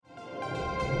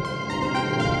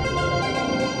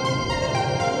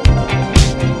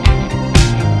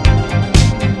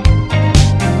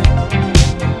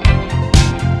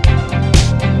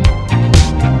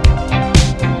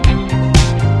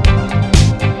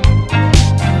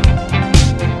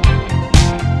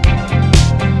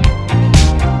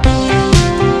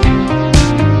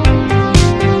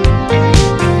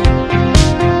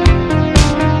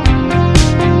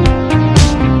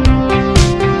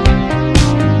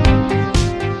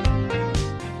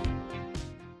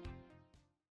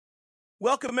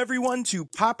Welcome, everyone, to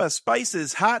Papa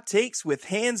Spice's Hot Takes with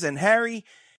Hans and Harry.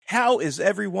 How is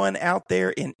everyone out there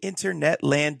in internet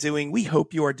land doing? We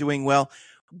hope you are doing well.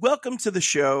 Welcome to the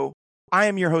show. I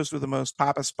am your host with the most,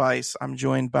 Papa Spice. I'm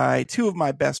joined by two of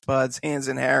my best buds, Hans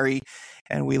and Harry,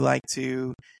 and we like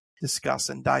to discuss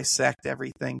and dissect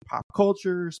everything pop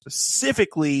culture,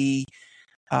 specifically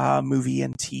movie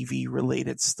and TV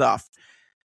related stuff.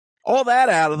 All that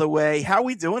out of the way, how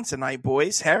we doing tonight,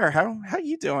 boys? Harry, how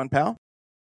you doing, pal?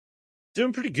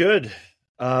 Doing pretty good.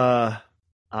 I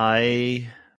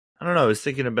don't know. I was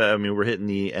thinking about. I mean, we're hitting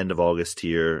the end of August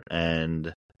here,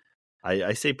 and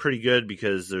I say pretty good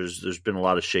because there's been a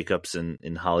lot of shakeups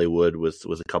in Hollywood with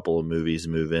a couple of movies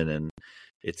moving, and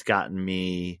it's gotten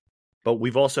me. But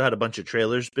we've also had a bunch of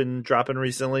trailers been dropping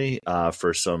recently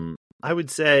for some, I would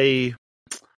say,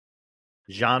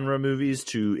 genre movies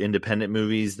to independent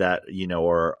movies that, you know,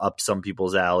 are up some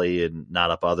people's alley and not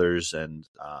up others. And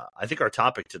I think our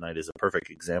topic tonight is a perfect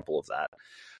example of that.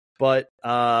 But,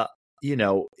 you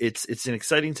know, it's an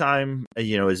exciting time,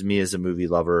 you know, as me as a movie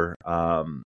lover.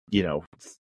 You know,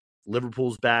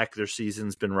 Liverpool's back. Their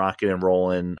season's been rocking and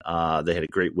rolling. They had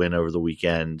a great win over the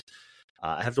weekend.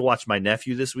 I have to watch my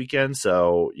nephew this weekend.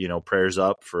 So, you know, prayers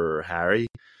up for Harry.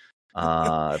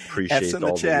 Appreciate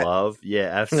all the love.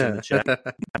 Yeah, F's in the chat.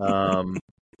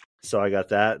 So I got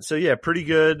that. So yeah, pretty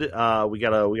good. We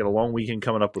got a long weekend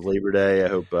coming up with Labor Day. I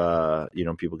hope you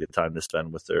know, people get time to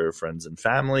spend with their friends and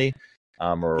family,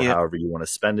 or however you want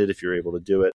to spend it if you're able to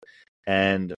do it.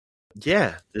 And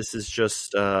yeah, this is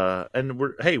just and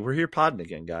we're here podding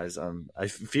again, guys.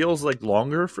 It feels like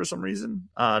longer for some reason.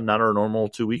 Not our normal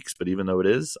 2 weeks, but even though it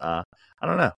is, I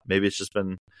don't know. Maybe it's just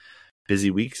been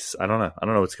busy weeks. I don't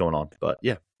know what's going on, but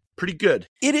yeah, pretty good.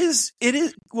 It is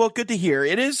well, good to hear.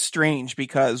 It is strange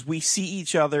because we see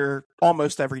each other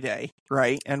almost every day,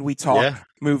 right? And we talk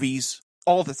movies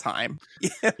all the time.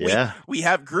 We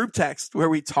have group text where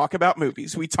we talk about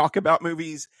movies. We talk about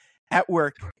movies at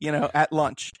work, you know, at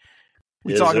lunch.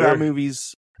 We talk about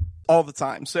movies all the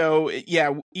time. So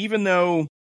yeah, even though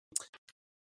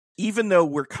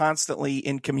we're constantly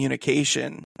in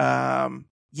communication,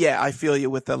 yeah, I feel you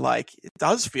with the, like, it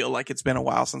does feel like it's been a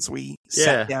while since we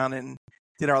sat down and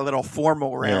did our little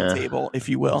formal round table, if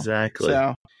you will. Exactly.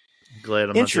 So, glad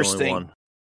I'm not the only one.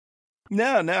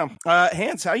 No.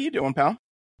 Hans, how you doing, pal?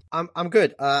 I'm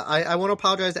good. I want to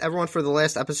apologize to everyone for the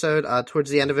last episode. Towards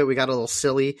the end of it, we got a little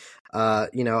silly.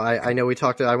 You know, I know we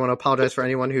talked. I want to apologize for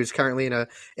anyone who's currently in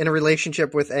a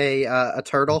relationship with a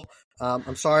turtle.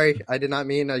 I'm sorry. I did not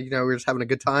mean, you know, we were just having a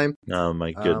good time. Oh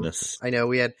my goodness. I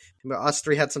know us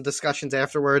three had some discussions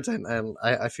afterwards, and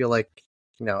I feel like,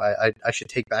 you know, I should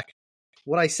take back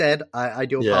what I said. I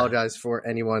do apologize for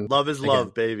anyone. Love is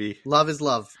love, baby. Love is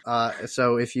love.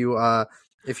 So if you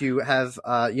have,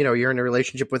 you know, you're in a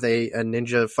relationship with a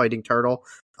ninja fighting turtle,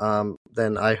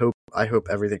 then I hope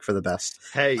everything for the best.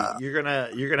 Hey, you're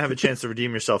gonna have a chance to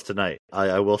redeem yourself tonight.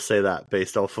 I will say that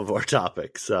based off of our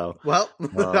topic. So well,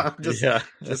 I'm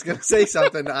just gonna say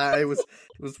something. It was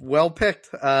well picked.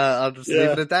 I'll just leave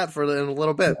it at that for in a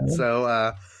little bit.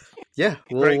 So yeah,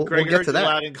 we'll get to that.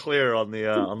 Loud and clear on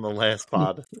the last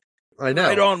pod. I know.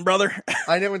 Right on, brother.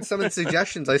 I know in some of the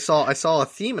suggestions I saw a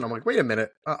theme, and I'm like, wait a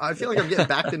minute. I feel like I'm getting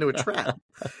backed into a trap.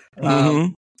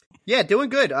 Yeah, doing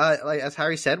good. Like as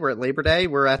Harry said, we're at Labor Day.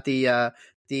 We're at the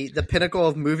pinnacle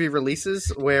of movie releases,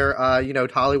 where you know,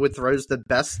 Hollywood throws the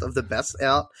best of the best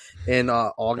out in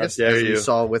August, as we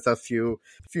saw with a few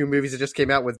movies that just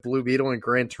came out with Blue Beetle and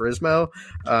Gran Turismo.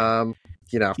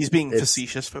 You know, he's being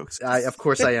facetious, folks. Of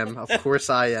course I am. Of course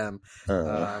I am.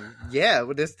 Yeah,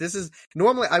 this is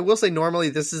normally. I will say normally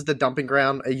this is the dumping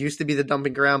ground. It used to be the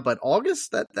dumping ground, but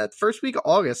August, that first week of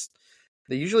August,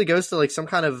 it usually goes to like some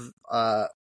kind of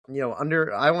you know,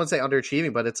 I won't say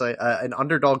underachieving, but it's an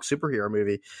underdog superhero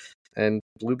movie, and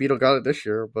Blue Beetle got it this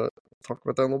year. But I'll talk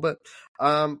about that in a little bit.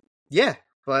 Yeah,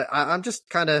 but I'm just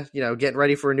kind of, you know, getting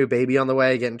ready for a new baby on the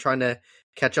way, trying to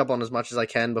catch up on as much as I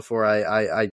can before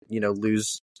I you know,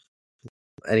 lose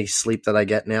any sleep that I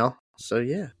get now. So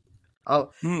yeah.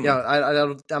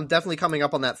 Yeah, I'm definitely coming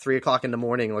up on that 3:00 in the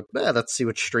morning. Like, let's see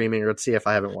what's streaming, or let's see if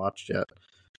I haven't watched yet.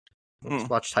 Let's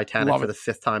watch Titanic for the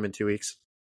 5th time in 2 weeks.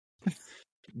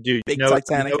 Dude, Big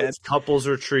Titanic it's Couples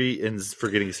Retreat and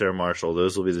Forgetting Sarah Marshall.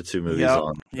 Those will be the two movies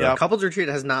on. Yeah, Couples Retreat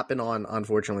has not been on,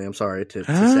 unfortunately. I'm sorry to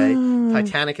say.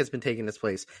 Titanic has been taking its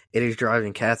place. It is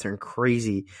driving Catherine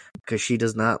crazy because she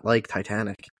does not like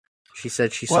Titanic. She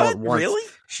said she saw it once. Really?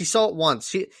 She saw it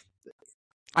once.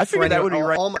 I figured that would be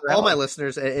right. All my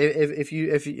listeners, if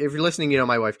you're listening, you know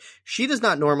my wife. She does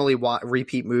not normally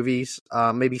repeat movies.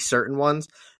 Maybe certain ones.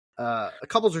 A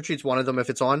Couples Retreat's one of them if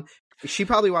it's on. she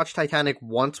probably watched Titanic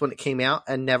once when it came out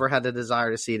and never had the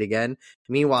desire to see it again.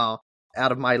 Meanwhile,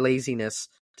 out of my laziness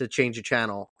to change a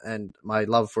channel and my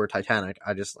love for Titanic,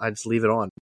 I just leave it on,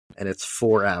 and it's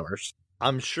 4 hours.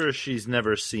 I'm sure she's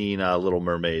never seen Little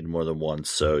Mermaid more than once,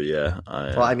 so yeah.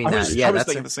 I was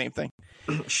thinking the same thing.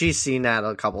 She's seen that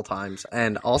a couple times,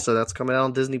 and also that's coming out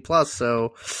on Disney Plus.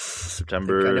 So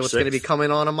September. I know it's going to be coming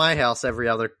on my house every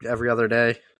other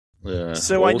day. Yeah.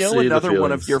 So I know another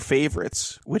one of your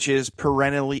favorites, which is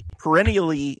perennially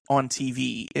on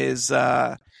TV, is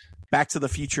Back to the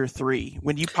Future 3.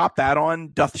 When you pop that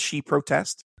on, doth she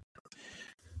protest?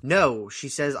 No, she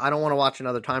says, I don't want to watch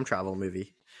another time travel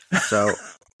movie. So,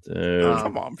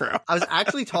 come on, bro. I was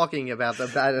actually talking about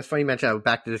it's funny you mentioned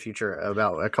Back to the Future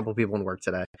about a couple people in work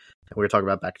today. And we were talking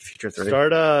about Back to the Future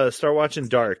 3. Start watching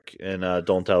Dark and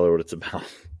don't tell her what it's about.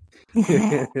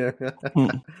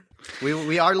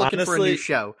 We are looking for a new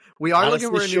show. We are looking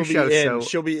for a new show. So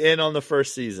she'll be in on the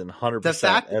first season,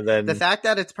 100%. The fact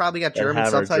that it's probably got German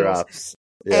subtitles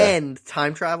and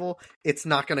time travel, it's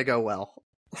not going to go well.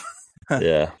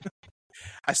 Yeah.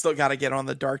 I still got to get on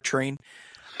the Dark train.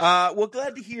 Well,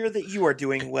 glad to hear that you are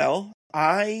doing well.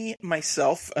 I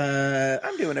myself,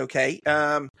 I'm doing okay.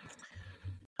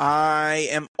 I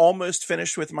am almost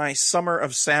finished with my Summer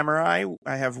of Samurai.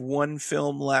 I have one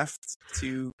film left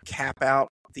to cap out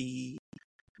the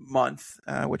month,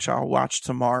 which I'll watch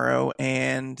tomorrow.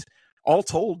 And all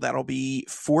told, that'll be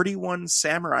 41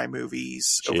 samurai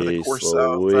movies over the course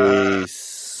of,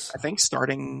 I think,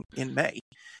 starting in May.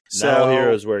 Now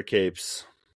heroes wear capes.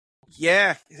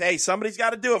 Yeah. Hey, somebody's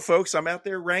got to do it, folks. I'm out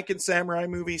there ranking samurai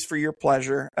movies for your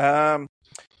pleasure.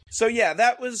 So yeah,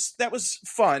 that was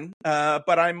fun.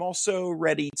 But I'm also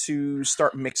ready to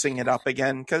start mixing it up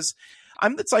again, because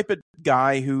I'm the type of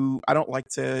guy who I don't like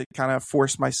to kind of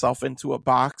force myself into a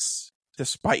box,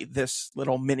 despite this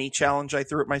little mini challenge I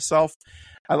threw at myself.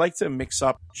 I like to mix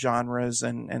up genres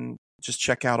and just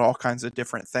check out all kinds of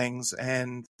different things.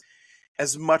 And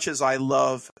as much as I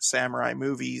love samurai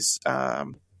movies,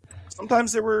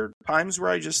 sometimes there were times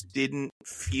where I just didn't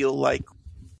feel like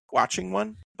watching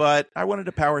one, but I wanted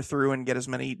to power through and get as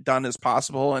many done as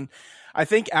possible. And I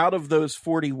think out of those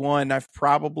 41, I'd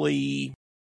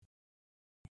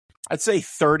say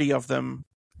 30 of them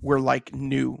were like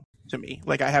new to me.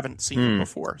 Like I haven't seen them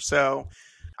before. So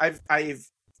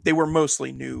they were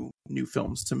mostly new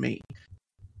films to me.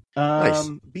 Nice.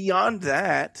 Beyond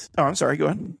that, I'm sorry, go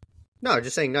ahead. No,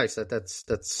 just saying nice. That's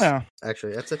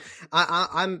actually that's it.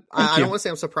 I don't want to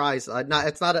say I'm surprised.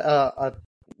 It's not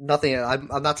nothing.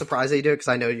 I'm not surprised that you do it, because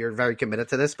I know you're very committed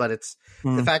to this. But it's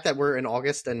the fact that we're in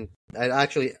August, and I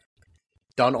actually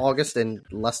done August in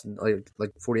less than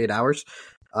like 48 hours,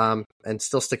 and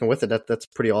still sticking with it. That's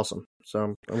pretty awesome.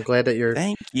 So I'm glad that you're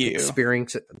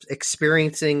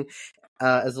experiencing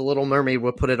as a Little Mermaid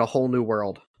would put it, a whole new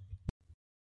world.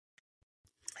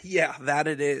 Yeah, that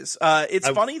it is. It's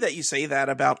funny that you say that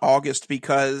about August,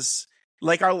 because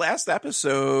like our last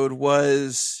episode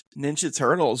was Ninja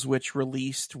Turtles, which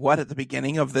released at the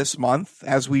beginning of this month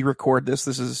as we record this.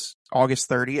 This is August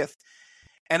 30th.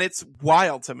 And it's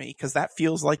wild to me because that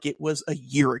feels like it was a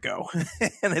year ago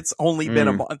and it's only been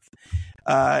a month.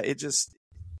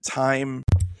 Time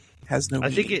has no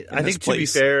meaning. I think to be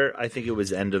fair, I think it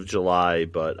was end of July,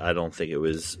 but I don't think it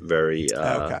was very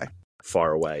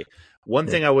far away. One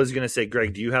thing I was going to say,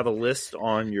 Greg, do you have a list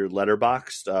on your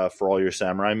Letterboxd for all your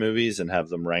samurai movies and have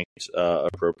them ranked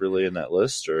appropriately in that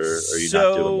list, or are you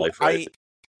not doing life right?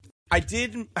 I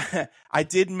did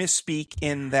misspeak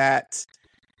in that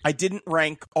I didn't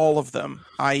rank all of them.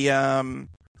 I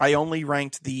only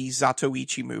ranked the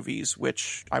Zatoichi movies,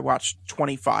 which I watched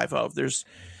 25 of. There's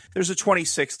a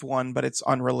 26th one, but it's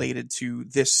unrelated to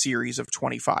this series of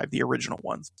 25, the original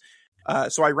ones.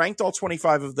 So I ranked all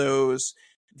 25 of those.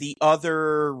 The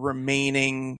other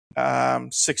remaining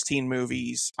 16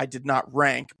 movies I did not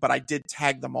rank, but I did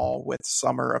tag them all with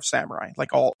Summer of Samurai,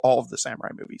 like all of the samurai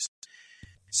movies.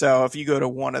 So if you go to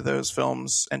one of those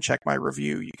films and check my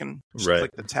review, you can just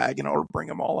click the tag and it'll bring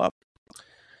them all up.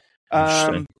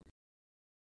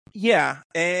 Yeah.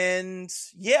 And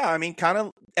yeah, I mean, kind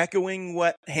of echoing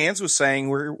what Hans was saying,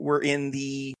 we're in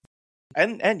the,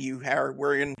 and you, Howard,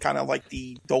 we're in kind of like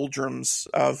the doldrums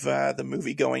of the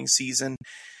movie going season.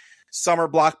 Summer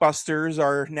blockbusters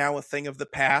are now a thing of the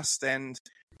past, and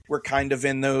we're kind of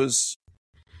in those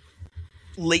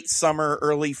late summer,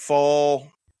 early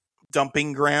fall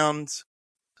dumping ground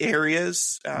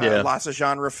areas. Lots of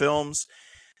genre films.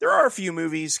 There are a few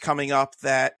movies coming up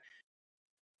that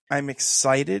I'm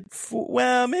excited for.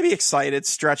 Well, maybe excited,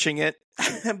 stretching it.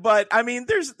 But I mean,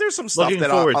 there's some stuff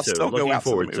that I'll still go out to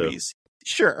the movies.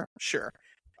 Sure.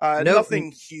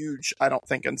 Nothing huge, I don't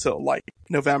think, until like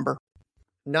November.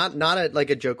 Not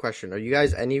a joke question. Are you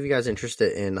guys, any of you guys,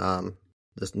 interested in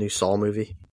this new Saw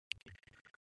movie?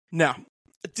 No,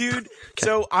 dude. Okay.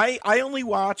 So I only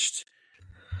watched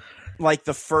like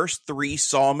the first 3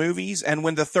 Saw movies, and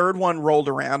when the third one rolled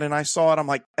around and I saw it, I'm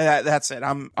like, that's it.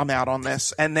 I'm out on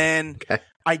this. And then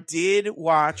I did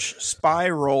watch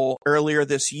Spiral earlier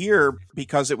this year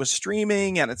because it was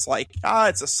streaming, and it's like,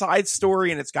 it's a side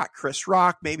story and it's got Chris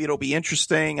Rock. Maybe it'll be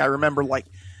interesting. I remember like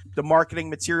the marketing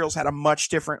materials had a much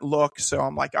different look. So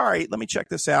I'm like, all right, let me check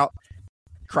this out.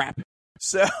 Crap.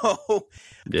 So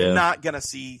not going to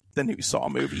see the new Saw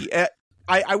movie.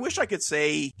 I wish I could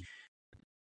say,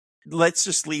 let's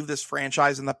just leave this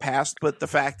franchise in the past. But the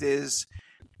fact is,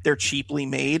 they're cheaply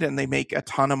made and they make a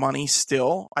ton of money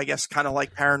still, I guess, kind of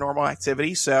like Paranormal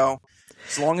Activity. So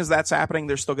as long as that's happening,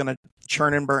 they're still going to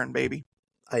churn and burn, baby.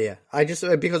 Yeah. I just,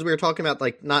 because we were talking about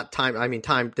like not time. I mean,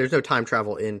 time, there's no time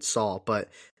travel in Saw, but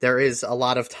there is a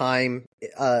lot of time.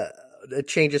 It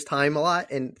changes time a lot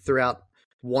and throughout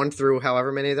 1 through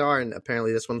however many there are. And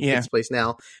apparently this one takes place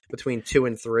now between 2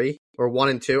 and 3 or 1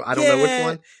 and 2. I don't know which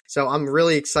one. So I'm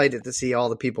really excited to see all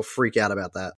the people freak out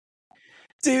about that.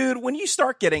 Dude, when you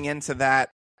start getting into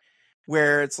that,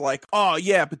 where it's like, oh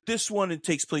yeah, but this one, it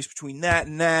takes place between that,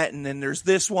 and then there's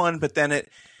this one, but then it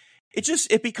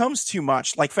becomes too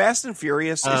much. Like Fast and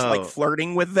Furious is like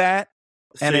flirting with that,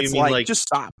 and it's like, just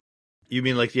stop. You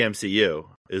mean like the MCU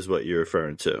is what you're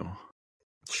referring to?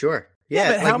 Sure. Yeah,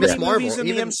 but like how many Marvel, movies in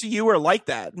the MCU are like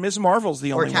that? Ms. Marvel's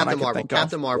the only one I can think of.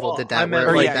 Captain Marvel did that.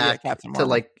 Captain Marvel. To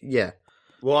like, yeah.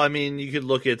 Well, I mean, you could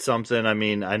look at something. I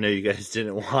mean, I know you guys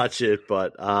didn't watch it,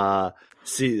 but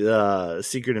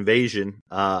Secret Invasion.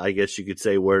 I guess you could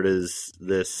say, where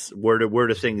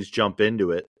do things jump into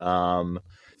it?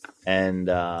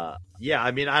 Yeah,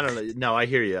 I mean, I don't know. No, I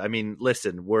hear you. I mean,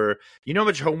 listen, you know how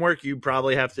much homework you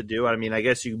probably have to do. I mean, I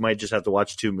guess you might just have to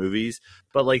watch 2 movies,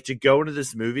 but like to go into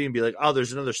this movie and be like, oh,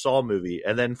 there's another Saw movie,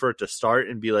 and then for it to start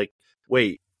and be like,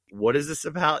 wait, what is this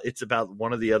about? It's about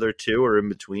one of the other 2 or in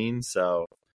between. So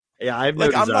yeah, I've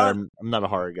noticed that I'm not a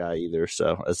horror guy either.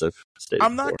 So as I've stated,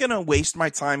 I'm not gonna waste my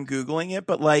time Googling it,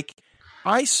 but like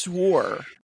I swore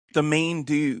the main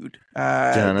dude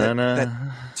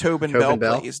that Tobin Bell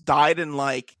plays died in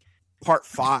like part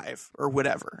 5 or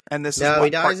whatever, and this is he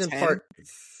dies in part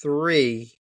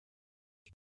 3.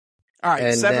 All right,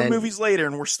 and 7 movies later,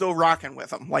 and we're still rocking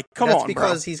with him. Like, come on, That's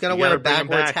because he's gonna wear a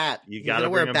backwards hat. He's gonna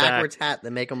wear a backwards hat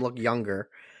to make him look younger.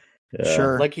 Yeah.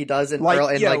 Sure, like he does in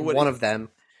one of them,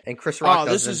 and Chris Rock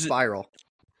does in Spiral.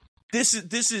 This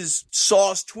is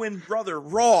Saw's twin brother,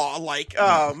 Raw. Like,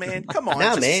 oh man, come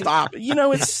on, stop. You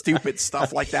know, it's stupid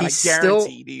stuff like that. I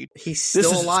guarantee, dude. He's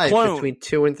still alive between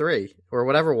 2 and 3, or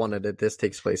whatever one of this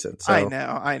takes place in. So I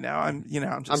know.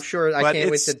 I'm sure. I can't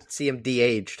wait to see him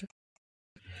de-aged.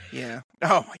 Yeah.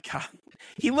 Oh my god,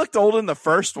 he looked old in the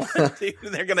first one. Dude.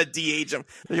 They're gonna de-age him.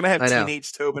 They're gonna have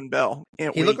teenage Tobin Bell.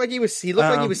 He looked like he was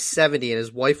 70, and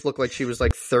his wife looked like she was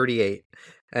like 38.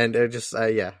 And just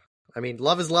yeah. I mean,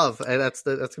 love is love. And that's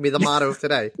gonna be the motto of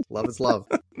today. Love is love.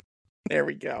 There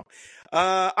we go.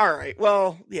 All right.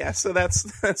 Well, yeah. So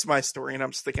that's my story, and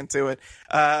I'm sticking to it.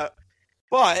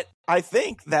 But I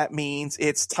think that means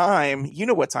it's time. You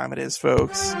know what time it is,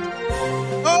 folks.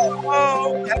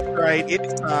 Oh, that's right.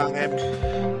 It's time.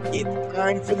 It's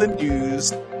time for the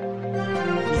news.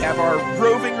 We have our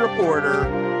roving reporter,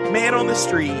 man on the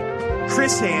street,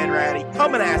 Chris Hanratty,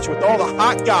 coming at you with all the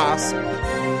hot gossip.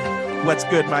 What's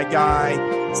good, my guy?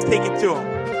 Let's take it to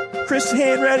him. Chris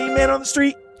Hanratty, man on the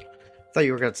street. I thought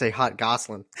you were going to say hot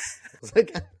Gosling. I was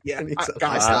like, yeah,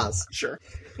 Goss. Sure.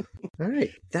 All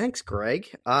right. Thanks, Greg.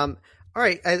 All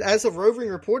right. As a roving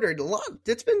reporter,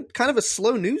 it's been kind of a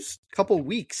slow news couple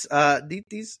weeks.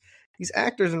 These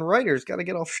actors and writers got to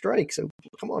get off strike. So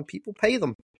come on, people, pay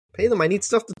them. Pay them. I need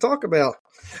stuff to talk about.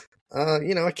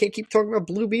 I can't keep talking about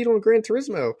Blue Beetle and Gran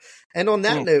Turismo. And on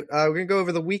that note, we're going to go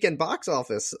over the weekend box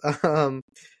office.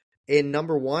 In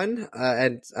number 1,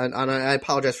 and I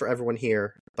apologize for everyone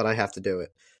here, but I have to do it.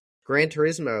 Gran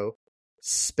Turismo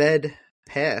sped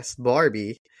past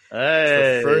Barbie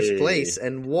for first place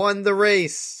and won the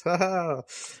race with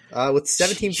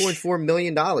 $17.4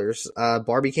 million.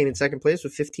 Barbie came in second place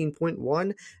with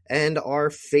 15.1, and our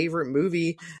favorite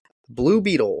movie, Blue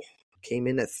Beetle, came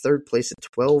in at third place at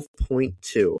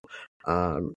 12.2.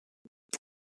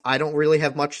 I don't really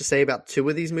have much to say about 2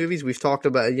 of these movies. We've talked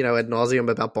about, ad nauseum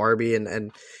about Barbie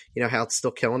and how it's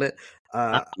still killing it.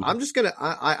 I'm just going to,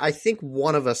 I think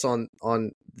one of us on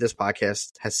this podcast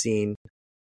has seen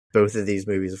both of these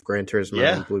movies of Gran Turismo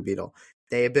and Blue Beetle.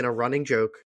 They have been a running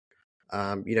joke.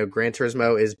 Gran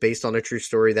Turismo is based on a true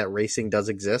story that racing does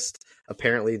exist.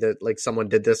 Apparently, that like someone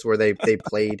did this where they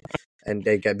played and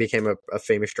they became a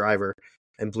famous driver.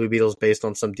 And Blue Beetle's based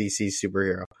on some DC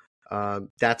superhero.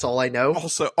 That's all I know.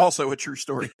 Also a true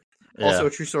story. Also a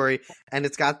true story, and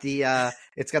it's got the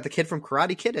kid from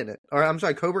Karate Kid in it, or I'm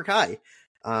sorry, Cobra Kai.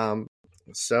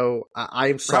 So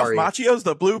I'm sorry, Ralph Macchio's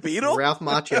the Blue Beetle. Ralph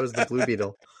Macchio is the Blue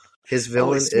Beetle. His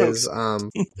villain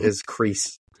is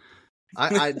Kreese.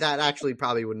 I that actually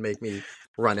probably would make me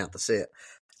run out to see it.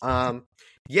 I've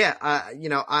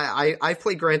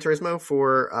played Gran Turismo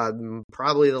for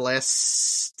probably the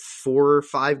last 4 or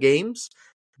 5 games,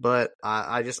 but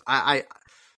I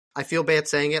feel bad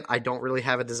saying it. I don't really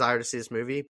have a desire to see this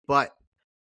movie, but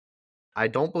I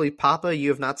don't believe, Papa, you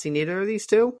have not seen either of these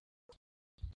two?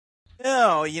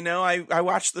 No, I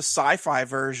watched the sci-fi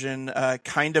version,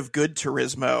 Kind of Good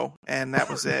Turismo, and that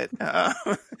was it.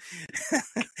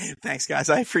 Thanks, guys.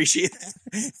 I appreciate that.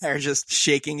 They're just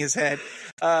shaking his head.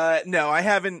 No, I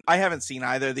haven't seen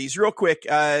either of these. Real quick,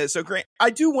 so Grant, I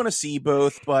do want to see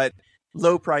both, but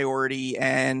low priority.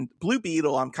 And Blue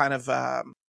Beetle, I'm kind of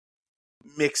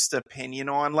mixed opinion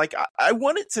on. Like, I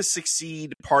want it to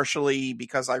succeed partially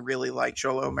because I really like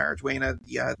Cholo Maridueña,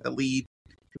 the lead,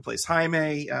 who plays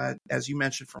Jaime, as you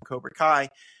mentioned, from Cobra Kai.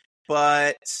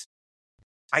 But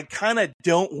I kind of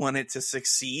don't want it to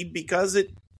succeed because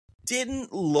it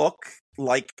didn't look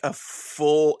like a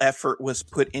full effort was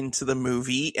put into the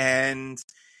movie. And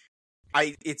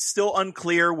it's still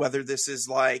unclear whether this is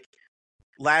like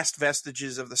last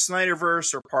vestiges of the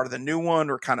Snyderverse or part of the new one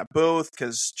or kind of both,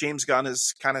 because James Gunn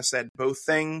has kind of said both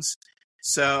things.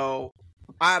 So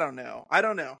I don't know.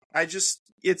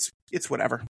 It's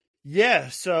whatever. Yeah,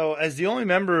 so as the only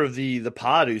member of the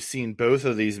pod who's seen both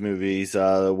of these movies,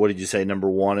 what did you say, number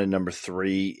 1 and number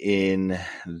 3 in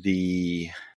the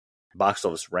box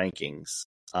office rankings?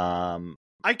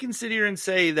 I can sit here and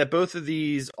say that both of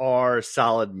these are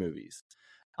solid movies.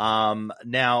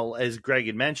 Now, as Greg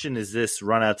had mentioned, is this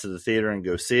run out to the theater and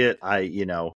go see it?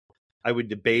 I would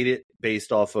debate it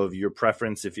based off of your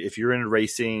preference. If you're into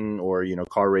racing or,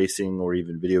 car racing or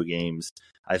even video games,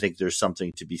 I think there's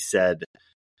something to be said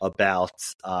about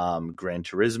Gran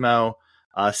Turismo.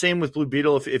 Same with Blue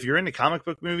Beetle. If you're into comic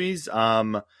book movies,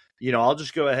 I'll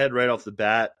just go ahead right off the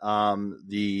bat.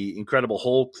 The Incredible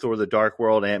Hulk, Thor the Dark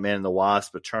World, Ant-Man and the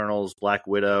Wasp, Eternals, Black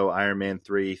Widow, Iron Man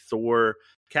 3, Thor,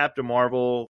 Captain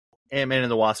Marvel, Ant-Man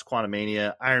and the Wasp,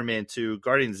 Quantumania, Iron Man 2,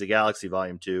 Guardians of the Galaxy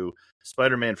Volume 2,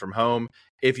 Spider-Man From Home.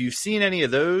 If you've seen any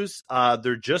of those,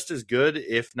 they're just as good,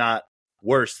 if not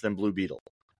worse, than Blue Beetle.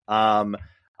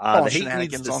 The hate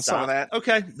needs to on stop. some of that.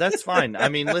 Okay, that's fine. I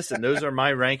mean, listen, those are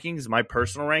my rankings, my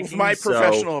personal rankings. My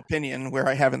professional opinion, where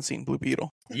I haven't seen Blue Beetle.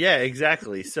 Yeah,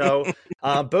 exactly. So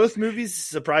both movies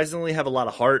surprisingly have a lot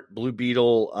of heart. Blue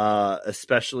Beetle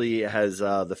especially has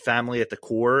the family at the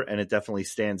core, and it definitely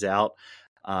stands out.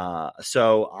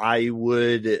 So I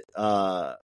would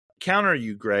counter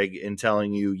you, Greg, in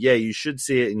telling you, yeah, you should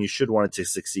see it and you should want it to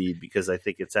succeed, because I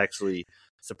think it's actually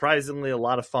surprisingly a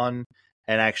lot of fun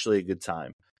and actually a good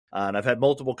time. And I've had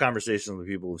multiple conversations with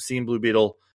people who've seen Blue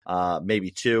Beetle,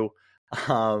 maybe 2,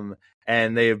 and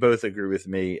they have both agreed with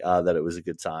me that it was a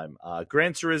good time.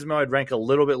 Gran Turismo, I'd rank a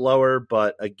little bit lower,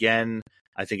 but again,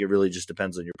 I think it really just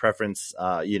depends on your preference.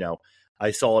 I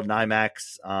saw it in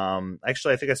IMAX.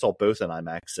 Actually, I think I saw both in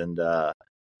IMAX, and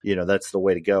that's the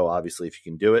way to go, obviously, if you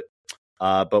can do it.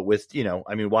 But with,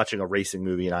 watching a racing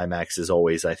movie in IMAX is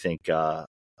always, I think, a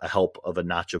help of a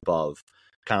notch above.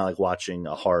 Kind of like watching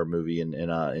a horror movie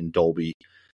in Dolby,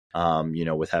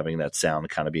 with having that sound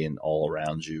kind of being all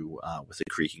around you, with the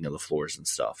creaking of the floors and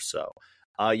stuff. So,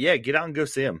 get out and go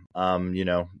see them.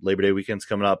 Labor Day weekend's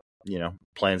coming up.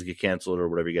 Plans get canceled or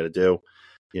whatever you got to do.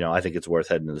 I think it's worth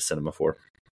heading to the cinema for.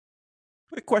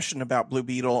 Quick question about Blue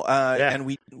Beetle, and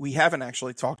we haven't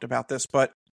actually talked about this,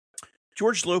 but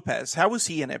George Lopez, how was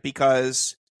he in it?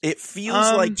 Because it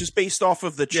feels like, just based off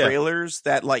of the trailers,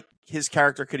 that like his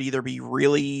character could either be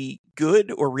really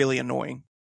good or really annoying.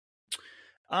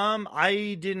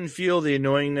 I didn't feel the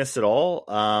annoyingness at all.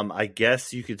 I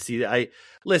guess you could see that.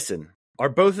 Listen, are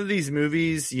both of these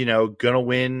movies, gonna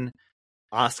win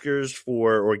Oscars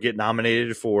for or get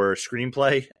nominated for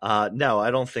screenplay? No,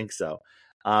 I don't think so.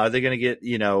 Are they gonna get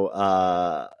any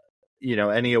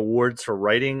awards for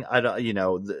writing? I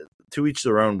don't. To each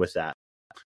their own with that.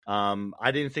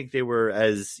 I didn't think they were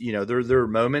as, there are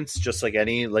moments just like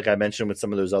I mentioned with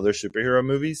some of those other superhero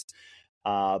movies.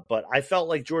 But I felt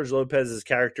like George Lopez's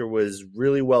character was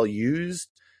really well used.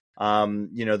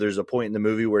 There's a point in the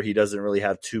movie where he doesn't really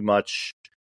have too much,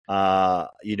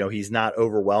 he's not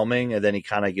overwhelming, and then he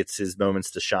kind of gets his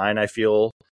moments to shine, I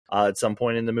feel, at some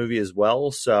point in the movie as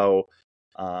well. So,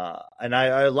 and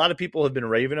a lot of people have been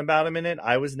raving about him in it.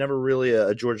 I was never really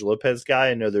a George Lopez guy.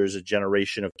 I know there's a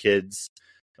generation of kids,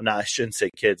 no, I shouldn't say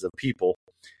kids, of people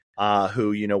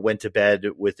who, went to bed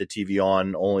with the TV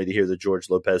on only to hear the George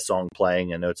Lopez song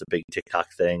playing. I know it's a big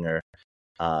TikTok thing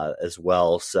as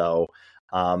well. So,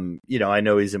 I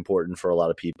know he's important for a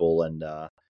lot of people. And I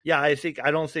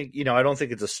don't think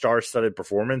it's a star-studded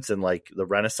performance and like the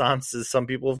Renaissance, as some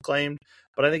people have claimed,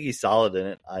 but I think he's solid in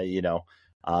it.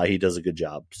 He does a good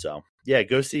job. So yeah,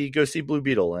 go see Blue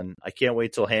Beetle. And I can't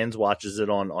wait till Hans watches it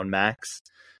on Max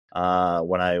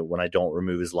when I don't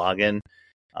remove his login.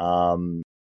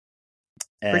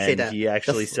 Appreciate that. He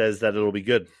actually says that it'll be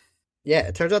good. Yeah,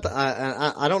 it turns out that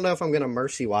I don't know if I'm gonna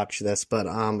mercy watch this, but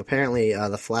apparently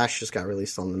the Flash just got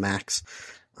released on the Max.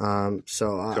 So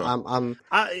Cool. I'm can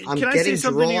I say getting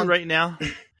something to you drawn. right now?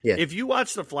 Yeah. If you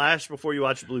watch the Flash before you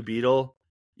watch Blue Beetle,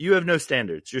 you have no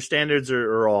standards. Your standards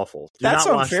are awful. That's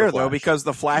not watch unfair the though, Flash. because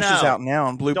the Flash is No. out now,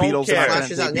 and Blue Don't Beetle's care. not Flash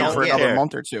going is to out debut now. for Don't another care.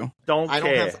 month or two. Don't I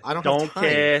care. don't Don't have time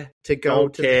care. to go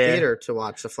Don't to the care. theater to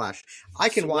watch the Flash. I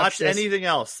can watch this. anything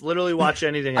else. Literally watch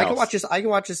anything else. I can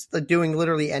watch this doing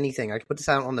literally anything. I can put this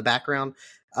out on the background.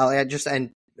 I'm not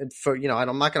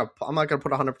gonna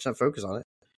put 100% focus on it.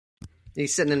 You're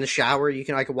sitting in the shower. I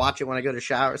can watch it when I go to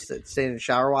shower. Stay in the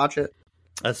shower, watch it.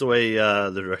 That's the way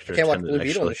the director I can't watch intended, Blue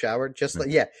Beetle in the shower. Just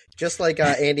like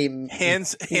Andy.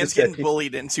 Hands said. getting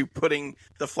bullied into putting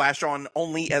the Flash on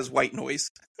only as white noise.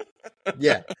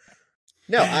 Yeah.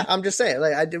 No, I'm just saying.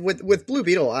 Like I did with Blue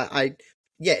Beetle.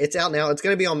 It's out now. It's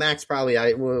going to be on Max probably.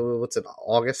 What's it?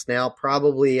 August now?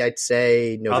 Probably. I'd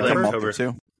say Probably November. October.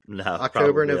 Too. No,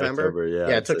 October, probably November. October, yeah.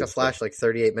 Yeah, it took the Flash like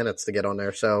 38 minutes to get on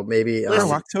there. So maybe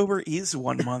Bro, October is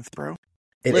 1 month, bro.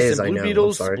 it Listen, is. I know.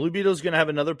 I'm sorry. Blue Beetle's going to have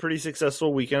another pretty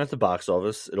successful weekend at the box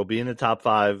office. It'll be in the top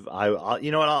 5.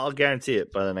 You know what? I'll guarantee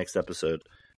it by the next episode.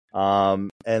 And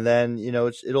then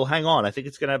it'll hang on. I think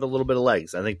it's going to have a little bit of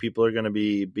legs. I think people are going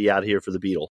to be out here for the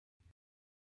Beetle.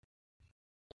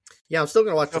 Yeah, I'm still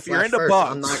going to watch So the if you're Flash into first.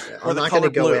 Bugs I'm or the not color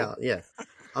going to go blue. out. Yeah,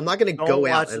 I'm not going to Don't go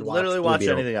watch, out and literally watch watch Blue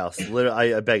Beetle. anything else.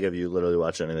 I beg of you, literally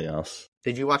watch anything else.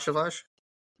 Did you watch the Flash?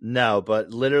 No, but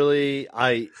literally,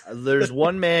 there's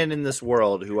one man in this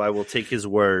world who I will take his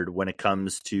word when it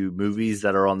comes to movies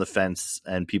that are on the fence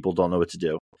and people don't know what to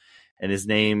do, and his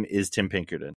name is Tim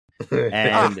Pinkerton.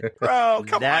 And Bro,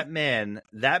 come that on.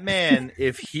 man,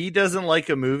 if he doesn't like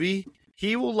a movie,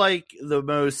 he will like the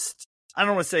most. I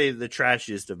don't want to say the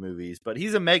trashiest of movies, but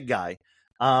he's a Meg guy.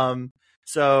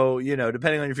 So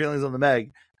depending on your feelings on the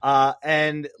Meg.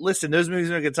 And listen, those movies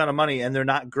make a ton of money and they're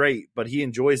not great, but he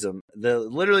enjoys them.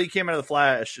 Literally came out of the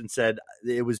Flash and said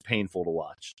it was painful to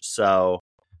watch. So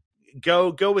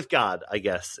go with God, I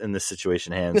guess, in this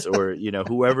situation, Hans, or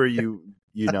whoever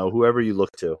whoever you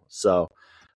look to. So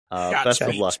best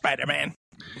of luck, Spider-Man.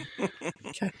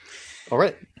 Okay. All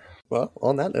right. Well,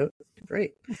 on that note,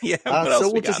 great. Yeah. What else So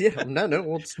we we'll got?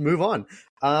 we'll just move on.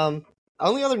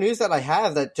 Only other news that I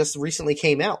have that just recently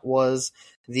came out was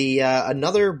the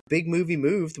another big movie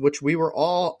moved, which we were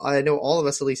all, I know all of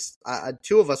us, at least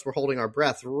 2 of us were holding our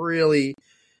breath really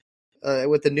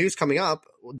with the news coming up.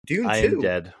 Dune 2. I am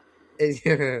dead.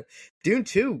 Dune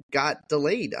 2 got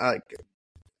delayed.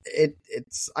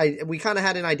 We kind of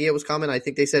had an idea it was coming. I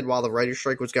think they said while the writer's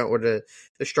strike was going, or the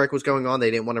strike was going on,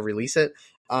 they didn't want to release it.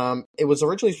 It was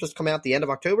originally supposed to come out at the end of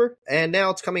October, and now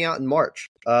it's coming out in March,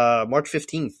 March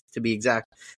 15th to be exact.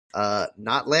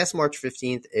 Not last March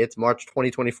 15th, it's March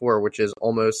 2024, which is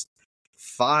almost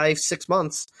 5-6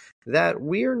 months that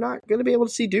we're not going to be able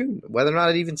to see Dune. Whether or not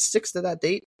it even sticks to that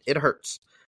date, it hurts.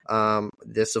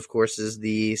 This, of course, is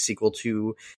the sequel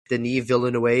to Denis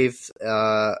Villeneuve's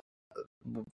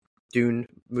Dune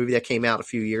movie that came out a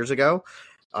few years ago.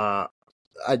 I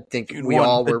think Dune we 1,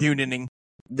 all the were Dune-ing.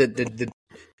 the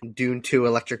Dune 2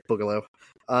 Electric Boogaloo.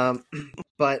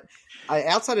 But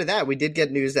outside of that, we did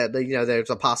get news that there's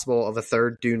a possible of a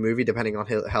third Dune movie depending on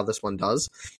how this one does.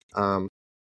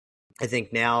 I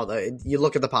think now you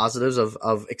look at the positives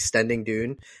of extending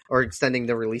Dune or extending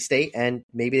the release date, and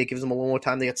maybe it gives them a little more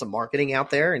time to get some marketing out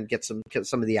there and get some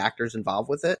of the actors involved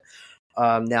with it.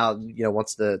 Now,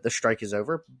 once the strike is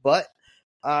over, but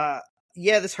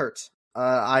this hurts.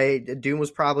 Dune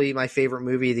was probably my favorite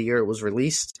movie the year it was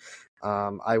released.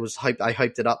 I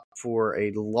hyped it up for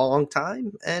a long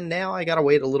time, and now I gotta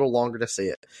wait a little longer to see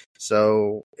it.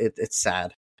 So it's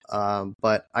sad.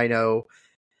 But I know,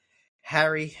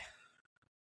 Harry,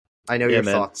 I know your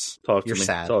thoughts. You're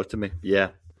sad. Talk to me. Yeah.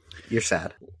 You're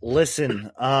sad.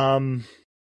 Listen, I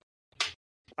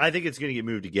think it's going to get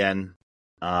moved again.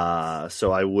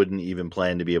 So I wouldn't even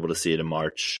plan to be able to see it in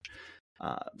March.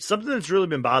 Something that's really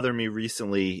been bothering me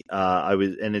recently,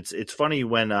 it's funny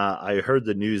when I heard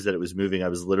the news that it was moving. I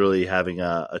was literally having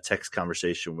a text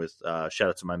conversation with shout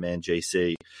out to my man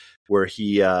JC, where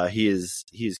he is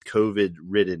COVID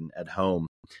ridden at home,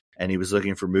 and he was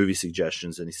looking for movie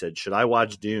suggestions, and he said, "Should I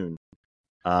watch Dune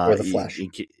or The Flash?"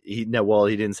 He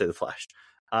didn't say The Flash.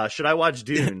 Should I watch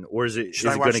Dune, or is it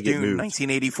going to get moved?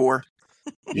 1984.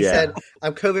 He said,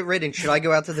 "I'm COVID ridden. Should I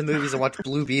go out to the movies and watch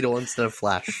Blue Beetle instead of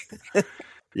Flash?"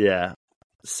 Yeah.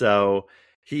 So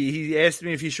he asked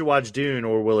me if he should watch Dune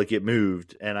or will it get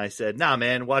moved, and I said, "Nah,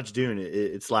 man, watch Dune.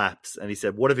 It slaps." And he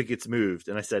said, "What if it gets moved?"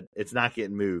 And I said, "It's not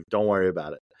getting moved. Don't worry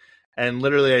about it." And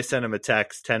literally, I sent him a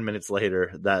text 10 minutes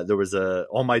later that there was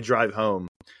on my drive home,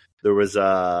 there was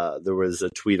a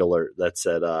tweet alert that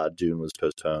said Dune was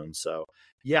postponed. So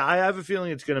yeah, I have a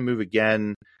feeling it's going to move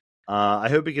again. I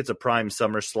hope it gets a prime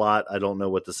summer slot. I don't know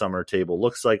what the summer table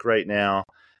looks like right now.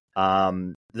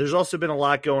 There's also been a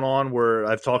lot going on where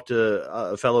I've talked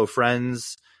to fellow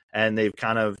friends, and they've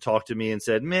kind of talked to me and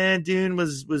said, "Man, Dune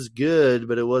was good,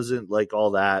 but it wasn't like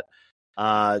all that."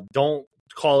 Don't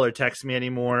call or text me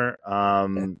anymore.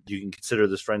 You can consider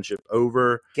this friendship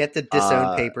over. Get the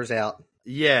disowned papers out.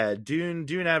 Yeah,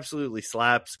 Dune absolutely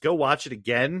slaps. Go watch it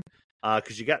again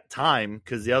because you got time,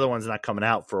 because the other one's not coming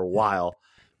out for a while.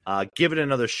 Give it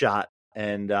another shot,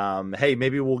 and hey,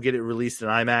 maybe we'll get it released in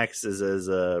IMAX as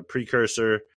a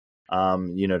precursor,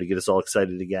 to get us all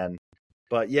excited again.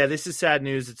 But yeah, this is sad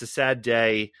news. It's a sad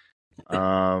day.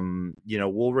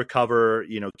 We'll recover.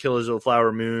 Killers of the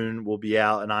Flower Moon will be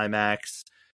out in IMAX.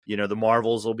 The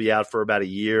Marvels will be out for about a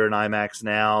year in IMAX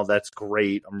now. That's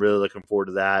great. I'm really looking forward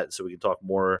to that, so we can talk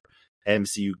more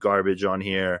MCU garbage on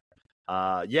here.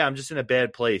 I'm just in a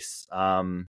bad place.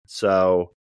 I'm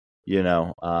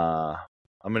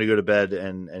going to go to bed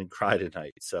and cry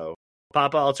tonight. So,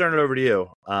 Papa, I'll turn it over to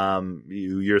you.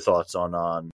 Your thoughts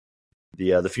on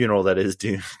the funeral that is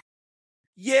Dune.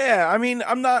 Yeah, I mean,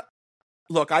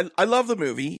 look, I love the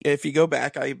movie. If you go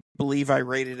back, I believe I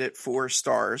rated it 4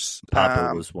 stars.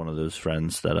 Papa was one of those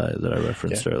friends that I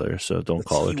referenced earlier, so don't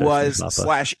call it. He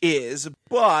was/is,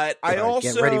 but I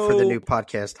also get ready for the new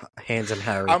podcast, Hands and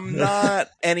Harry. I'm not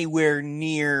anywhere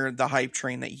near the hype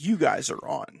train that you guys are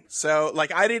on. So,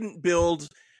 like, I didn't build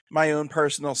my own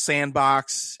personal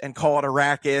sandbox and call it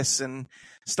Arrakis and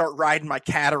start riding my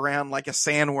cat around like a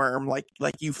sandworm,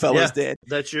 like you fellas did.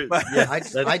 That's your.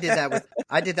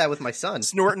 I did that with my son.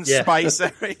 Snorting spice.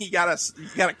 You got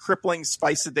a crippling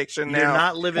spice addiction now. You're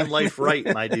not living life right,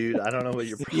 my dude. I don't know what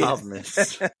your problem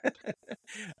is.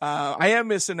 I am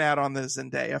missing out on the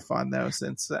Zendaya fun though,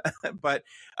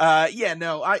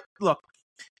 look.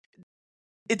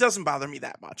 It doesn't bother me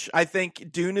that much. I think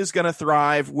Dune is going to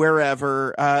thrive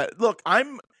wherever. Look,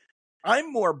 I'm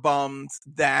more bummed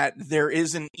that there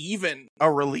isn't even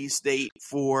a release date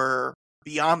for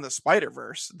Beyond the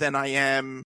Spider-Verse than I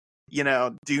am,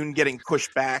 Dune getting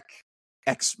pushed back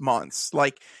X months.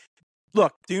 Like,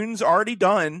 look, Dune's already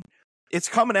done. It's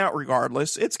coming out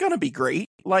regardless. It's going to be great.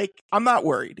 Like, I'm not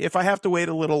worried. If I have to wait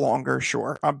a little longer,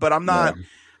 sure. But I'm not. Yeah.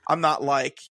 I'm not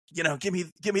like, give me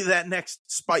that next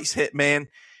spice hit, man.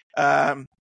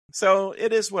 So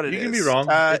it is what it is. You can be wrong.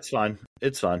 It's fine.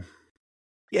 It's fine.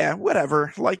 Yeah,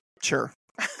 whatever. Like, sure.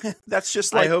 That's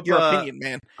just like your opinion,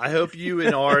 man. I hope you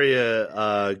and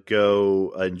Arya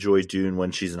go enjoy Dune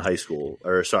when she's in high school.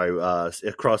 Or, sorry,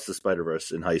 Across the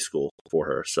Spider-Verse in high school for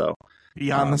her. So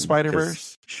Beyond the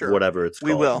Spider-Verse? Sure. Whatever it's called,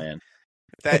 we will. Man.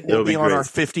 That will be on our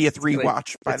 50th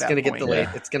rewatch by that point.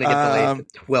 It's going to get delayed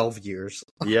 12 years.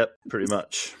 Yep, pretty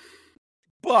much.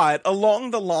 But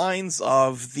along the lines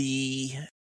of the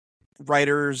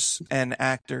writers and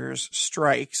actors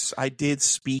strikes, I did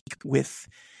speak with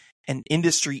an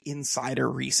industry insider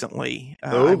recently.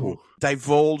 I won't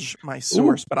divulge my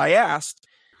source, but I asked,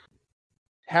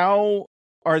 how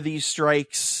are these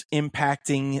strikes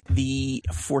impacting the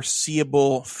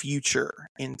foreseeable future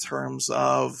in terms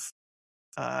of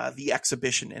the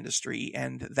exhibition industry?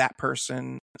 And that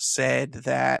person said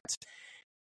that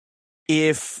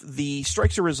if the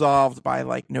strikes are resolved by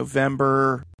like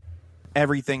November,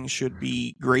 everything should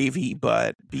be gravy,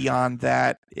 but beyond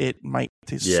that, it might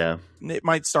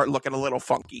start looking a little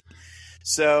funky.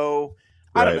 So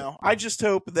I don't know. I just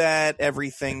hope that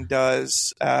everything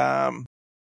does get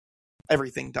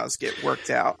worked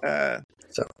out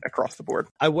across the board.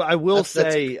 I will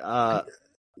say one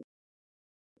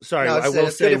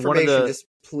of the. Just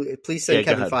please send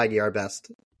Kevin Feige our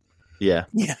best. Yeah,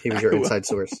 he was your inside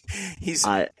source. He's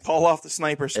Paul off the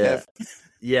sniper, Kev.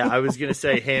 Yeah, I was gonna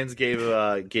say Hans gave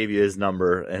you his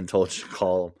number and told you to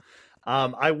call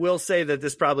I will say that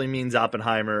this probably means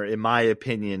Oppenheimer, in my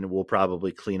opinion, will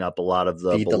probably clean up a lot of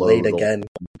the Be below delayed the again.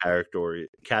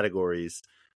 categories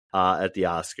at the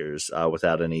Oscars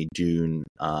without any Dune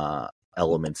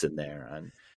elements in there,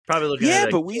 and probably looking Yeah,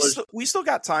 at but we still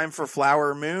got time for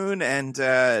Flower Moon and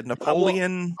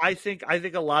Napoleon. I think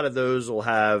a lot of those will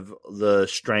have the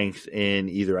strength in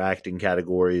either acting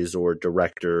categories or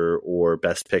director or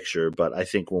best picture. But I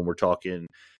think when we're talking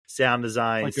sound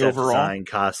design, Like set overall? design,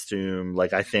 costume,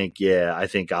 like I think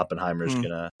Oppenheimer's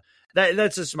gonna.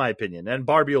 That's just my opinion, and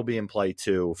Barbie will be in play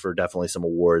too for definitely some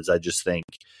awards. I just think,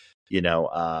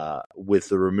 with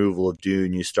the removal of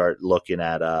Dune, you start looking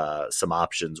at some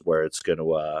options where it's going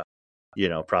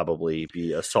to, probably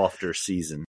be a softer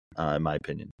season, in my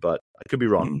opinion. But I could be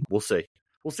wrong. We'll see.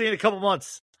 We'll see in a couple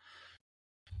months.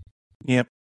 Yep.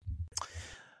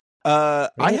 I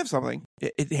have something.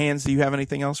 Hans, do you have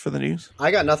anything else for the news?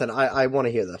 I got nothing. I want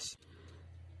to hear this.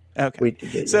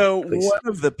 Okay. So one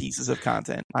of the pieces of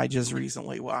content I just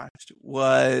recently watched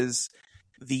was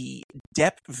the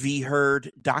Depp v.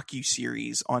 Heard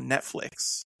docuseries on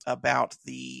Netflix about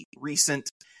the recent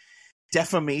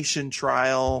defamation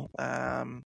trial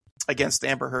against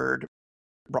Amber Heard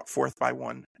brought forth by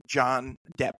one John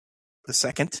Depp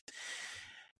II,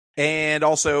 and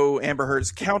also Amber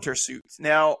Heard's countersuit.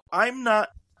 Now, I'm not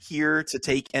here to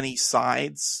take any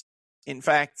sides. In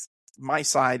fact, my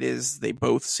side is they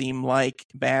both seem like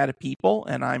bad people,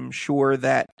 and I'm sure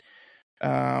that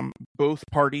both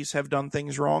parties have done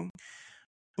things wrong.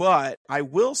 But I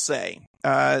will say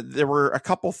there were a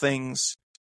couple things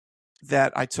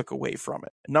that I took away from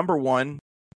it. Number one,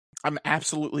 I'm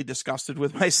absolutely disgusted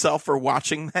with myself for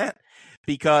watching that,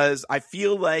 because I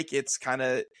feel like it's kind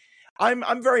of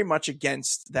I'm very much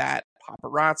against that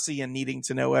paparazzi and needing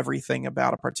to know everything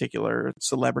about a particular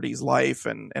celebrity's life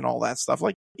and all that stuff.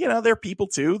 Like, they're people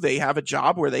too. They have a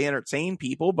job where they entertain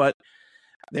people, but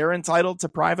they're entitled to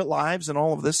private lives and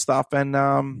all of this stuff. And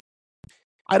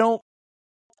I don't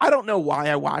know why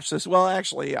I watched this. Well,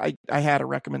 actually, I had a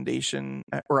recommendation,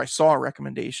 or I saw a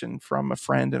recommendation from a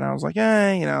friend, and I was like,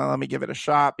 let me give it a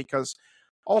shot, because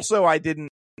also I didn't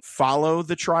follow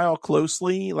the trial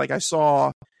closely. Like, I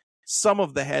saw some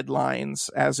of the headlines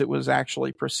as it was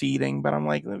actually proceeding, but I'm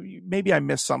like, maybe I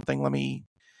missed something. Let me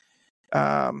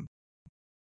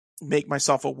make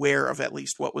myself aware of at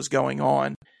least what was going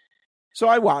on. So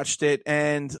I watched it,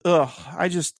 and I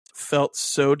just felt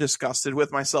so disgusted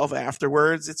with myself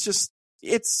afterwards.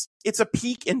 It's a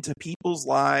peek into people's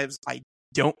lives I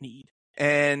don't need.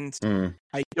 And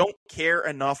I don't care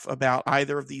enough about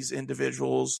either of these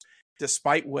individuals,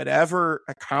 despite whatever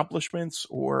accomplishments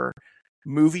or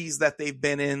movies that they've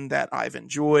been in that I've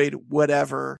enjoyed,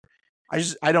 whatever.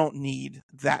 I don't need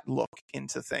that look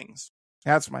into things.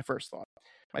 That's my first thought.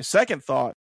 My second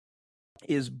thought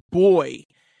is, boy,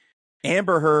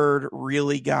 Amber Heard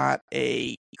really got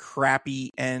a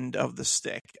crappy end of the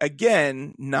stick.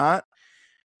 Again, not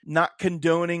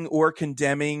condoning or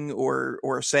condemning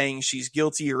or saying she's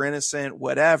guilty or innocent,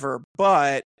 whatever,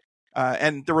 but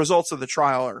and the results of the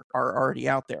trial are already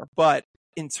out there. But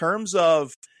in terms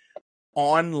of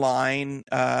online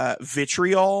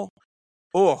vitriol,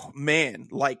 oh man,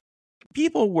 like,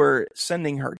 people were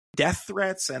sending her death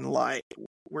threats and like,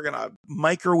 we're gonna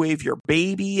microwave your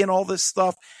baby and all this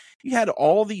stuff. You had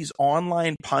all these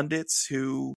online pundits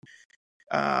who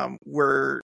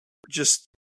were just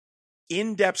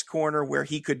in Depp's corner, where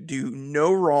he could do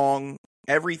no wrong.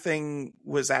 Everything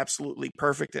was absolutely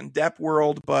perfect in Depp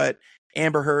world, but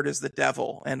Amber Heard is the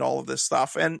devil and all of this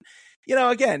stuff. And,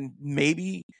 again,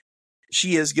 maybe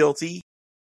she is guilty.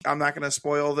 I'm not going to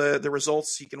spoil the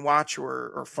results. You can watch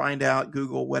or find out,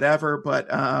 Google, whatever. But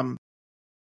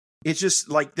it's just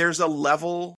like, there's a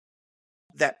level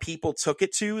that people took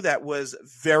it to that was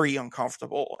very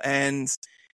uncomfortable, and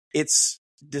it's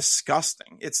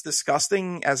disgusting. It's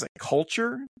disgusting as a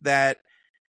culture that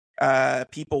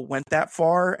people went that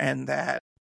far, and that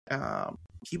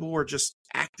people were just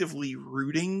actively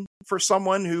rooting for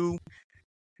someone who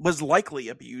was likely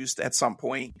abused at some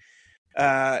point.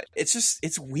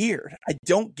 It's weird. I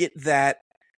don't get that.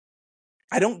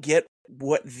 I don't get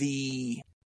what the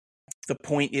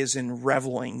point is in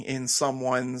reveling in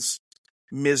someone's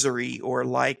misery, or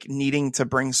like needing to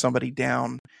bring somebody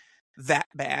down that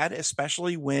bad,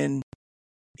 especially when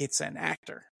it's an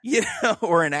actor,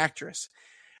 or an actress.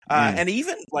 And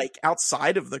even like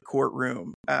outside of the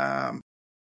courtroom,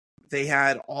 they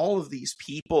had all of these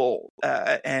people,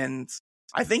 and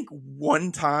I think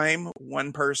one time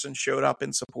one person showed up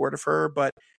in support of her,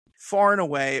 but far and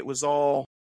away it was all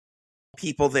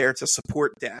people there to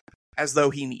support Depp, as though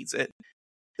he needs it.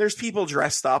 there's people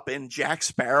dressed up in Jack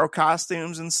Sparrow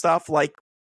costumes and stuff. Like,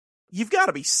 you've got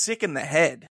to be sick in the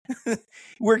head.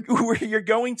 where you're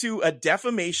going to a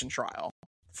defamation trial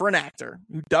for an actor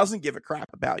who doesn't give a crap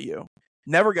about you,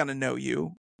 never going to know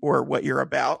you or what you're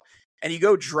about, and you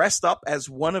go dressed up as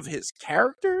one of his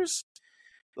characters.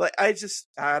 Like,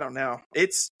 I don't know.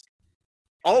 It's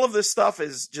all of this stuff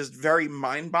is just very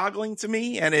mind-boggling to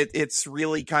me, and it's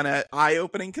really kind of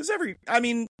eye-opening because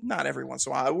not every once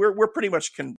in a while, we're pretty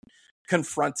much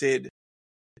confronted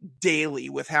daily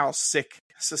with how sick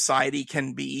society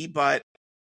can be, but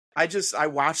I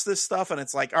watch this stuff and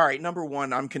it's like, all right, number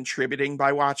one, I'm contributing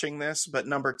by watching this, but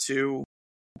number two,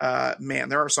 man,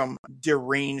 there are some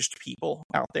deranged people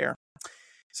out there.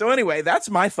 So anyway, that's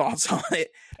my thoughts on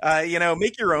it.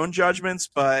 Make your own judgments,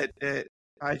 but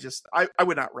I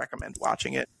would not recommend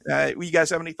watching it. You guys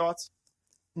have any thoughts?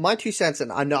 My 2 cents,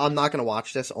 and I know I'm not going to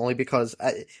watch this only because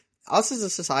us as a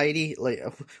society, like,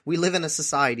 we live in a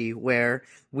society where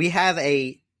we have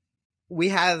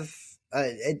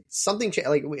something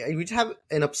like we have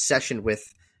an obsession with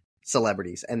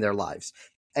celebrities and their lives,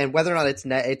 and whether or not it's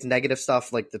negative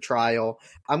stuff like the trial.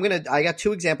 I got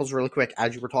 2 examples really quick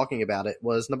as you were talking about it.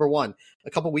 Was number one, a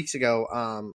couple weeks ago,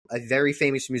 a very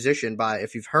famous musician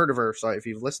if you've heard of her, sorry if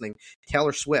you're listening,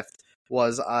 Taylor Swift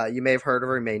was, you may have heard of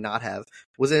her, you may not have,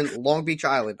 was in Long Beach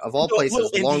Island, of all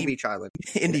places, Long Beach Island,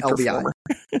 indie LBI.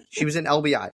 She was in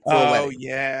LBI for a wedding. Oh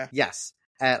yeah, yes.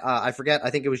 At I forget, I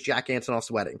think it was Jack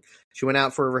Antonoff's wedding. She went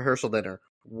out for a rehearsal dinner.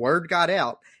 Word got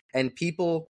out, and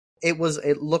people, it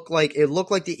looked like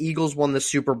the Eagles won the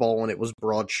Super Bowl, and it was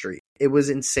Broad Street. It was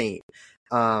insane.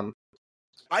 I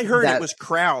heard it was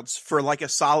crowds for like a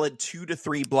solid 2 to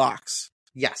 3 blocks.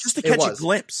 Yes, just to catch a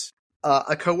glimpse.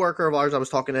 A coworker of ours, I was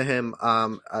talking to him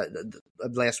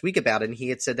last week about it, and he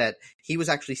had said that he was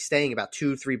actually staying about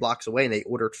 2-3 blocks away, and they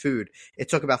ordered food. It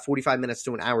took about 45 minutes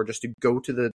to an hour just to go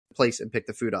to the place and pick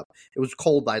the food up. It was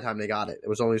cold by the time they got it. It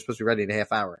was only supposed to be ready in a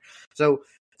half hour. So,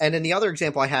 and then the other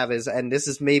example I have is, and this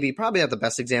is probably not the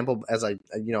best example as I'm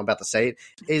about to say it,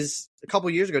 is a couple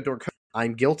of years ago during COVID,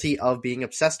 I'm guilty of being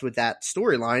obsessed with that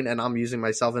storyline, and I'm using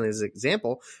myself as an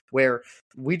example, where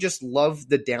we just love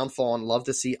the downfall and love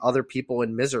to see other people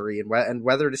in misery, and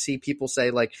whether to see people say,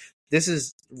 like, this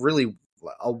is really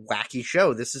a wacky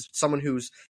show. This is someone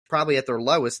who's probably at their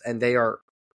lowest, and they are,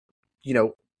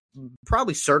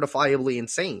 probably certifiably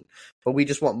insane, but we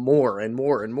just want more and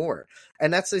more and more.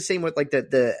 And that's the same with like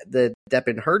the Depp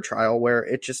and Heard trial, where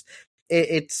it's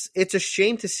a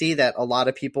shame to see that a lot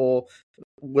of people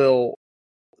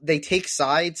they take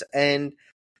sides, and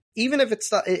even if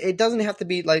it doesn't have to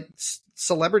be like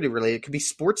celebrity related, it could be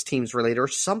sports teams related or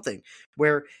something,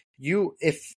 where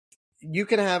if you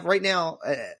can have right now,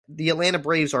 the Atlanta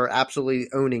Braves are absolutely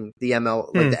owning the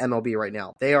the MLB right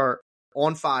now. They are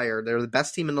on fire. They're the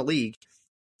best team in the league.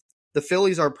 The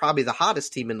Phillies are probably the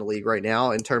hottest team in the league right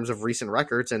now in terms of recent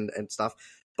records and stuff.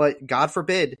 But God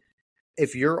forbid,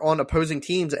 if you're on opposing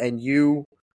teams and you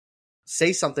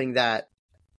say something that,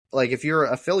 like, if you're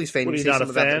a Phillies fan, you say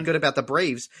something good about the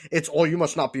Braves, it's, oh, you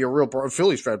must not be a real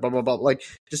Phillies fan, blah, blah, blah. Like,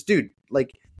 just, dude, like,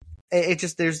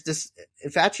 there's this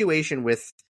infatuation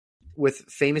with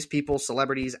famous people,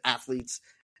 celebrities, athletes,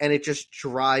 and it just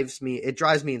drives me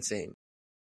insane.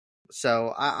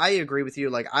 So I agree with you.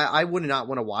 Like, I would not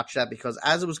want to watch that, because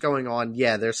as it was going on,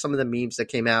 yeah, there's some of the memes that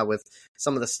came out with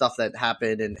some of the stuff that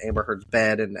happened in Amber Heard's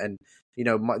bed, and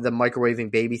the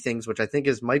microwaving baby things, which I think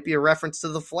might be a reference to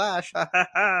The Flash.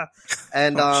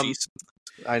 And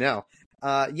I know.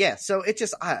 Yeah, so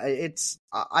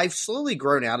I've slowly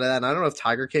grown out of that, and I don't know if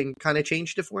Tiger King kind of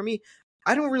changed it for me.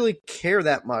 I don't really care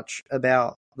that much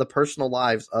about the personal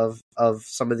lives of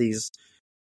some of these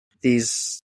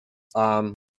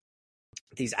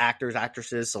actors,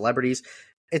 actresses, celebrities.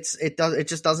 It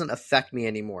just doesn't affect me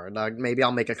anymore. Now, maybe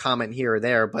I'll make a comment here or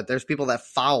there, but there's people that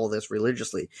follow this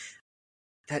religiously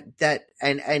and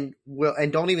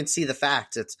don't even see the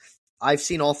facts. I've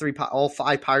seen all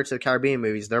 5 Pirates of the Caribbean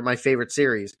movies. They're my favorite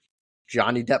series.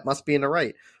 Johnny Depp must be in the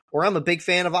right. Or I'm a big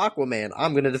fan of Aquaman.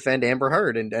 I'm going to defend Amber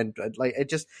Heard, and like, it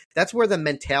just, that's where the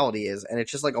mentality is, and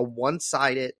it's just like a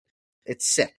one-sided. It's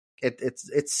sick.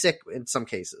 It's sick in some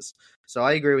cases. So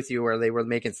I agree with you where they were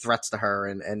making threats to her,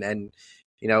 and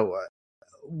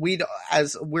we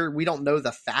don't know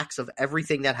the facts of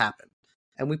everything that happened,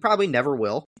 and we probably never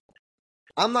will.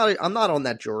 I'm not on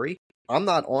that jury. I'm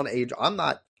not on age.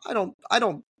 I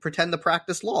don't pretend to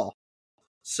practice law.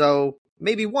 So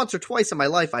maybe once or twice in my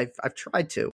life I've tried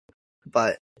to,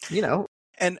 but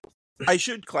And I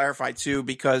should clarify too,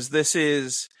 because this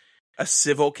is a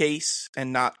civil case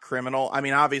and not criminal. I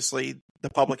mean, obviously the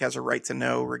public has a right to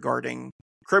know regarding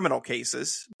criminal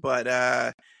cases, but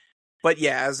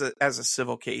yeah, as a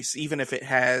civil case, even if it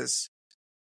has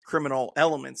criminal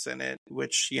elements in it,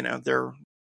 which, you know,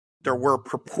 there were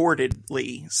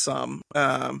purportedly some,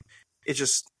 it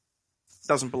just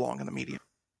doesn't belong in the media.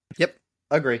 Yep,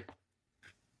 agree.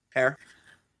 Hair?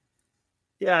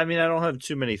 Yeah, I mean, I don't have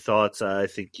too many thoughts. I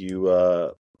think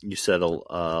you said a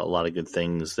lot of good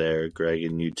things there, Greg,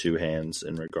 and you too, Hands,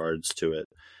 in regards to it.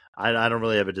 I don't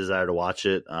really have a desire to watch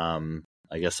it.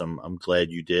 I guess I'm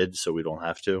glad you did, so we don't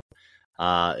have to.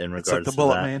 In regards the to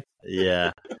bullet, that, man.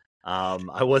 Yeah.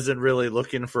 I wasn't really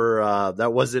looking for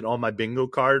that wasn't on my bingo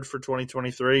card for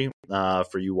 2023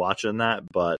 for you watching that,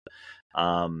 but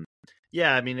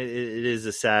yeah, I mean, it is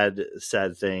a sad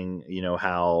thing, you know,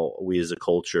 how we as a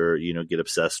culture, you know, get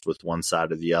obsessed with one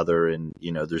side or the other, and,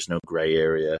 you know, there's no gray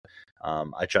area.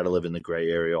 I try to live in the gray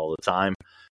area all the time,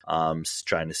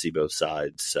 trying to see both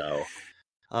sides. So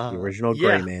the original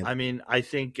gray man. I mean, I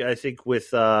think with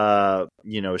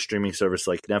you know, a streaming service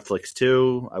like Netflix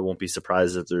too, I won't be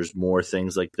surprised if there's more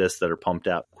things like this that are pumped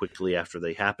out quickly after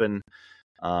they happen.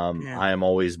 I am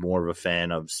always more of a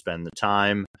fan of spend the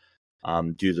time,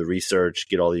 do the research,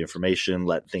 get all the information,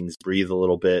 let things breathe a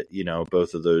little bit. You know,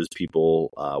 both of those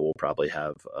people will probably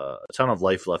have a ton of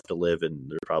life left to live,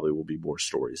 and there probably will be more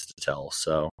stories to tell.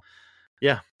 So,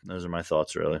 yeah, those are my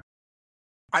thoughts, really.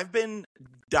 I've been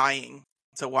dying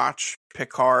to watch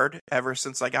Picard ever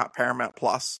since I got Paramount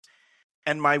Plus,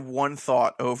 and my one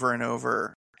thought over and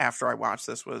over after I watched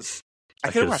this was, I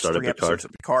could have watched 3 episodes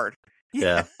of Picard.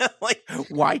 Yeah. Like,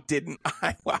 why didn't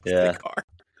I watch Picard?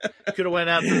 Could have went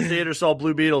out to the theater, saw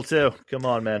Blue Beetle too. Come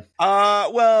on, man.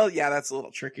 Well, yeah, that's a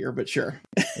little trickier, but sure.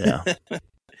 Yeah.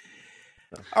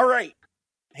 All right,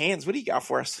 Hands, what do you got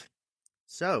for us?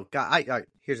 So,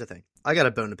 here's the thing. I got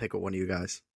a bone to pick with one of you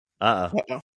guys. Uh-oh.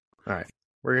 All right.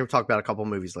 We're going to talk about a couple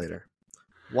movies later.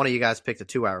 One of you guys picked a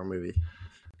 2-hour movie.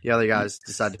 The other guys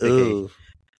decided to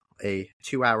pick a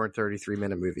 2-hour and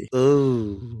 33-minute movie.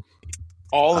 Ooh.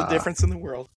 All the difference in the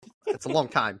world. It's a long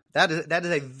time. That is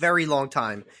a very long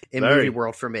time in movie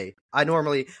world for me. I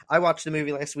watched the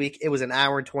movie last week. It was an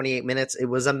hour and 28 minutes. It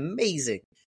was amazing.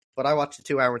 But I watched a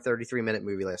 2-hour and 33-minute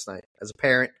movie last night. As a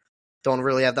parent, don't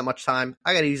really have that much time.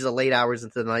 I got to use the late hours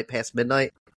into the night past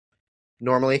midnight.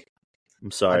 Normally. I'm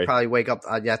sorry. I'd probably wake up.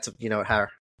 Harry,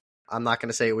 I'm not going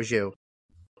to say it was you,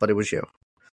 but it was you.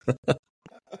 I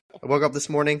woke up this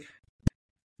morning.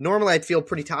 Normally, I'd feel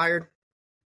pretty tired.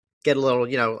 Get a little,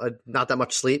 not that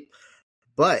much sleep.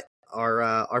 But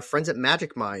our friends at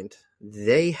Magic Mind,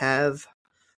 they have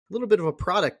a little bit of a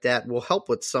product that will help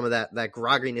with some of that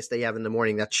grogginess they have in the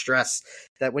morning, that stress,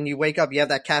 that when you wake up, you have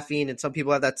that caffeine, and some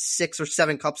people have that 6 or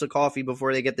 7 cups of coffee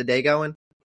before they get the day going.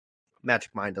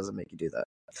 Magic Mind doesn't make you do that.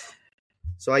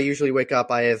 So I usually wake up,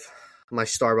 I have my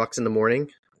Starbucks in the morning.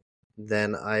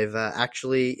 Then I've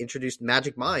actually introduced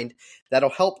Magic Mind that'll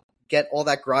help get all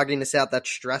that grogginess out, that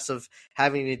stress of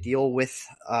having to deal with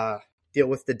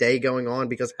the day going on,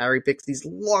 because Harry picks these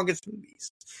longest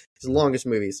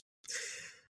movies.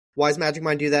 Why does Magic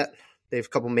Mind do that? They have a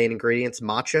couple main ingredients.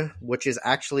 Matcha, which is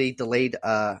actually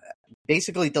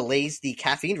basically delays the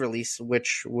caffeine release,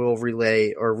 which will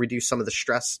relay or reduce some of the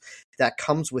stress that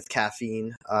comes with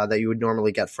caffeine that you would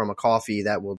normally get from a coffee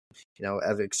that will,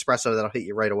 have espresso that'll hit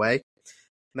you right away.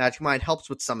 Magic Mind helps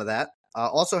with some of that.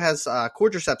 Also has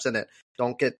cordyceps in it.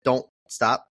 Don't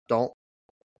stop. I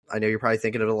know you're probably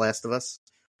thinking of The Last of Us.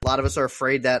 A lot of us are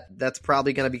afraid that that's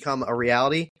probably going to become a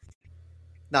reality.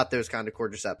 Not those kind of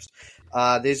cordyceps.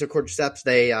 These are cordyceps.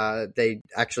 They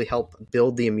actually help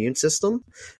build the immune system.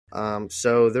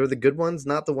 So they're the good ones,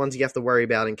 not the ones you have to worry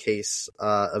about in case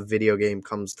a video game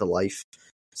comes to life.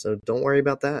 So don't worry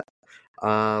about that.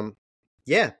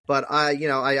 Yeah, but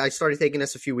I started taking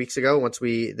this a few weeks ago once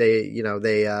they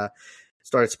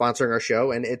started sponsoring our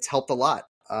show, and it's helped a lot.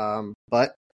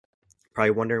 But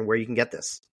probably wondering where you can get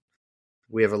this.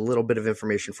 We have a little bit of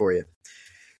information for you.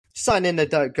 Go to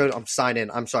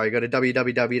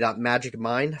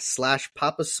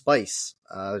www.magicmind.com/papaspice.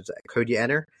 Code you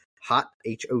enter, HOT,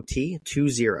 HOT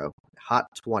 20, HOT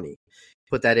 20.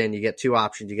 Put that in, you get 2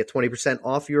 options. You get 20%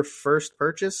 off your first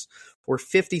purchase or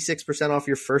 56% off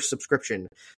your first subscription.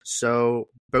 So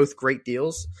both great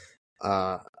deals.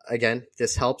 Again,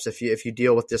 this helps if you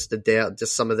deal with just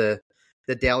some of the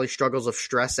daily struggles of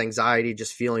stress, anxiety,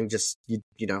 just feeling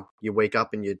you wake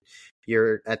up and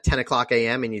you're at 10 o'clock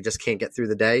a.m. and you just can't get through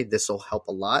the day. This will help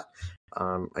a lot.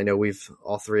 I know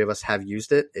all 3 of us have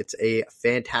used it. It's a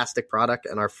fantastic product,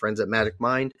 and our friends at Magic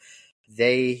Mind,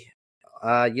 they,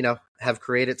 have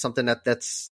created something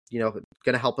that's, going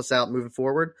to help us out moving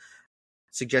forward.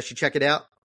 Suggest you check it out.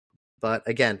 But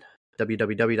again,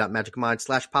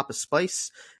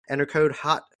 www.magicmind.com/papaspice. Enter code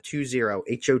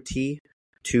HOT20,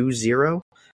 HOT20,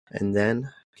 and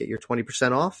then get your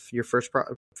 20% off your first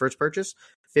purchase,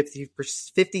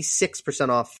 56%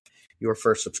 off your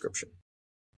first subscription.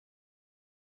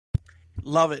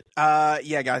 Love it.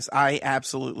 Yeah, guys, I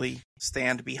absolutely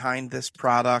stand behind this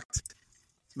product.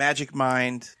 Magic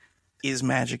Mind is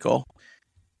magical.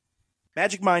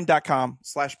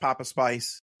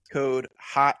 magicmind.com/papaspice, code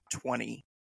HOT20.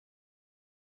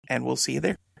 And we'll see you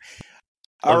there.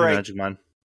 All right. Magic Mind.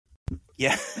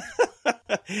 Yeah.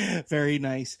 Very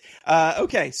nice.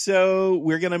 Okay, so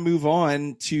we're going to move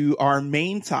on to our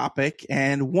main topic.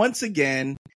 And once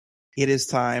again, it is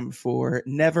time for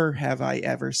Never Have I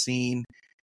Ever Seen.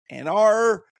 And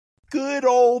our good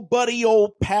old buddy,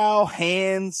 old pal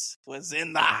Hans was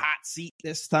in the hot seat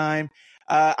this time.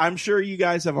 I'm sure you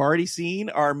guys have already seen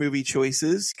our movie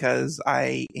choices because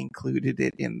I included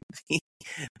it in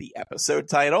the episode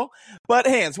title. But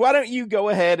Hans, why don't you go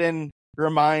ahead and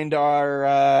remind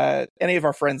our any of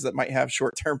our friends that might have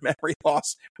short-term memory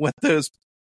loss what those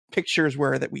pictures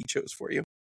were that we chose for you.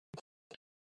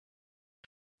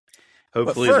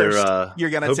 Hopefully first, you're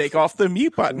gonna take off the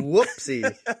mute button.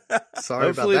 Whoopsie! Sorry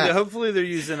about that. Hopefully they're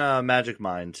using Magic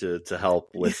Mind to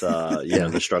help with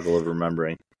the struggle of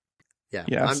remembering. Yeah,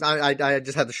 yes. I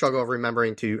just had the struggle of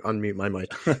remembering to unmute my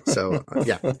mic. So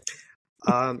yeah.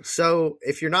 So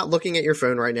if you're not looking at your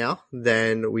phone right now,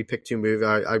 then we picked two movies.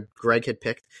 Greg had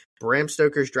picked Bram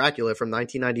Stoker's Dracula from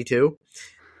 1992,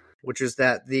 which is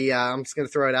I'm just going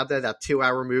to throw it out there, that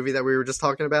 2-hour movie that we were just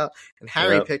talking about. And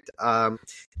Harry picked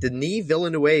Denis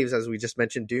Villeneuve's, as we just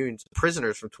mentioned, Dune's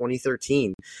Prisoners from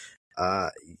 2013.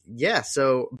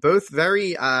 So both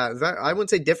very, I wouldn't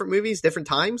say different movies, different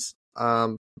times.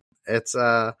 It's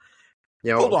hold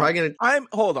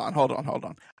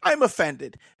on. I'm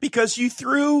offended because you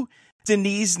threw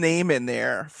Denis' name in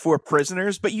there for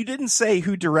Prisoners, but you didn't say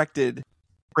who directed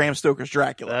Bram Stoker's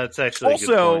Dracula. That's actually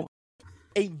also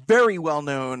a very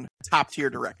well-known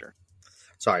top-tier director.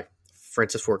 Sorry,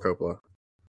 Francis Ford Coppola.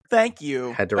 Thank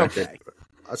you. Had directed. Okay.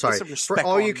 Sorry, for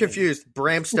all you confused,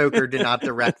 Bram Stoker did not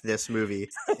direct this movie.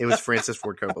 It was Francis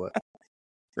Ford Coppola.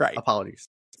 Right. Apologies.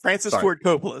 Francis Ford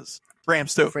Coppola's Bram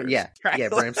Stoker. Yeah,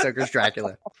 Bram Stoker's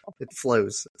Dracula. It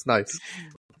flows. It's nice.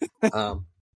 I'm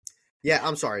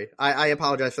sorry. I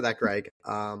apologize for that, Greg.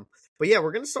 But yeah,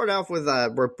 we're going to start off with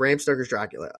Bram Stoker's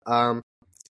Dracula. A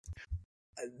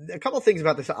couple of things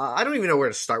about this. I don't even know where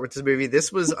to start with this movie.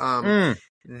 This was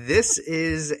this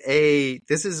is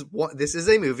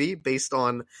a movie based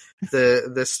on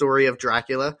the story of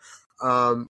Dracula,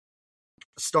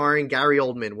 starring Gary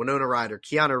Oldman, Winona Ryder,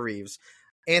 Keanu Reeves,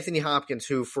 Anthony Hopkins,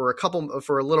 who for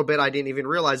a little bit I didn't even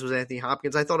realize was Anthony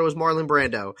Hopkins. I thought it was Marlon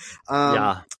Brando.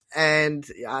 And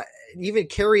even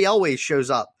Carrie Elway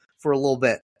shows up for a little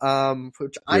bit,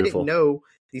 which I didn't know.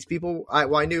 These people,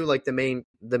 I knew like the main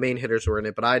hitters were in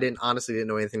it, but I honestly didn't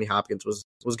know Anthony Hopkins was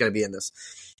going to be in this.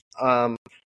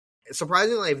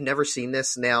 Surprisingly, I've never seen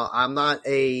this. Now, I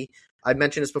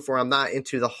mentioned this before, I'm not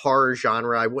into the horror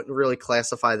genre. I wouldn't really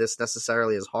classify this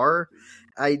necessarily as horror.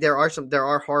 There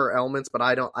are horror elements, but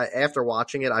after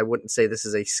watching it, I wouldn't say this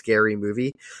is a scary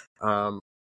movie.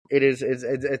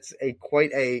 It's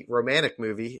quite a romantic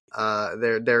movie.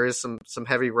 There is some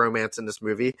heavy romance in this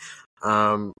movie.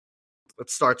 It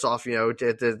starts off,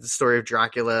 the story of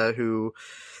Dracula, who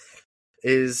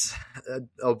is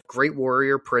a great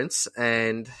warrior prince,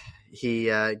 and he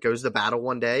goes to battle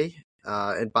one day,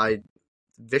 and by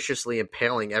viciously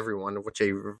impaling everyone, which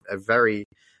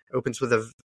opens with a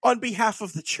on behalf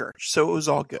of the church, so it was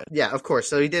all good. Yeah, of course.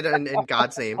 So he did it in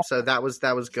God's name, so that was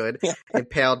good. Yeah.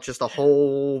 Impaled just a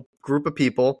whole group of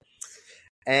people,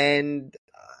 and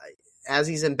as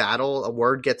he's in battle, a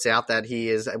word gets out that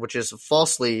which is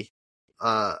falsely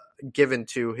given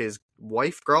to his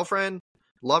wife, girlfriend,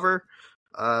 lover,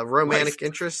 romantic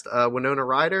interest, Winona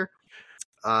Ryder,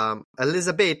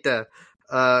 Elizabeth.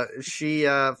 She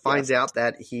finds out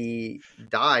that he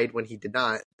died when he did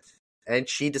not, and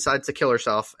she decides to kill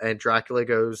herself. And Dracula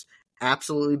goes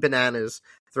absolutely bananas,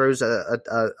 throws a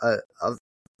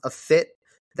fit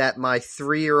that my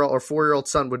 3-year-old or 4-year-old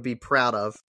son would be proud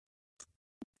of,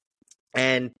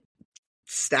 and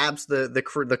stabs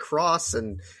the cross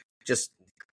and just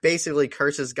basically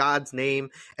curses God's name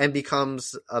and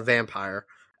becomes a vampire,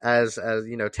 as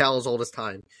tale as old as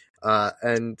time.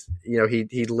 And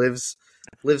he lives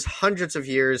hundreds of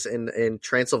years in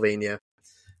Transylvania.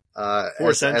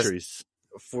 For centuries.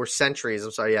 For centuries.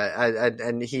 I'm sorry. Yeah.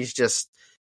 And he's just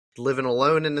living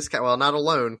alone in this. Well, not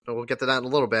alone. We'll get to that in a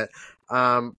little bit.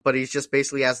 But he's just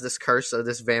basically has this curse,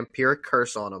 this vampiric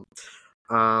curse on him.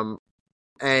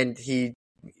 And he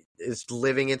is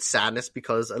living in sadness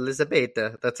because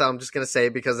Elisabetta, that's how I'm just going to say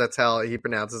it because that's how he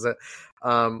pronounces it.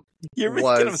 You're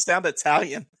making him sound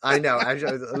Italian. I know.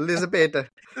 Actually, Elisabetta.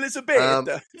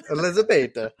 Elisabetta.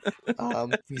 Elisabetta.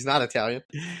 He's not Italian.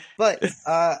 But,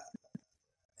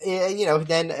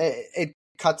 then it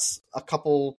cuts a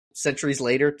couple centuries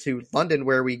later to London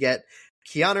where we get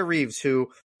Keanu Reeves,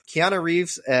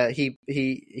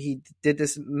 he did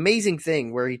this amazing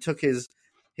thing where he took his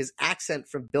accent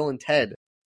from Bill and Ted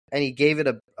and he gave it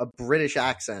a British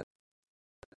accent.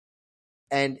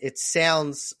 And it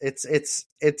sounds it's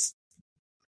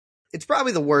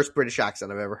probably the worst British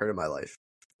accent I've ever heard in my life.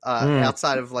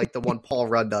 Outside of like the one Paul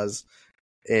Rudd does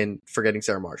in Forgetting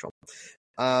Sarah Marshall.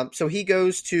 So he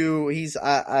goes to,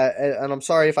 and I'm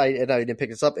sorry if I didn't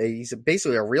pick this up. He's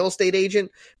basically a real estate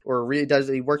agent,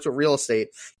 he works with real estate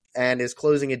and is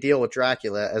closing a deal with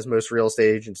Dracula, as most real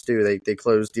estate agents do. They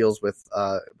close deals with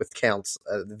counts,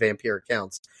 the vampiric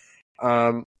counts.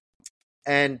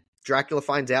 And Dracula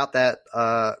finds out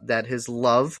that his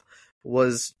love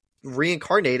was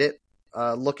reincarnated,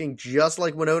 looking just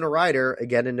like Winona Ryder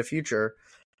again in the future.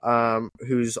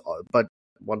 But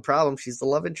one problem, she's the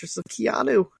love interest of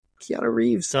Keanu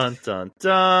Reeves. Dun dun dun.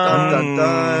 Dun dun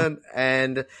dun.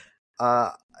 And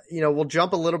we'll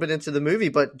jump a little bit into the movie,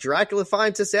 but Dracula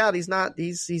finds this out. He's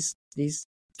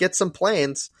gets some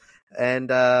plans. And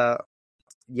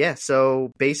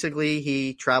so basically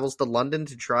he travels to London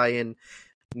to try and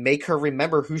make her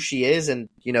remember who she is and,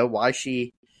 why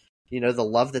she, the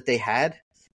love that they had.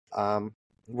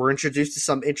 We're introduced to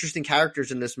some interesting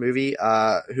characters in this movie,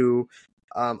 who,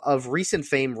 of recent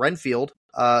fame, Renfield,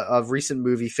 of recent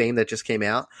movie fame that just came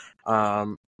out,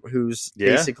 who's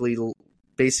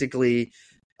basically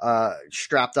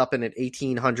strapped up in an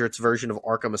 1800s version of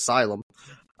Arkham Asylum.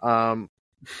 And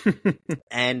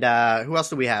who else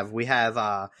do we have? We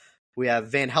have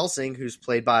Van Helsing, who's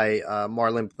played by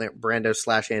Marlon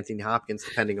Brando / Anthony Hopkins,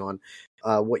 depending on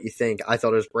what you think. I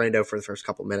thought it was Brando for the first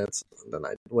couple minutes, then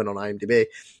I went on IMDb.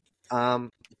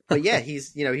 But yeah,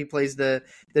 he plays the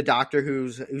doctor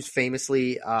who's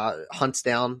famously hunts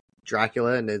down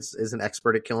Dracula and is an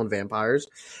expert at killing vampires.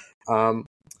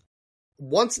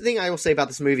 One thing I will say about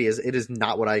this movie is it is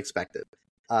not what I expected.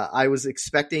 I was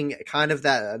expecting kind of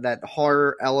that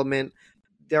horror element.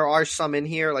 There are some in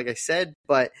here, like I said,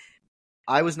 but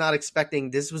I was not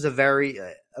expecting. This was a very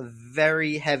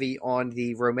heavy on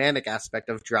the romantic aspect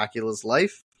of Dracula's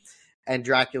life and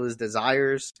Dracula's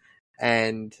desires.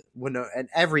 And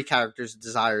every character's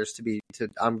desires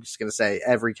I'm just going to say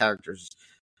every character's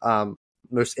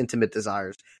most intimate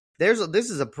desires.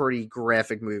 This is a pretty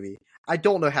graphic movie. I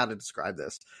don't know how to describe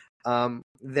this.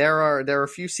 There are a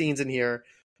few scenes in here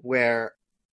where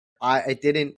I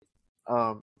didn't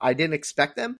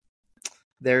expect them.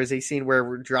 There's a scene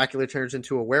where Dracula turns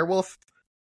into a werewolf,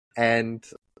 and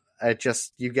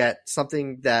you get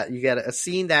a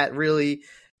scene that really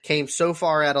came so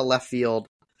far out of left field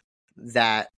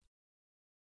that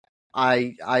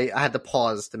I had to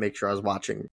pause to make sure I was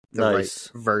watching the right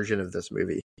version of this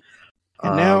movie.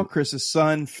 And now Chris's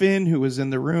son, Finn, who was in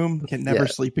the room, can never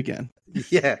sleep again.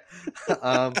 Yeah.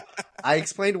 I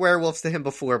explained werewolves to him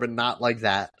before, but not like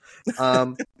that.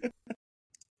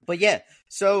 But yeah,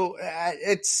 so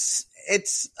it's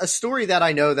a story that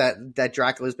I know that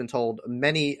Dracula's been told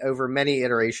over many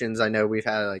iterations. I know we've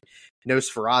had like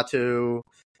Nosferatu,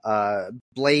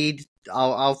 Blade.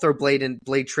 I'll throw Blade in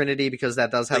Blade Trinity because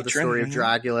that does have the story of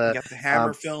Dracula. You got the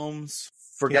Hammer films.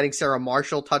 Forgetting Sarah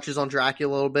Marshall touches on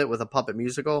Dracula a little bit with a puppet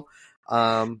musical.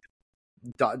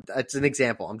 That's an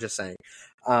example. I'm just saying.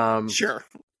 Sure.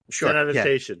 An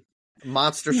adaptation. Yeah.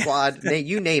 Monster Squad.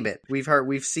 You name it.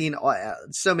 We've seen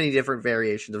so many different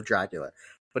variations of Dracula,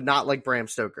 but not like Bram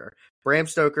Stoker. Bram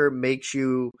Stoker makes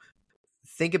you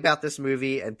think about this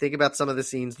movie and think about some of the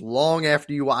scenes long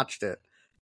after you watched it.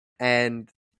 And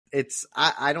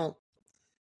I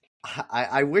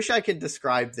wish I could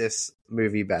describe this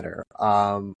movie better.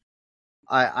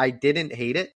 I didn't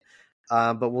hate it,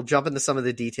 but we'll jump into some of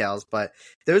the details. But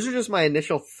those are just my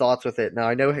initial thoughts with it. Now,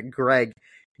 I know, Greg,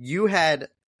 you had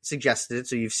suggested it,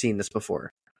 so you've seen this before.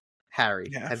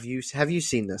 Harry, have you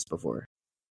seen this before?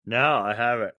 No, I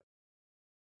haven't.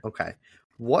 Okay.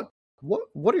 What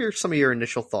are some of your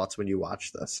initial thoughts when you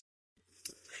watched this?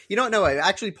 No, I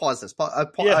actually pause this.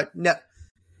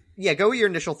 Yeah, go with your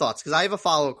initial thoughts because I have a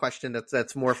follow-up question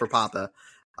that's more for Papa.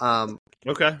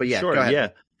 Okay, but yeah, sure, go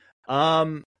ahead.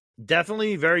 Yeah,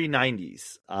 definitely very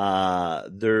 90s.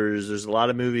 There's a lot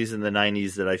of movies in the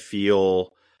 90s that I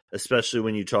feel, especially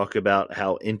when you talk about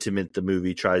how intimate the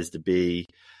movie tries to be,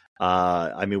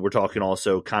 I mean, we're talking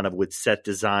also kind of with set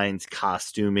designs,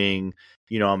 costuming.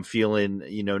 I'm feeling,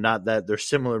 not that they're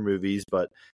similar movies, but,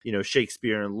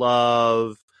 Shakespeare in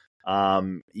Love.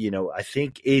 I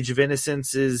think Age of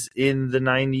Innocence is in the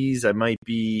 90s. I might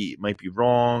be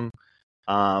wrong.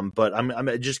 But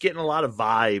I'm just getting a lot of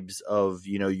vibes of,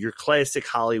 your classic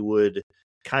Hollywood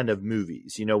kind of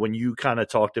movies. When you kind of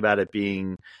talked about it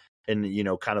being in,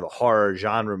 kind of a horror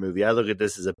genre movie, I look at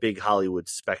this as a big Hollywood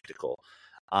spectacle.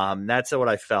 That's what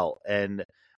I felt. And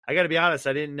I got to be honest,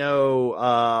 I didn't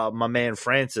know my man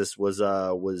Francis was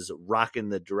rocking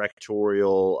the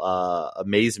directorial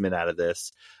amazement out of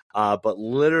this. But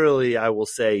literally, I will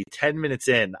say 10 minutes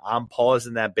in, I'm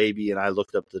pausing that baby and I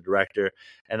looked up the director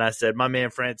and I said, my man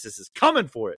Francis is coming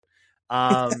for it.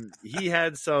 He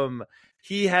had some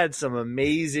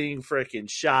amazing freaking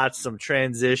shots, some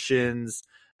transitions,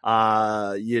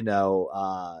 definitely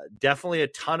a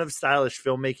ton of stylish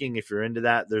filmmaking. If you're into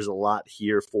that, there's a lot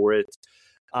here for it.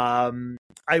 I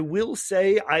will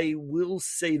say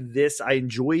this. I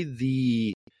enjoyed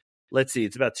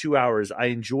it's about 2 hours. I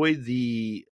enjoyed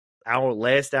the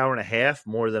last hour and a half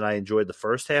more than I enjoyed the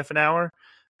first half an hour.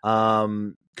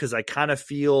 Cause I kind of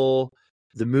feel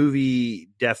the movie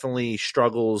definitely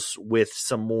struggles with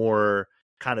some more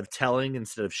kind of telling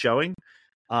instead of showing,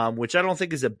 which I don't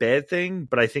think is a bad thing,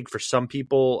 but I think for some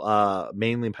people,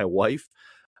 mainly my wife,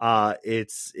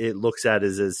 it looks at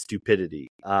as stupidity.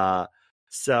 But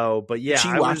yeah,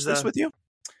 She watched this with you?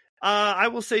 I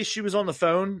will say she was on the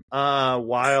phone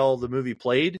while the movie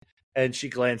played, and she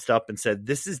glanced up and said,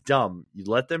 "This is dumb. You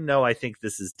let them know I think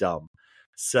this is dumb."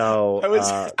 So I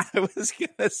was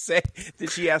gonna say, did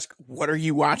she ask, "What are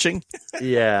you watching?"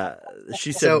 Yeah,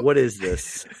 she said, "What is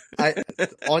this?"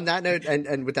 On that note,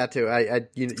 and with that too,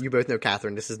 you both know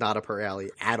Catherine. This is not up her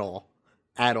alley at all.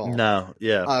 No,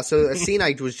 yeah. So a scene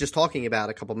I was just talking about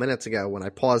a couple minutes ago when I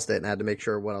paused it and had to make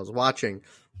sure what I was watching.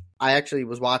 I actually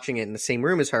was watching it in the same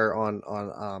room as her on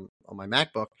my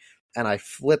MacBook, and I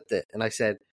flipped it and I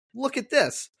said, "Look at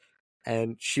this,"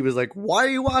 and she was like, "Why are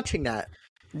you watching that?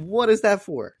 What is that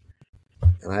for?"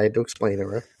 And I had to explain to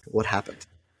her what happened.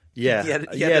 Yeah, you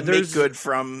had to make good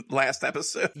from last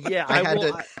episode. Yeah,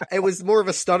 it was more of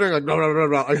a stuttering, like, no,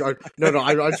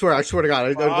 I swear to God,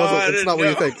 it's not what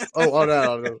you think. Oh,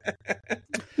 no.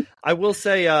 I will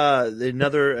say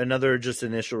another just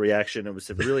initial reaction. I was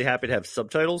really happy to have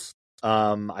subtitles.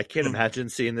 I can't imagine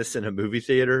seeing this in a movie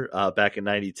theater back in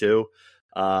 '92.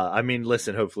 I mean,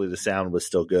 listen, hopefully the sound was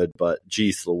still good, but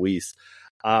geez Louise.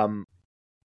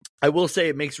 I will say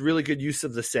it makes really good use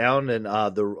of the sound and a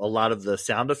lot of the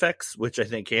sound effects, which I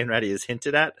think Hanratty has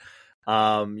hinted at.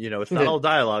 It's not all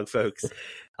dialogue, folks.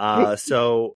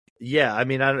 So yeah, I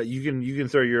mean, you can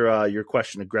throw your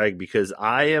question to Greg, because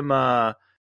I am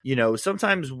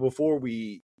sometimes before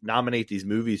we nominate these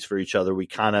movies for each other, we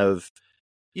kind of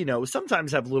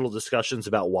sometimes have little discussions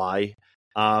about why.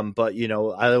 But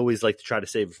I always like to try to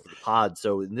save it for the pod.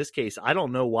 So in this case, I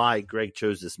don't know why Greg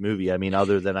chose this movie. I mean,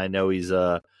 other than I know he's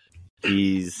a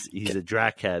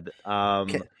Drac head. So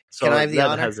can I have the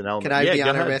honor? Has an element. Can I have the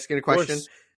honor of asking a question?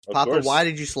 Papa, course. why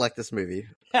did you select this movie?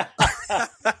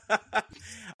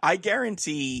 I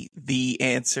guarantee the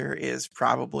answer is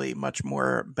probably much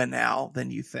more banal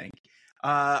than you think.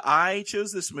 I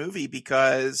chose this movie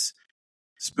because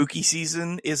spooky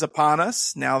season is upon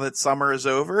us now that summer is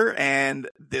over, and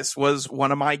this was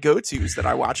one of my go-tos that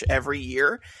I watch every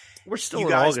year. We're still you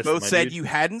in guys August, both said you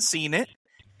hadn't seen it,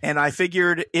 and I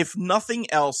figured if nothing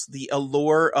else, the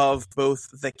allure of both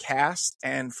the cast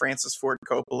and Francis Ford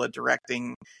Coppola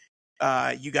directing,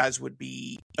 you guys would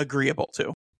be agreeable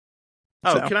to.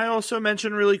 Oh, so. Can I also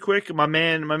mention really quick? My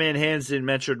man Hansden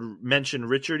mentioned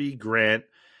Richard E. Grant,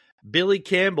 Billy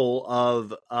Campbell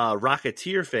of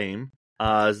Rocketeer fame.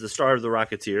 Is the star of The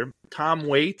Rocketeer. Tom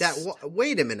Waits.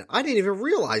 Wait a minute. I didn't even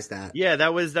realize that. Yeah,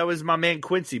 that was my man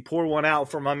Quincy. Pour one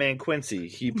out for my man Quincy.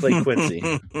 He played Quincy.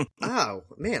 Oh,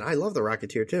 man, I love The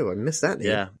Rocketeer too. I missed that name.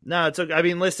 Yeah. No, it's okay. I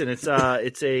mean, listen, it's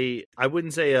I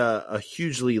wouldn't say a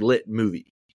hugely lit movie.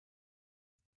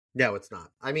 No, it's not.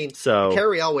 I mean, so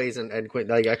Carrie Elways and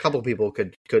Quentin, like a couple people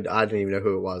could I didn't even know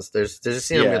who it was. There's a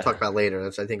scene I'm going to talk about later,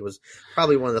 which I think was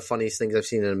probably one of the funniest things I've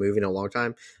seen in a movie in a long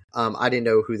time. I didn't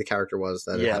know who the character was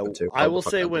that it happened to. I will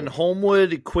say when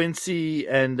Homewood, Quincy,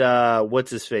 and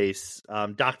what's his face,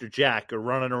 Dr. Jack are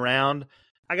running around,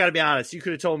 I got to be honest. You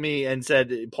could have told me and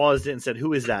paused it and said,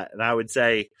 "Who is that?" And I would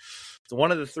say it's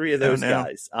one of the three of those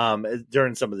guys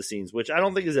during some of the scenes, which I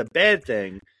don't think is a bad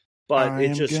thing. But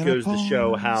it just goes to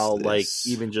show how, like,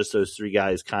 even just those three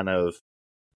guys kind of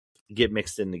get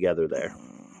mixed in together there.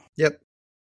 Yep.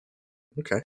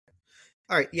 Okay.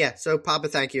 All right, yeah. So, Papa,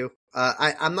 thank you.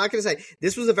 I'm not going to say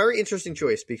this was a very interesting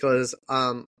choice because,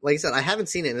 like I said, I haven't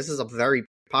seen it. And this is a very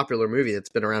popular movie that's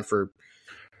been around for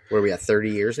where are we at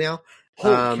 30 years now.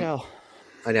 Holy cow!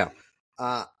 I know.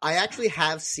 I actually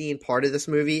have seen part of this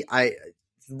movie.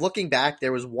 Looking back,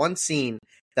 there was one scene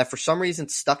that for some reason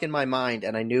stuck in my mind,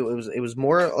 and I knew it was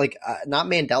more like not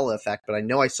Mandela effect, but I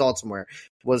know I saw it somewhere.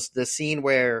 Was the scene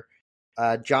where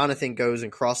Jonathan goes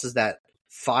and crosses that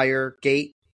fire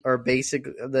gate, or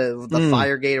the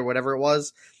fire gate or whatever it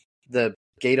was, the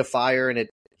gate of fire, and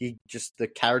the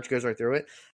carriage goes right through it.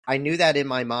 I knew that in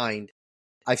my mind.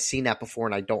 I've seen that before,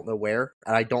 and I don't know where,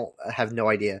 and I have no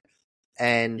idea.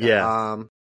 And turns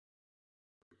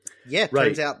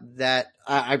out that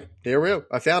there we go.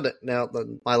 I found it. Now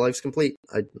my life's complete.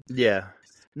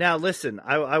 Now listen,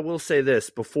 I will say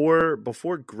this before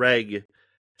Greg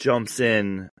jumps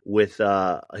in with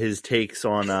his takes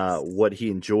on what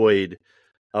he enjoyed,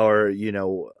 or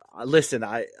listen,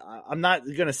 I'm not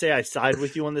gonna say I side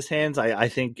with you on this, Hands. I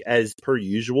think, as per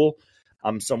usual,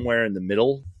 I'm somewhere in the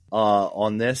middle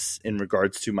on this in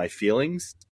regards to my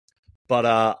feelings. But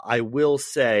I will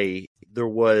say there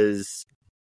was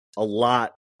a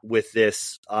lot with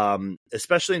this,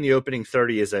 especially in the opening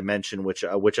 30, as I mentioned, which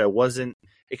I wasn't.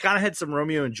 It kind of had some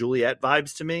Romeo and Juliet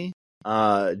vibes to me.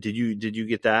 Did you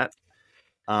get that?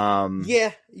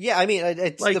 Yeah. I mean,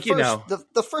 it's like,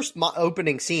 the first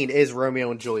opening scene is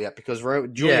Romeo and Juliet, because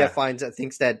Juliet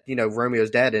thinks that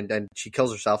Romeo's dead, and she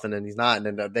kills herself, and then he's not,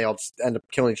 and then they all just end up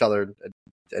killing each other.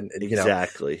 And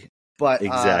exactly. But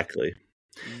exactly.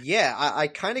 I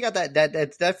kind of got that.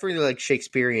 That's definitely like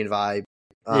Shakespearean vibe.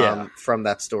 From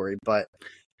that story, but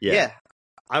yeah.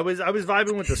 I was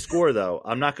vibing with the score, though.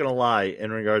 I'm not gonna lie.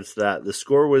 In regards to that, the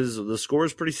score was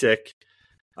pretty sick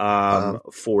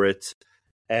for it.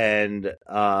 And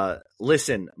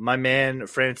listen, my man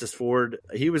Francis Ford,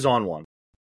 he was on one.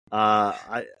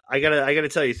 I gotta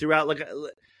tell you, throughout, like,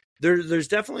 there's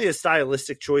definitely a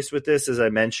stylistic choice with this, as I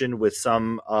mentioned, with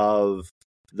some of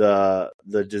the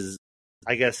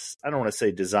I guess I don't want to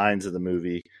say designs of the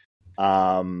movie.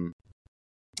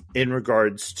 In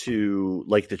regards to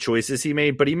like the choices he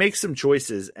made, but he makes some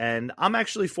choices, and I'm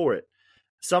actually for it.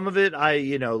 Some of it,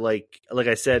 like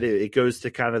I said, it goes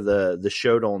to kind of the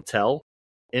show don't tell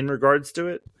in regards to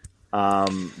it.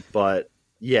 But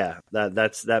yeah,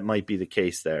 that might be the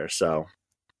case there. So,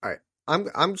 all right,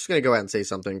 I'm just gonna go ahead and say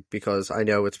something, because I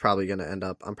know I'm probably gonna end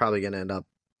up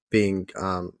being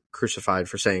crucified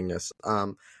for saying this.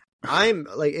 I'm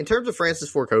like, in terms of Francis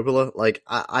Ford Coppola, like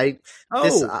I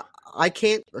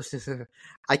can't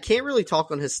really talk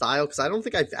on his style, because I don't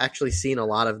think I've actually seen a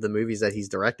lot of the movies that he's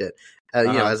directed.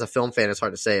 As a film fan, it's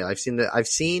hard to say. I've seen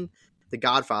The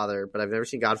Godfather, but I've never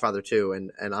seen Godfather 2,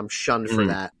 and I'm shunned for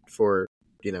that, for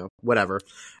whatever.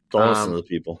 Don't listen to the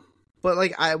people. But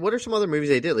like, what are some other movies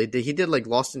they did? Like, he did like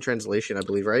Lost in Translation, I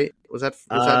believe, right? Was that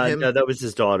him? No, that was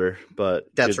his daughter. But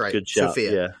that's right, good shout.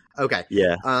 Sophia. Yeah. Okay.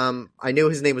 Yeah. I knew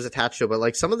his name was attached to it, but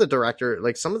like some of the director,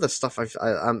 like some of the stuff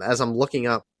as I'm looking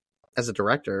up as a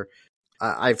director,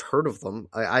 I've heard of them.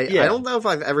 I don't know if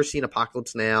I've ever seen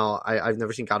Apocalypse Now. I've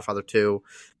never seen Godfather 2.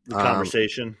 The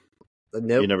Conversation.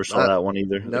 Nope. You never saw that one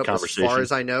either. Nope. The Conversation. As far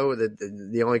as I know,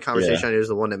 the only conversation I know is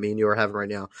the one that me and you are having right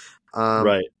now.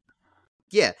 Right.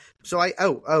 Yeah. So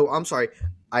I'm sorry.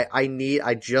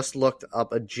 I just looked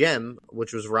up a gem,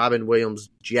 which was Robin Williams'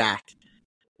 Jack,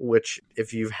 which,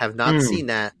 if you have not seen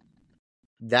that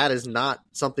is not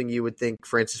something you would think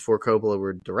Francis Ford Coppola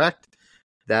would direct.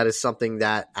 That is something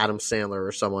that Adam Sandler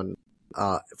or someone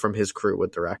from his crew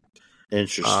would direct.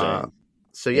 Interesting.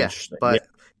 So yeah, but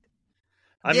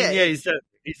I mean, he's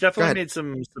definitely made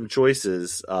some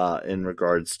choices in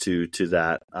regards to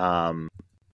that.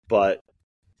 But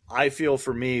I feel,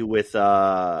 for me, with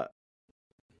sorry,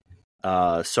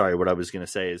 what I was going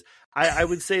to say is I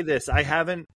would say this: I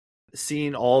haven't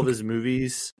seen all of his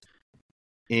movies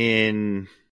in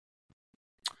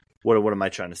what am I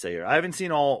trying to say here? I haven't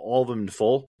seen all of them in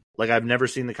full. Like, I've never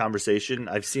seen The Conversation.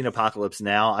 I've seen Apocalypse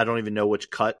Now. I don't even know which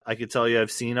cut I could tell you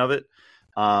I've seen of it.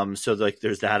 So like,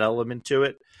 there's that element to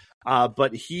it.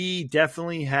 But he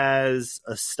definitely has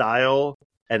a style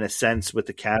and a sense with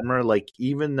the camera. Like,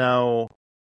 even though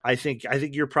I think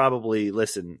you're probably,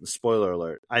 listen, spoiler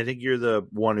alert, I think you're the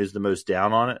one who's the most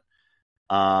down on it.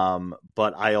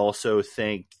 But I also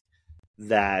think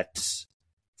that,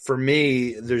 for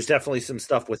me, there's definitely some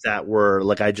stuff with that where,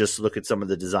 like, I just look at some of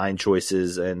the design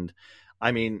choices, and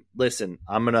I mean, listen,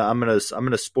 I'm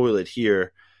gonna spoil it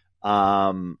here.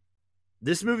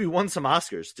 This movie won some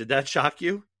Oscars. Did that shock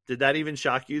you? Did that even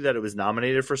shock you that it was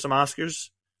nominated for some Oscars?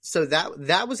 So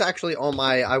that was actually on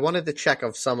my. I wanted to check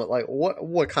of some like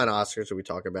what kind of Oscars are we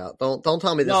talking about? Don't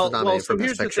tell me this was nominated for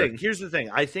Best Picture. Here's the thing.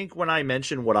 I think when I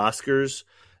mention what Oscars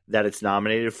that it's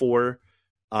nominated for,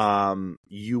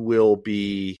 you won't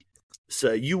be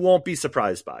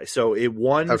surprised by. So it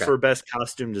won for Best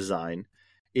Costume Design.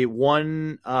 It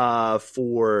won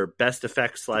for Best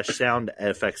Effects / Sound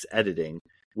Effects Editing,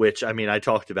 which I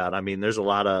talked about. There's a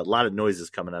lot of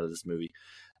noises coming out of this movie.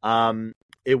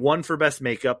 It won for Best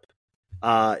Makeup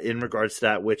in regards to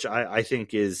that, which I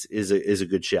think is a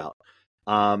good shout.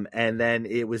 And then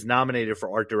it was nominated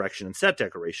for Art Direction and Set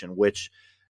Decoration, which,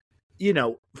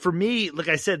 for me, like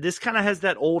I said, this kind of has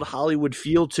that old Hollywood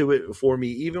feel to it for me,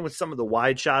 even with some of the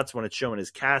wide shots when it's showing his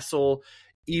castle,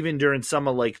 even during some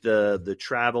of like the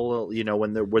travel,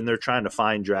 when they're trying to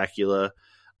find Dracula.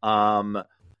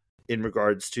 In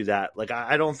regards to that, like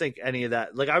I don't think any of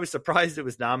that. Like I was surprised it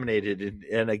was nominated,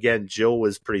 and again, Jill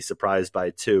was pretty surprised by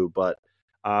it too. But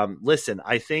listen,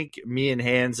 I think me and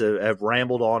Hans have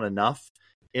rambled on enough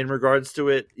in regards to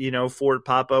it. Ford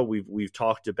Papa, we've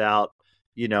talked about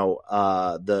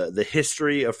the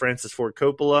history of Francis Ford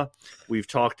Coppola. We've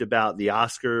talked about the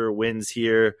Oscar wins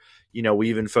here. We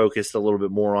even focused a little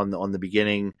bit more on the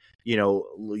beginning.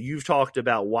 You've talked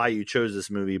about why you chose this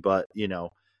movie, but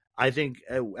I think,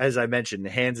 as I mentioned,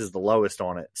 Hans is the lowest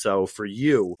on it. So for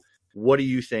you, what do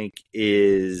you think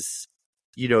is,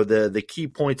 the key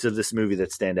points of this movie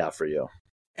that stand out for you?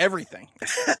 Everything.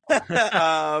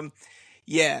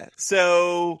 Yeah.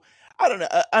 So I don't know.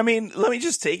 Let me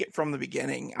just take it from the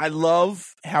beginning. I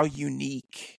love how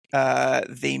unique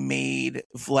they made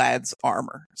Vlad's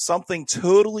armor. Something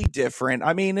totally different.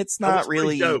 It's not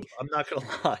really dope. I'm not going to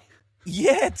lie.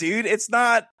 Yeah, dude. It's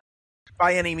not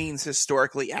by any means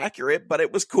historically accurate, but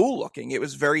it was cool looking. It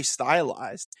was very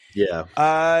stylized.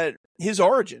 Yeah. His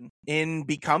origin in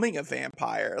becoming a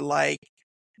vampire, like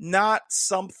not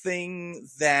something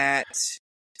that,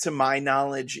 to my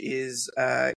knowledge, is,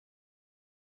 I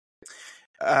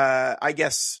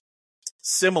guess,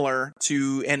 similar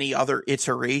to any other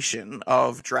iteration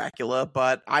of Dracula,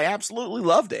 but I absolutely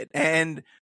loved it. And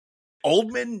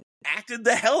Oldman acted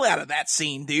the hell out of that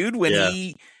scene, dude, when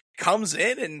he comes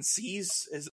in and sees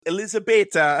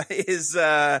Elisabetta is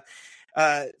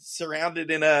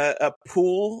surrounded in a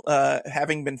pool,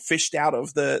 having been fished out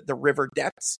of the river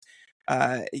depths.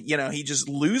 He just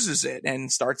loses it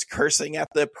and starts cursing at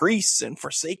the priests and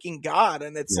forsaking God.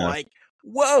 And it's like,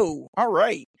 whoa, all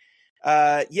right.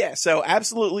 So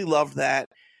absolutely loved that.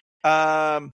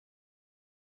 I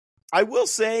will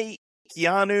say,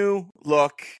 Keanu,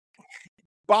 look,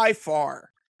 by far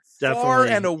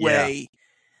and away,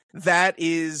 that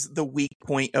is the weak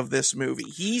point of this movie.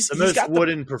 He's got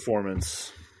wooden performance.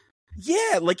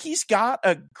 Yeah, like he's got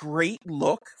a great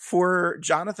look for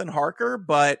Jonathan Harker,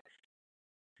 but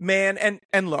man,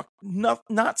 and look,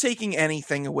 not taking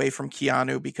anything away from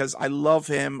Keanu because I love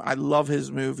him. I love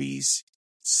his movies.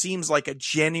 Seems like a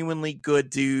genuinely good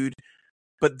dude,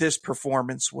 but this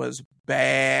performance was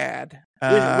bad.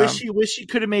 Wish she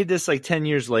could have made this like 10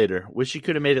 years later. Wish she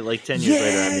could have made it like 10 years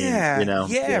later.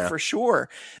 Yeah, for sure.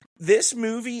 This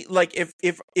movie, like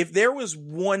if there was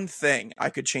one thing I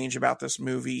could change about this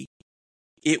movie,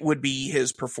 it would be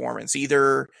his performance.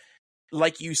 Either,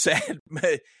 like you said,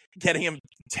 getting him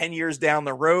 10 years down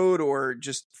the road or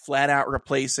just flat out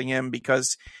replacing him,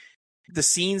 because the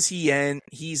scenes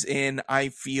he's in, I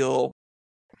feel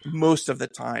most of the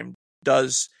time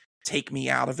does take me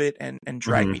out of it and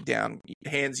drag me down.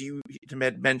 Hans, you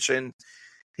had mentioned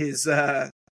his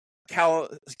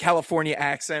California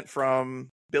accent from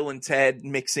Bill and Ted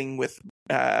mixing with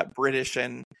British,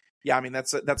 and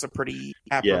that's a pretty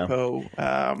apropos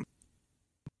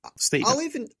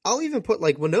statement. I'll even put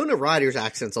like Winona Ryder's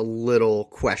accent's a little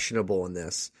questionable in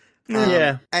this.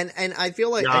 And I feel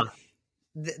like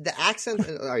the accent.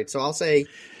 All right, so I'll say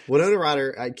Winona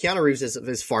Ryder, Keanu Reeves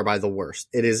is far by the worst.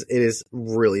 It is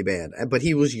really bad. But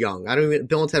he was young.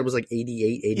 Bill and Ted was like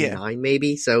 88, 89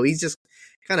 maybe. So he's just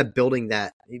kind of building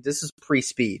that. This is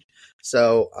pre-Speed.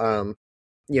 So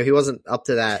he wasn't up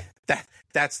to that.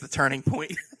 That's the turning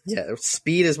point. Yeah,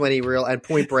 Speed is when and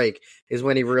Point Break is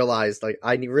when he realized, like,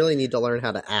 I really need to learn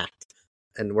how to act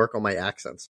and work on my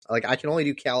accents. Like, I can only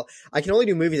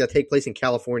do movies that take place in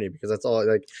California because that's all.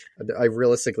 Like, I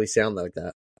realistically sound like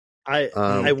that.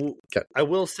 I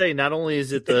will say, not only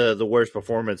is it the worst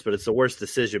performance, but it's the worst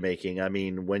decision making.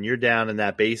 When you're down in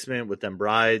that basement with them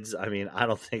brides, I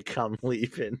don't think I'm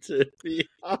leaving, to be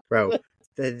honest. Bro.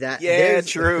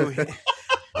 True.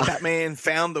 That man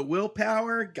found the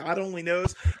willpower. God only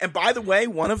knows. And by the way,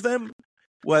 one of them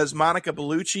was Monica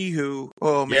Bellucci, who,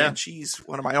 she's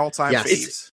one of my all-time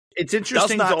faves. It's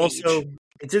interesting to also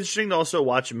It's interesting to also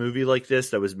watch a movie like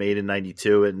this that was made in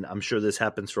 92, and I'm sure this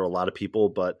happens for a lot of people,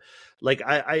 but like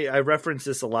I reference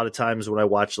this a lot of times when I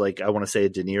watch, like, I want to say a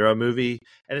De Niro movie,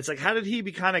 and it's like, how did he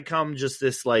become just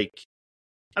this, like,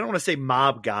 I don't want to say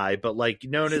mob guy, but like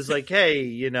known as like,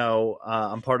 hey,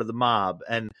 I'm part of the mob.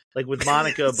 And like with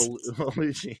Monica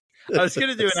Bellucci, I was going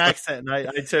to do an accent and I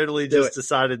totally just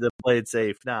decided to play it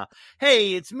safe. Now,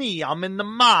 hey, it's me. I'm in the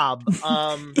mob.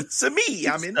 It's me.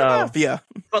 I'm in the mafia.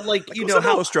 But like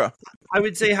how I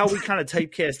would say how we kind of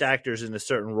typecast actors into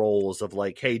certain roles of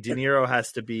like, hey, De Niro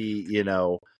has to be,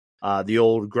 the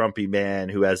old grumpy man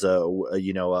who has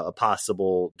a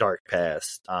possible dark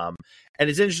past. And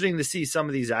it's interesting to see some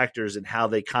of these actors and how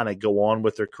they kind of go on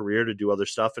with their career to do other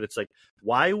stuff. And it's like,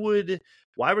 why would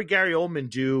Gary Oldman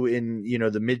do in,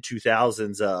 the mid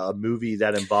 2000s, a movie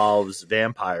that involves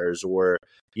vampires or,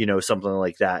 something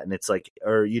like that. And it's like,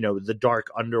 or, the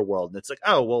dark underworld. And it's like,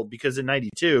 oh, well, because in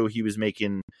 92 he was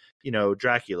making,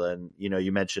 Dracula, and,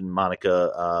 you mentioned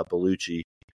Monica Bellucci.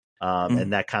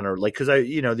 And that kind of like, cause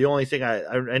the only thing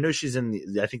I know she's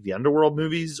in I think the Underworld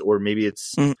movies, or maybe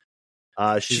it's,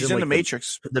 she's in like the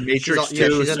Matrix. The Matrix too.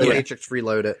 She's in the Matrix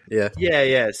Reloaded. Yeah.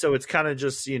 Yeah. So it's kind of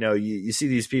just, you see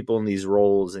these people in these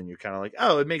roles and you're kind of like,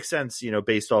 oh, it makes sense,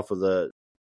 based off of the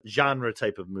genre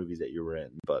type of movie that you were in.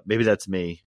 But maybe that's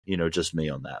me, just me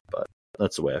on that. But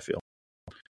that's the way I feel.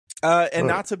 And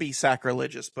not to be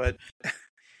sacrilegious, but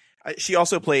she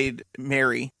also played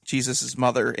Mary, Jesus'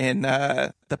 mother, in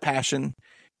The Passion.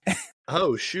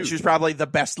 Oh, shoot. She was probably the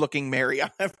best looking Mary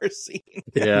I've ever seen.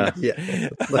 Yeah.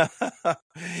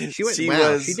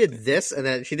 She did this, and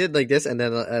then she did like this, and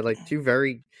then like two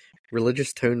very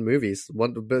religious toned movies.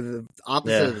 One the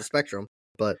opposite of the spectrum.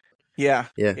 But yeah.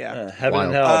 Heaven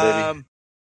and hell, baby.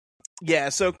 Yeah,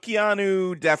 so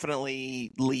Keanu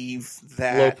definitely leave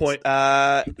that. Low point.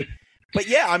 But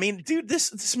yeah, I mean, dude,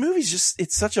 this movie's just,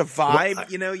 it's such a vibe.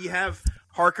 You have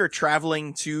Harker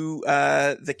traveling to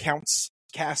the Count's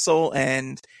castle,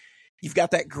 and you've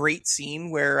got that great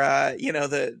scene where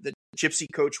the gypsy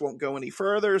coach won't go any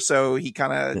further, so he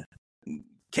kind of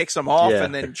kicks him off,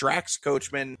 and then Drax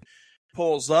Coachman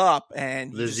pulls up,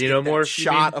 and the xenomorph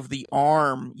shot of the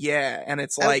arm. Yeah, and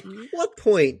it's like, at what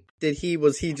point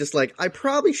was he just like, I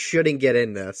probably shouldn't get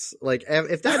in this? Like,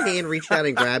 if that hand reached out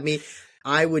and grabbed me,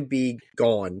 I would be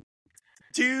gone.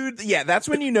 Dude, yeah, that's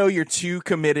when you're too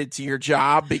committed to your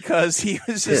job, because he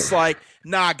was just like,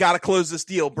 nah, gotta close this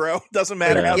deal, bro. Doesn't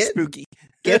matter how spooky.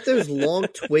 Get those long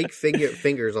twig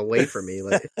fingers away from me.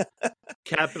 Like,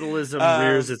 capitalism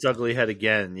rears its ugly head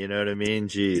again. You know what I mean?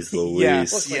 Jeez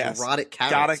Louise. Yes. Rotted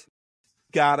carrots.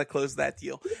 Gotta close that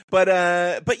deal. But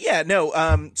yeah,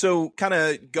 no. So kind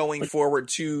of going forward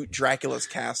to Dracula's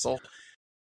castle,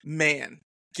 man.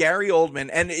 Gary Oldman,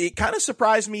 and it kind of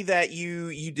surprised me that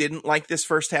you didn't like this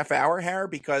first half hour, Har,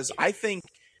 because I think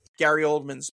Gary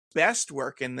Oldman's best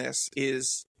work in this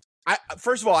is,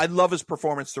 first of all, I love his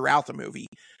performance throughout the movie,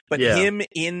 but him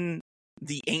in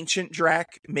the ancient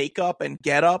Drac makeup and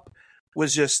getup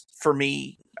was just, for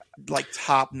me, like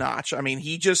top notch. I mean,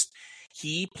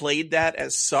 he played that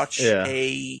as such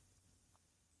a,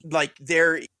 like,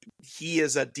 he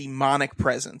is a demonic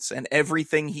presence, and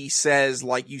everything he says,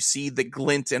 like, you see the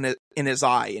glint in his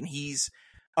eye, and he's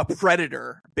a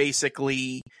predator,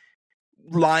 basically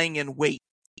lying in wait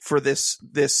for this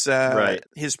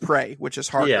his prey, which is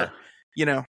Harker.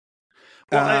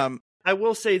 Well, I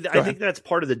will say that I think that's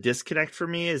part of the disconnect for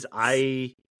me is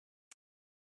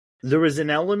there was an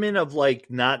element of like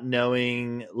not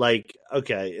knowing, like,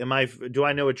 okay, do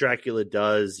I know what Dracula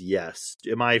does? Yes.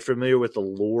 Am I familiar with the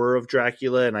lore of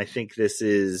Dracula? And I think this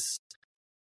is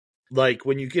like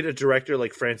when you get a director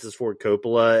like Francis Ford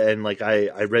Coppola, and like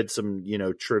I read some,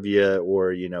 trivia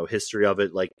or, history of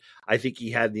it. Like, I think he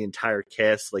had the entire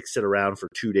cast like sit around for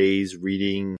 2 days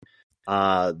reading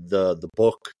the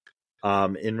book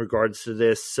in regards to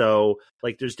this. So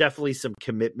like there's definitely some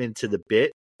commitment to the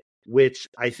bit, which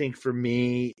I think for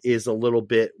me is a little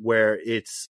bit where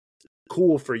it's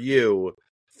cool for you.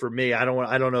 For me, I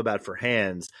don't know about for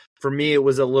Hans. For me, it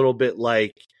was a little bit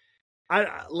like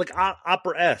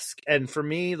opera-esque. And for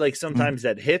me, like sometimes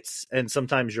that hits and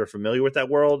sometimes you're familiar with that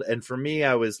world. And for me,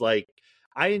 I was like,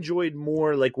 I enjoyed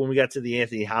more like when we got to the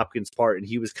Anthony Hopkins part and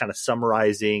he was kind of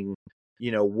summarizing,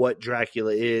 what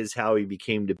Dracula is, how he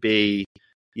became to be,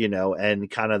 and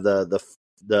kind of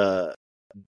the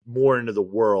more into the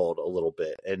world a little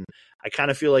bit. And I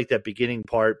kind of feel like that beginning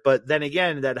part, but then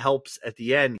again, that helps at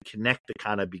the end connect the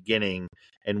kind of beginning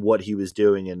and what he was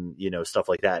doing and, stuff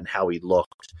like that and how he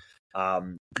looked,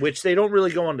 which they don't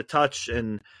really go on to touch.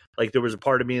 And like there was a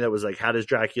part of me that was like, how does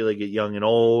Dracula get young and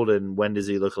old, and when does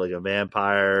he look like a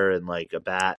vampire and like a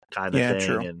bat kind of thing?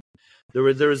 True. And there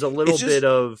was a little bit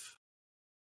of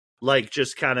like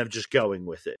just kind of just going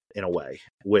with it in a way,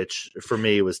 which for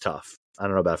me was tough. I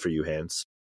don't know about for you, Hans.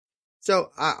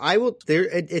 So I will. There,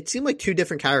 it seemed like two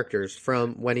different characters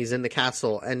from when he's in the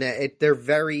castle, and they're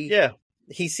very. Yeah,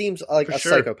 he seems like a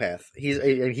psychopath. He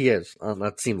is.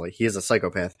 Not seem like he is a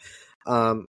psychopath.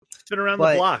 He's been around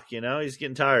the block, he's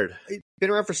getting tired. He's been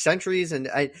around for centuries, and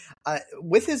I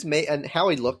with his mate and how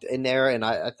he looked in there, and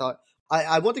I thought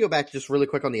I want to go back just really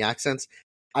quick on the accents.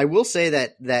 I will say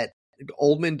that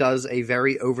Oldman does a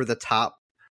very over the top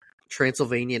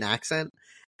Transylvanian accent,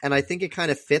 and I think it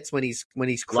kind of fits when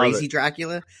he's crazy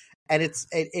Dracula. And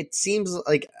it seems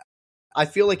like I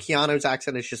feel like Keanu's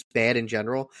accent is just bad in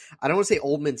general. I don't want to say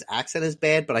Oldman's accent is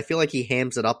bad, but I feel like he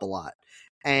hams it up a lot,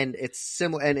 and it's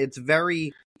similar, and it's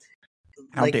very.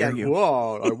 How like dare you?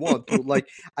 Whoa, I want to like.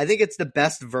 I think it's the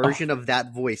best version of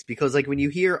that voice, because like when you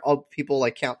hear people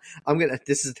like Count,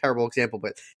 this is a terrible example,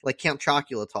 but like Count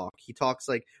Chocula talk, he talks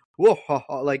like whoa,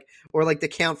 like, or like the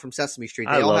Count from Sesame Street.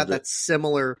 They all have that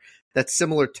similar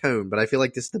tone, but I feel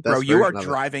like this is the best. Bro, you are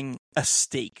driving a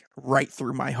stake right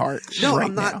through my heart. No, right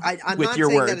I'm not. I'm with not your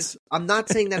saying words. that it's. I'm not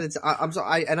saying that it's. I'm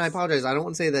sorry, and I apologize. I don't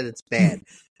want to say that it's bad,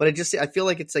 but I feel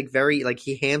like it's like very like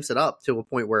he hams it up to a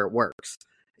point where it works.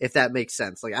 If that makes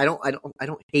sense. Like I don't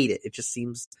hate it. It just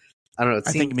seems. I don't know.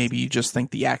 I think maybe you just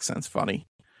think the accent's funny.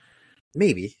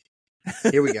 Maybe.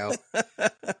 Here we go.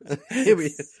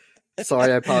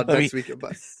 Sorry, I apologize.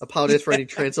 Apologize for any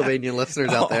Transylvanian listeners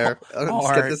out there.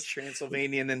 Our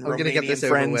Transylvanian and I'm gonna get this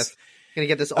friends. over with. I'm gonna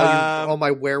get this all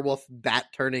my werewolf bat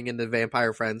turning into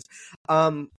vampire friends.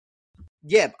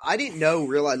 Yeah, I didn't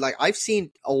realize like I've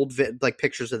seen old like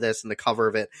pictures of this and the cover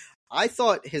of it. I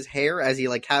thought his hair, as he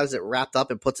like has it wrapped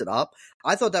up and puts it up,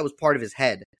 I thought that was part of his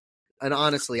head. And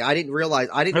honestly, I didn't realize.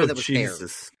 I didn't know that was hair.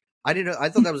 I didn't know. I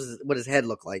thought that was what his head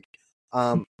looked like.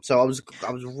 So I was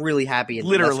really happy and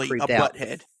literally creeped a out. butt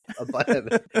head. A butt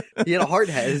head. He had a heart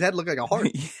head. His head looked like a heart.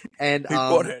 And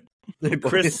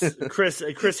Chris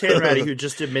Hanratty, who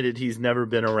just admitted he's never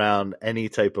been around any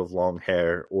type of long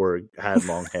hair or had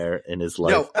long hair in his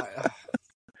life. No,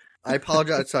 I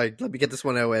apologize. Sorry, let me get this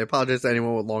one out of the way. I apologize to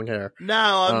anyone with long hair. No,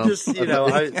 I'm just,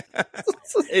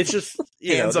 it's just,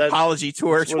 Hands apology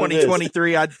tour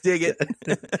 2023. I dig it.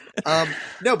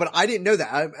 No, but I didn't know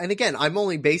that. And again, I'm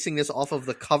only basing this off of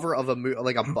the cover of a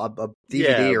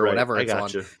DVD or whatever it's on.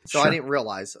 So sure. I didn't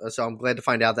realize. So I'm glad to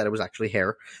find out that it was actually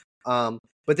hair. But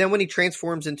then when he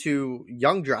transforms into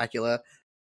young Dracula,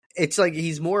 it's like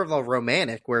he's more of a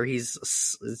romantic, where he's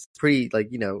pretty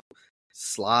like,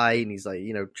 sly, and he's like,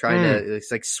 trying to,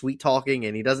 it's like sweet talking,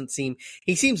 and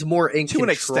he seems more in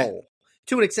control.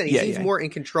 To an extent, he seems more in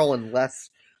control and less.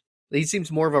 He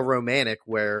seems more of a romantic,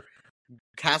 where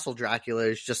Castle Dracula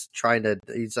is just trying to.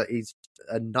 He's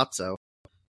a nutso.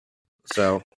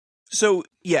 So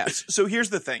yes. So here's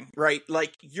the thing, right?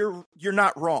 Like you're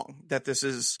not wrong that this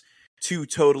is two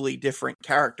totally different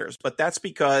characters, but that's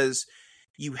because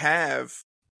you have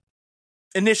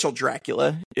initial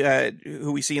Dracula,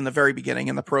 who we see in the very beginning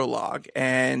in the prologue,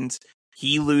 and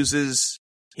he loses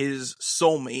his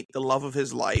soulmate, the love of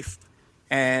his life,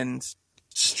 and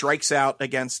strikes out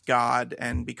against God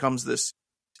and becomes this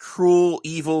cruel,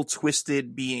 evil,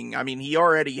 twisted being. I mean, he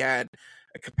already had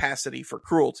a capacity for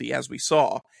cruelty, as we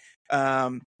saw,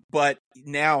 but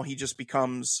now he just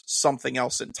becomes something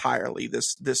else entirely.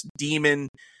 This demon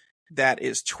that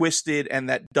is twisted and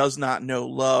that does not know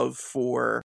love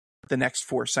for the next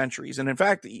 4 centuries. And in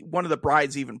fact, one of the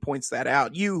brides even points that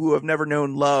out. You who have never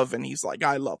known love. And he's like,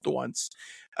 I loved once.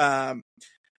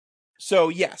 So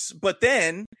yes, but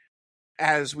then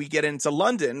as we get into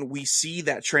London, we see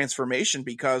that transformation,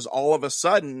 because all of a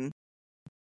sudden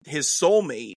his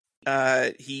soulmate,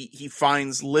 he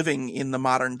finds living in the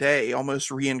modern day,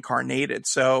 almost reincarnated.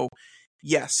 So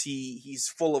yes, he's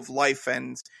full of life,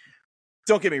 and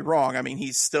don't get me wrong. I mean,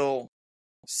 he's still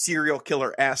serial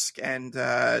killer-esque and,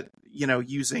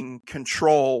 using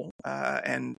control,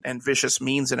 and vicious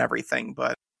means and everything,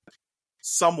 but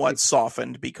somewhat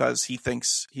softened because he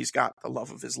thinks he's got the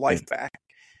love of his life back.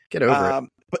 Get over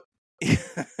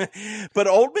it. But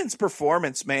Oldman's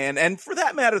performance, man, and for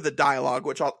that matter, the dialogue,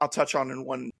 which I'll touch on in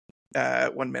one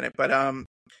minute, but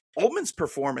Oldman's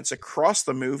performance across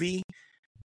the movie,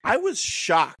 I was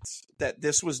shocked that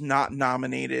this was not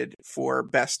nominated for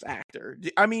Best Actor.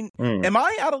 I mean, am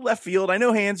I out of left field? I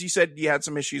know, Hans, you said you had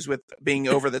some issues with being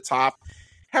over the top.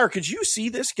 Harry, could you see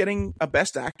this getting a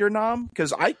Best Actor nom?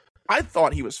 Because I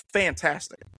thought he was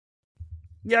fantastic.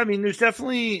 Yeah, I mean, there's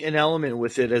definitely an element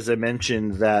with it, as I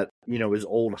mentioned, that, is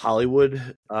old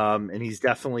Hollywood. And he's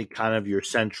definitely kind of your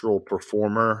central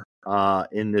performer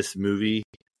in this movie.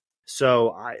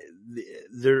 So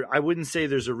I wouldn't say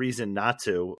there's a reason not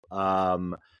to,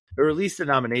 or at least a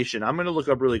nomination. I'm going to look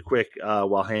up really quick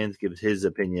while Hans gives his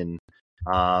opinion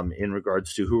in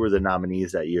regards to who were the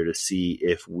nominees that year to see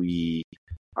if we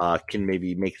can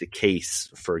maybe make the case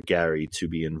for Gary to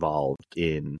be involved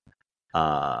in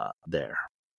there.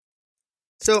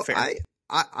 So Fair.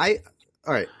 I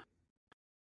all right.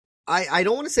 I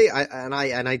don't want to say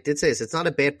I did say this. It's not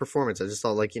a bad performance. I just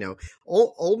thought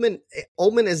Oldman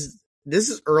this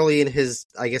is early in his,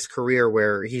 I guess, career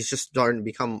where he's just starting to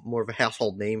become more of a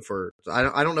household name for.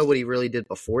 I don't know what he really did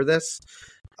before this.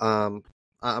 I'm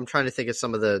trying to think of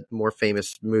some of the more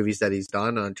famous movies that he's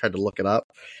done. I tried to look it up,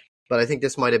 but I think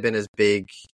this might have been his big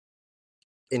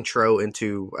intro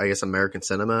into, I guess, American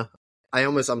cinema. I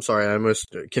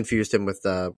almost confused him with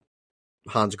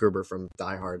Hans Gruber from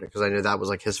Die Hard, because I knew that was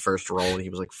like his first role and he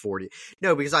was like 40.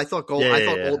 No, because I thought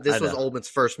this was Oldman's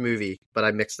first movie, but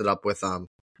I mixed it up with Alan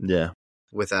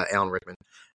Rickman.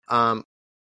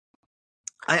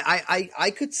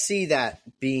 I could see that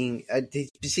being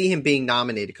see him being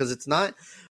nominated, because it's not.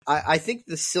 I think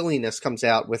the silliness comes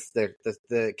out with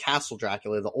the Castle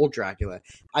Dracula, the old Dracula.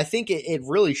 I think it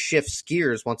really shifts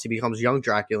gears once he becomes young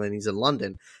Dracula and he's in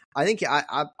London. I think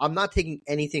I'm not taking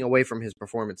anything away from his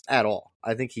performance at all.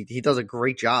 I think he does a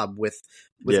great job with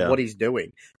what he's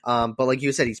doing. But like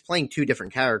you said, he's playing two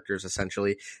different characters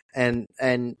essentially, and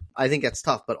I think that's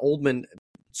tough. But Oldman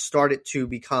started to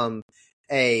become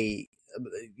he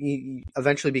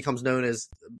eventually becomes known as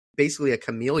basically a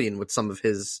chameleon with some of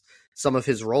his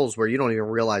roles where you don't even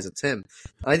realize it's him.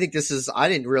 I think I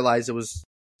didn't realize it was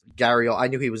Gary. I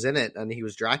knew he was in it and he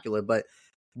was Dracula, but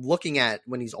looking at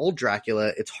when he's old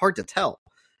Dracula, it's hard to tell.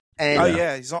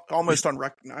 And he's almost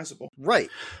unrecognizable. Right.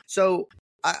 So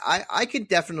I could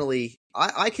definitely,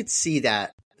 I could see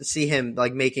him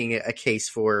like making a case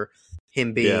for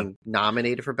him being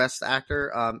nominated for Best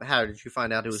Actor. How did you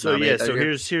find out who was nominated? So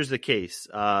here's the case.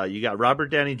 You got Robert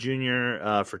Downey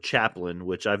Jr. For Chaplin,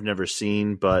 which I've never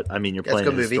seen, but I mean, you're playing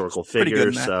a historical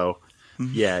figure, so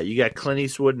you got Clint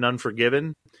Eastwood in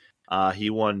Unforgiven. He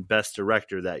won Best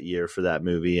Director that year for that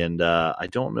movie, and I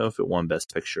don't know if it won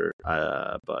Best Picture.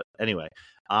 But anyway,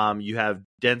 you have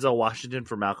Denzel Washington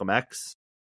for Malcolm X.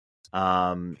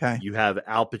 You have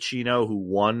Al Pacino, who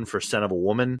won for Son of a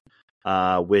Woman. That's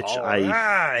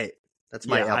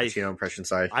my Al Pacino impression.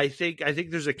 Sorry. I think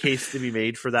there's a case to be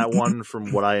made for that one,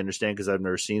 from what I understand, because I've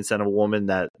never seen Son of a Woman.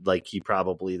 That like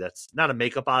that's not a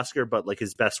makeup Oscar, but like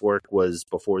his best work was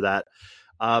before that.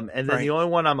 And then the only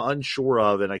one I'm unsure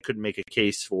of, and I couldn't make a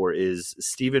case for, is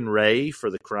Stephen Ray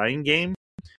for The Crying Game,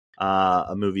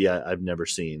 a movie I've never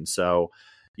seen. So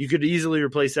you could easily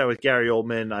replace that with Gary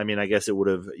Oldman. I mean, I guess it would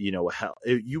have,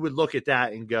 you would look at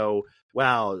that and go,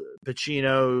 wow,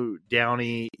 Pacino,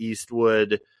 Downey,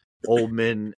 Eastwood,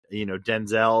 Oldman,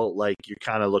 Denzel, like you're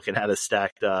kind of looking at a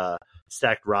stacked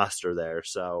roster there.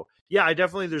 So yeah, I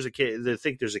definitely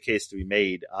think there's a case to be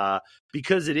made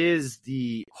because it is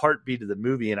the heartbeat of the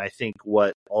movie, and I think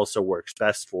what also works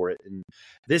best for it. And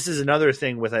this is another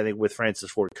thing with Francis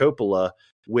Ford Coppola,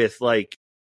 with like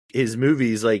his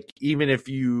movies, like even if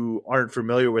you aren't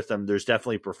familiar with them, there's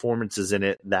definitely performances in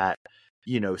it that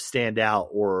stand out,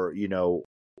 or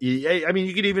I mean,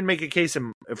 you could even make a case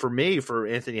for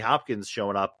Anthony Hopkins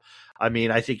showing up. I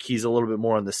mean, I think he's a little bit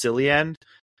more on the silly end,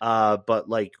 but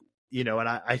like, and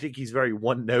I think he's very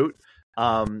one note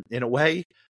in a way,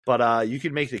 but you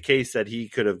can make the case that he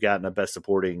could have gotten a Best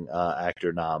Supporting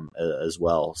Actor nom as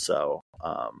well. So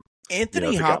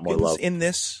Anthony Hopkins in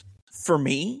this, for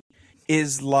me,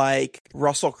 is like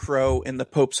Russell Crowe in The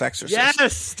Pope's Exorcist.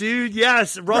 Yes, dude.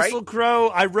 Yes. Russell Crowe.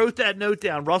 I wrote that note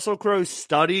down. Russell Crowe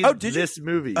studied this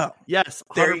movie. Oh, yes.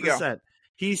 100%. There you go.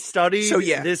 He studied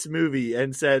this movie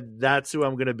and said, that's who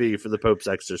I'm going to be for The Pope's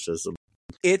Exorcism.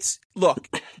 Look,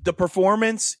 the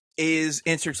performance is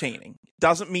entertaining.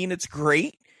 Doesn't mean it's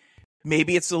great.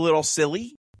 Maybe it's a little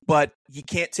silly, but you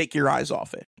can't take your eyes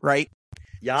off it. Right.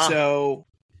 Yeah. So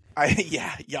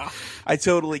I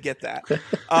totally get that.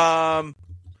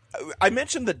 I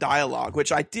mentioned the dialogue,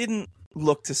 which I didn't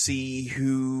look to see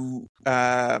who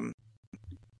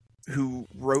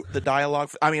wrote the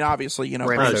dialogue. I mean, obviously,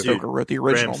 Bram Stoker wrote the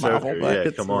original novel,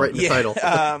 but come on, the title.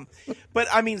 But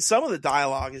I mean, some of the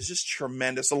dialogue is just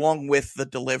tremendous, along with the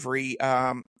delivery.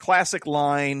 Classic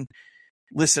line.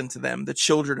 Listen to them, the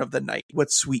children of the night.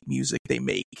 What sweet music they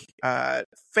make.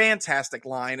 Fantastic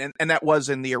line. And that was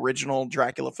in the original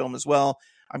Dracula film as well.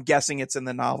 I'm guessing it's in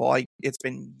the novel. It's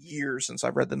been years since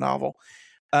I've read the novel.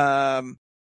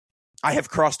 I Have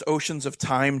Crossed Oceans of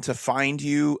Time to Find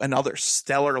You, another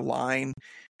stellar line.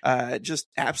 Just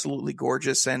absolutely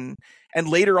gorgeous. And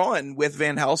later on with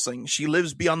Van Helsing, she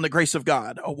lives beyond the grace of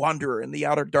God, a wanderer in the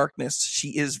outer darkness.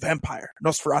 She is vampire,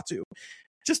 Nosferatu.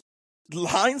 Just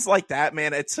lines like that,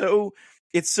 man. It's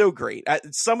so great.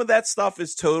 Some of that stuff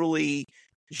is totally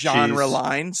genre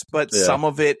lines, but some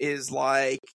of it is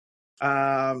like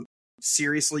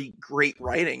seriously great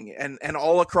writing and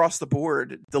all across the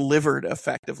board delivered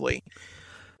effectively.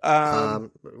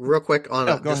 Real quick on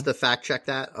just ahead. to fact check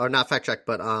that, or not fact check,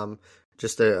 but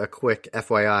just a quick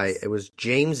FYI, it was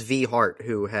James V. Hart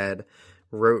who had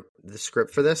wrote the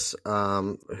script for this,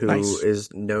 who is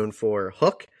known for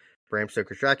Hook, Bram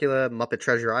Stoker's Dracula, Muppet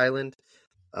Treasure Island,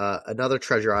 another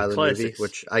Treasure Island movie,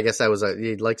 which I guess that was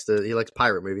he likes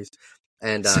pirate movies,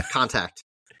 and Contact.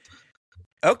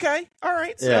 Okay, all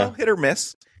right, so hit or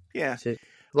miss, yeah.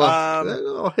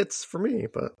 Well, all hits for me,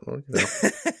 but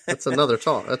that's another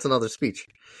talk. That's another speech.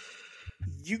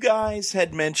 You guys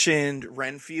had mentioned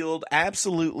Renfield.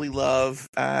 Absolutely love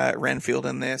Renfield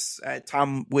in this.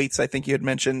 Tom Waits, I think you had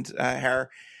mentioned her.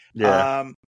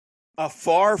 Yeah. A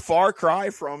far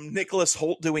cry from Nicholas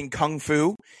Hoult doing kung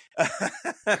fu,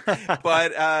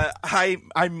 but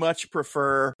I much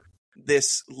prefer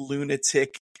this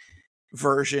lunatic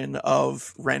version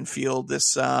of Renfield.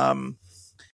 This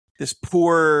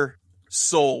poor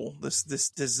soul, this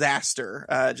disaster,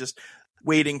 just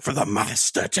waiting for the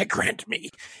master to grant me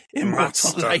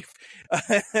immortal life.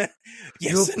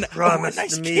 Yes, a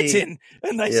nice kitten,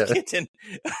 a nice kitten.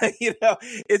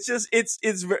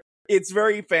 It's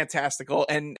very fantastical.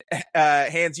 And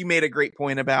Hans, you made a great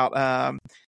point about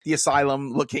the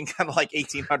asylum looking kind of like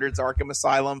 1800s Arkham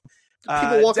Asylum.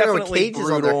 People walking around with cages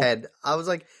on their head. I was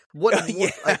like, what?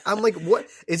 I'm like, what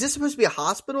is this supposed to be a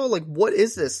hospital? Like, what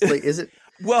is this? Like, is it?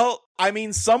 Well, I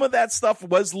mean, some of that stuff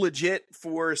was legit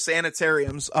for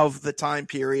sanitariums of the time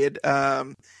period.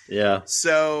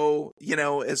 So,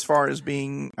 as far as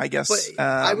being, I guess,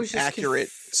 I was just accurate,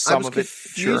 I was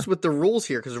confused with the rules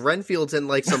here because Renfield's in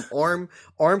like some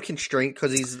arm constraint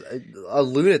because he's a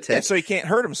lunatic. Yeah, so he can't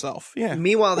hurt himself. Yeah.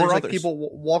 Meanwhile, there's like people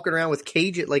walking around with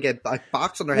like a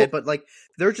box on their head, but like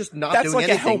they're just not doing anything. That's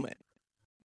like a helmet.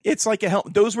 It's like a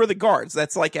helmet. Those were the guards.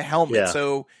 That's like a helmet. Yeah.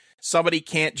 So somebody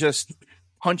can't just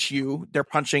punch you. They're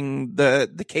punching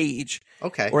the cage.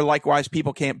 Okay. Or likewise,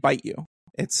 people can't bite you.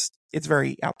 It's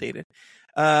very outdated.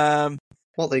 Well,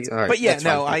 all right, but yeah,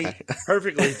 no,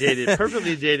 perfectly dated for the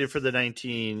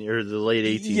the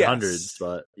late 1800s. Yes.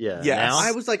 But now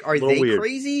I was like, are they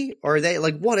crazy? Or are they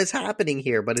like, what is happening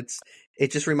here? But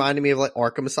it just reminded me of like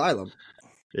Arkham Asylum.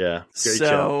 Yeah.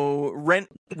 So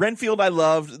Renfield, I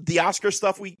loved the Oscar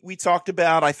stuff we talked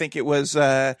about. I think it was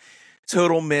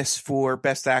total miss for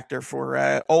Best Actor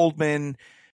for Oldman,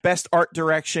 Best Art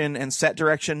Direction and Set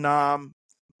Direction nom.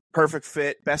 Perfect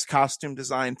fit. Best costume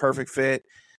design, perfect fit.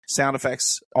 Sound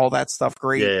effects, all that stuff,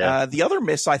 great. Yeah. The other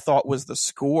miss I thought was the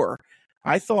score.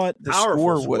 I thought the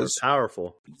score was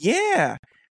powerful. Yeah,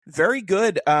 very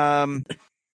good. And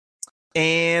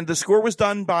the score was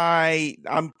done by,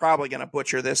 I'm probably going to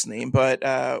butcher this name, but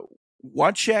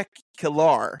Wojciech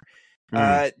Kilar.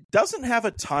 Doesn't have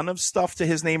a ton of stuff to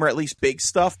his name, or at least big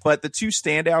stuff, but the two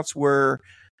standouts were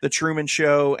The Truman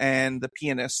Show and The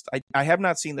Pianist. I have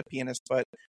not seen The Pianist, but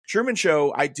Truman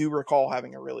Show, I do recall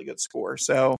having a really good score.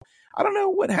 So I don't know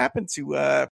what happened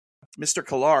to Mr.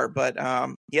 Kilar, but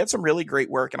he had some really great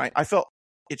work, and I felt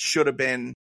it should have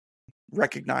been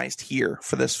recognized here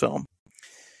for this film.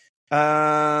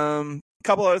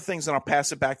 Couple other things, and I'll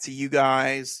pass it back to you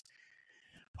guys.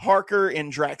 Harker in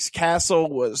Drax Castle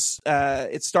was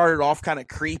it started off kind of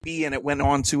creepy, and it went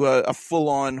on to a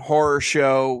full-on horror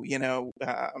show.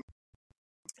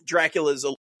 Dracula's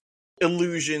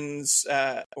illusions,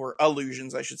 or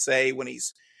allusions, I should say, when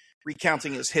he's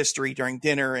recounting his history during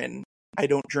dinner, and I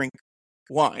don't drink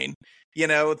wine.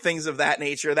 Things of that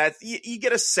nature. That you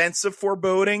get a sense of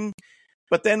foreboding,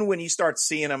 but then when you start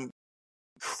seeing him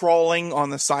crawling on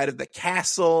the side of the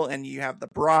castle, and you have the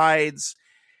brides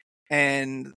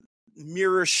and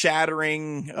mirror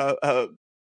shattering a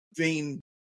vain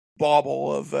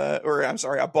bauble of a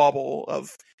bauble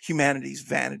of humanity's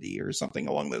vanity or something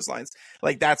along those lines,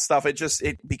 like that stuff,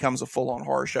 it becomes a full-on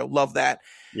horror show. Love that.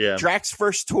 Yeah. Drax's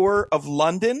first tour of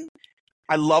London,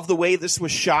 I love the way this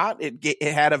was shot. It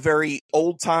had a very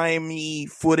old-timey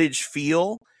footage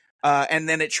feel, and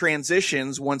then it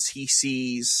transitions once he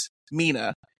sees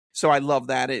Mina. So I love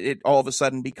that. It all of a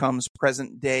sudden becomes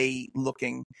present day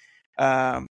looking.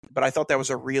 But I thought that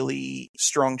was a really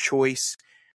strong choice.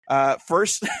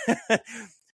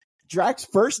 Drax's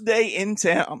first day in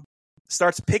town.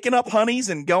 starts picking up honeys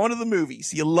and going to the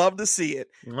movies. You love to see it.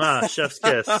 Chef's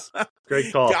kiss.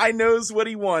 Great call. Guy knows what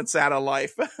he wants out of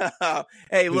life.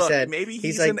 Hey, look, maybe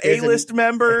he's like, an A-list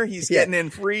member. He's getting in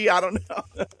free. I don't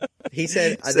know. He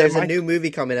said, there's a new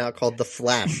movie coming out called The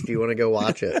Flash. Do you want to go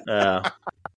watch it?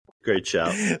 Great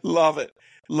shout. Love it.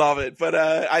 But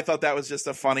I thought that was just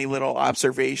a funny little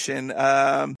observation.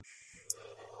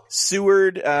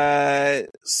 Seward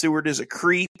is a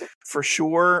creep for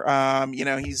sure.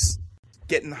 He's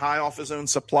getting high off his own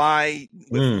supply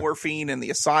with morphine in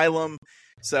the asylum.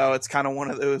 So it's kind of one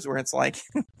of those where it's like,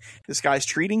 this guy's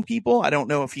treating people. I don't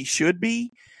know if he should be.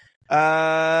 Two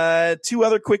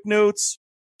other quick notes.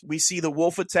 We see the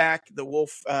wolf attack. The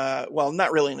wolf,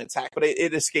 not really an attack, but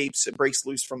it escapes. It breaks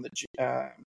loose from the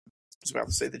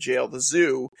jail, the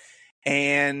zoo.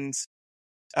 And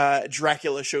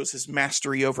Dracula shows his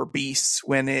mastery over beasts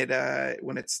when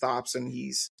it stops and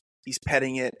he's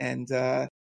petting it. And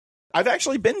I've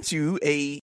actually been to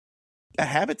a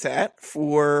habitat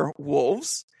for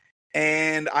wolves,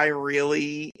 and I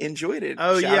really enjoyed it.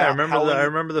 Oh yeah, I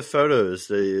remember the photos.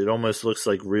 It almost looks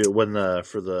like real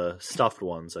for the stuffed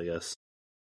ones, I guess.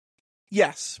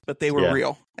 Yes, but they were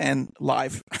real and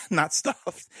live, not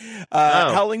stuffed.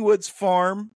 Howling Woods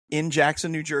Farm in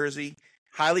Jackson, New Jersey.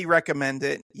 Highly recommend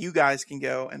it. You guys can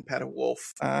go and pet a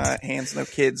wolf. Hands, no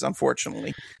kids,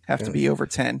 unfortunately. Have to be over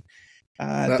 10.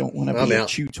 Don't want to be a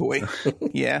chew toy.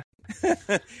 Yeah.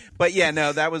 But yeah,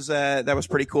 no, that was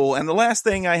pretty cool. And the last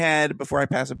thing I had before I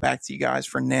pass it back to you guys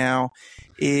for now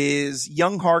is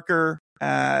young Harker,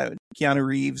 Keanu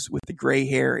Reeves with the gray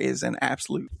hair is an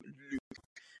absolute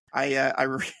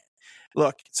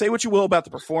look, say what you will about the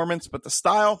performance, but the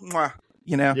style,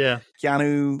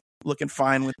 Keanu looking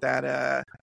fine with that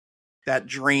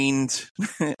drained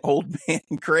old man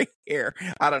gray hair.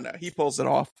 I don't know. He pulls it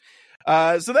off.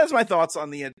 So that's my thoughts on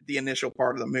the initial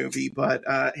part of the movie. But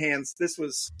Hans, this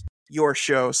was your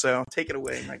show, so take it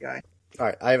away, my guy. All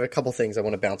right, I have a couple things I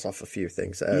want to bounce off a few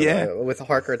things. With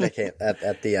Harker at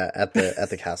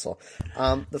the castle.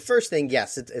 The first thing,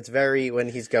 yes, it's very when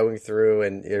he's going through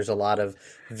and there's a lot of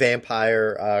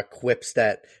vampire quips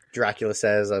that Dracula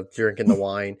says of drinking the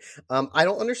wine. I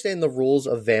don't understand the rules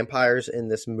of vampires in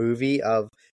this movie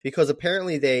because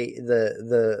apparently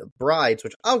the brides,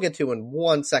 which I'll get to in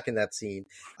 1 second, that scene.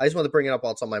 I just want to bring it up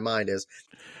while it's on my mind is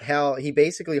how he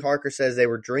basically, Harker says they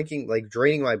were drinking, like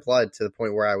draining my blood to the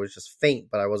point where I was just faint,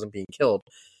 but I wasn't being killed.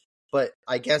 But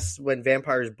I guess when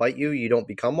vampires bite you, you don't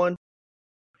become one?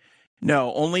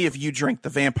 No, only if you drink the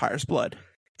vampire's blood.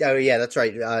 Oh, yeah, that's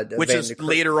right. Which is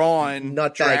later on.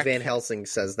 Nutbag Van Helsing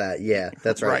says that. Yeah,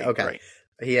 that's right. Okay. Right.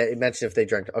 He mentioned if they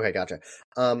drank. Okay, gotcha.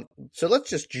 So let's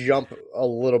just jump a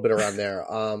little bit around there.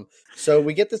 So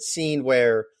we get the scene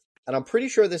where, and I'm pretty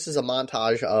sure this is a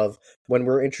montage of when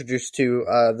we're introduced to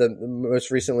the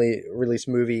most recently released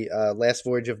movie, Last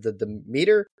Voyage of the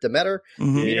Demeter.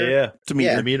 Mm-hmm. Yeah.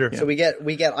 Demeter. So we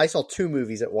get. I saw two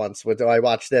movies at once. When I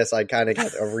watched this, I kind of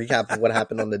got a recap of what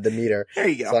happened on the Demeter. There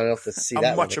you go. So I don't have to see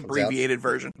that. A much abbreviated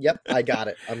version. Yep, I got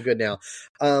it. I'm good now.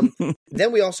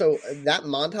 Then we also, that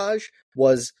montage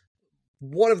was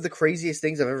one of the craziest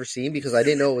things I've ever seen because I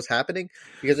didn't know what was happening.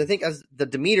 Because I think as the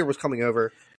Demeter was coming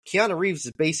over, Keanu Reeves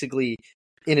is basically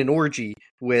in an orgy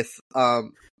with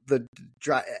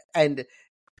and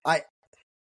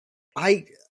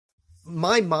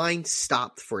my mind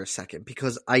stopped for a second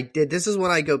because this is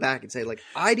when I go back and say, like,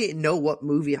 I didn't know what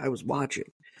movie I was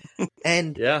watching.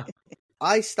 And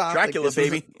I stopped. Dracula, like,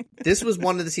 baby. This was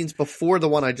one of the scenes before the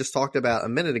one I just talked about a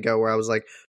minute ago where I was like,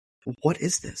 what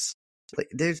is this? Like,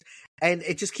 and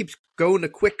it just keeps going to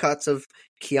quick cuts of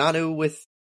Keanu with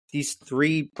these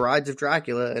three brides of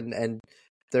Dracula, and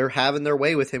they're having their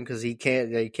way with him because they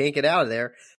can't get out of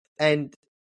there. And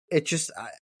it just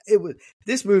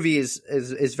this movie is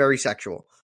very sexual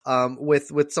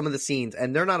with some of the scenes,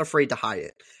 and they're not afraid to hide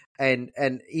it.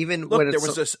 And even look, when there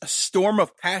was a storm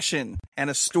of passion and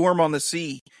a storm on the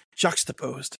sea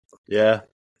juxtaposed. Yeah.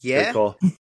 Good call.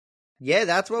 Yeah,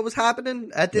 that's what was happening.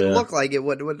 That didn't look like it.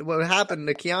 What happened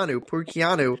to Keanu? Poor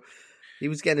Keanu. He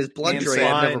was getting his blood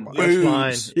drained. Never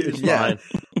mind. It's fine.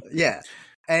 Yeah.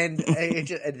 And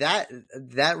that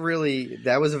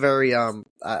was a very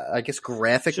I guess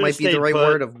graphic might be the right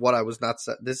word of what I was not.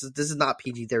 This is not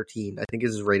PG-13. I think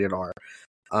this is rated R.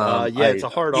 It's a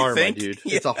hard R, my dude.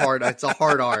 Yeah. It's a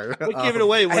hard R. What gave it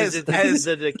away? Was it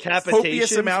the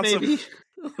decapitation? Maybe.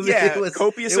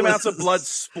 Copious amounts of blood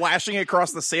splashing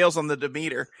across the sails on the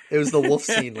Demeter. It was the wolf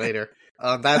scene later.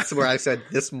 That's where I said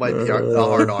this might be a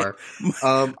hard R.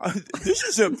 This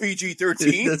is a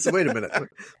PG-13. Wait a minute.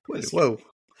 Whoa.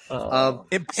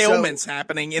 Impalements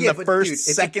happening in the first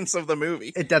seconds of the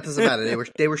movie. That doesn't matter.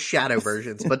 They were shadow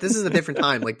versions, but this is a different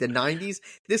time. Like the 90s,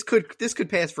 this could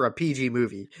pass for a PG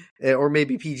movie or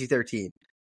maybe PG-13.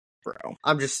 Bro,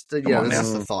 I'm just this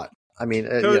is the thought. I mean,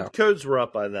 codes were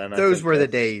up by then. Those were the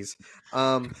days.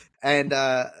 So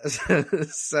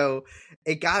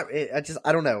it got. I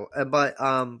don't know, but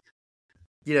that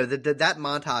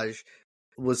montage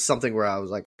was something where I was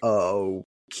like,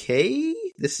 okay,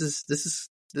 this is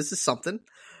something.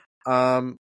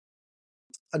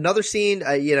 Another scene,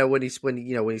 when he's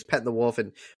petting the wolf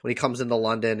and when he comes into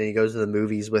London and he goes to the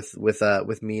movies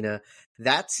with Mina,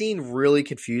 that scene really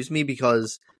confused me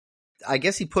because I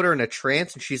guess he put her in a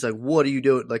trance and she's like, what are you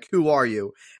doing? Like, who are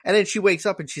you? And then she wakes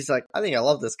up and she's like, I think I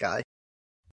love this guy.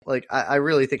 Like, I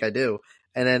really think I do.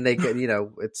 And then they get,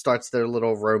 it starts their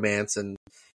little romance and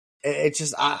it's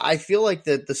just, I feel like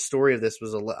the story of this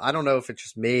was I don't know if it's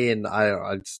just me and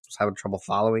I just was having trouble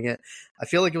following it. I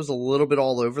feel like it was a little bit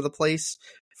all over the place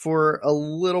for a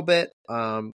little bit.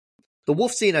 The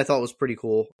wolf scene I thought was pretty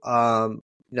cool.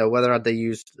 Whether or not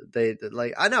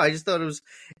I just thought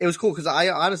it was cool because I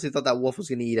honestly thought that wolf was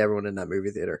going to eat everyone in that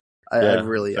movie theater.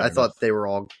 I thought they were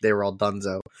all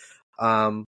dunzo.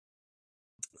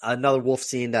 Another wolf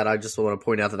scene that I just want to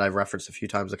point out that I've referenced a few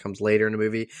times that comes later in the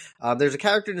movie. There's a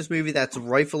character in this movie that's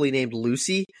rightfully named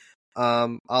Lucy.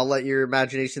 I'll let your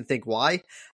imagination think why.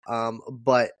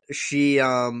 But she's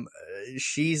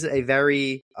a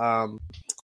very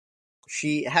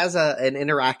she has an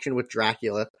interaction with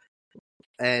Dracula.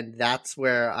 And that's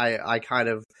where I kind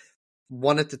of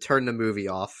wanted to turn the movie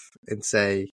off and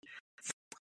say,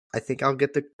 I think I'll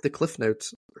get the Cliff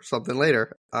Notes or something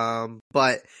later.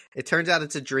 But it turns out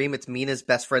it's a dream. It's Mina's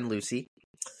best friend, Lucy,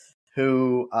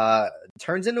 who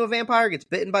turns into a vampire, gets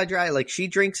bitten by Dracula. Like, she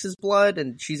drinks his blood,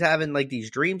 and she's having, like, these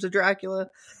dreams of Dracula.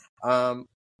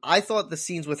 I thought the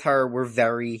scenes with her were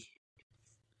very,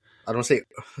 I don't want to say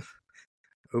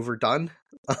overdone.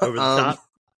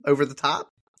 Over the top.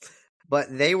 But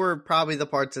they were probably the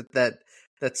parts that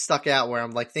stuck out where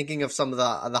I'm like thinking of some of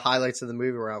the highlights of the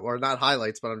movie or not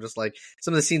highlights, but I'm just like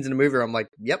some of the scenes in the movie where I'm like,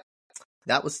 yep,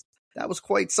 that was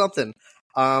quite something.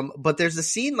 But there's a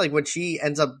scene like when she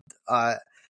ends up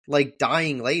like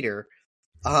dying later.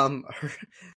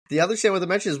 The other scene I want to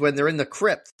mention is when they're in the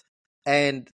crypt,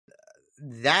 and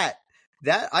that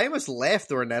I almost laughed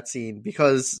during that scene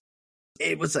because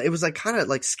it was like kind of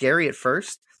like scary at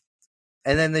first.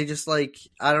 And then they just like,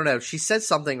 I don't know, she said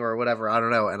something or whatever, I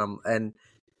don't know, and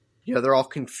they're all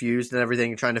confused and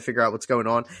everything, trying to figure out what's going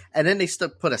on. And then they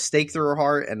put a stake through her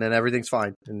heart, and then everything's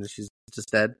fine, and she's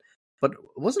just dead. But it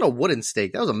wasn't a wooden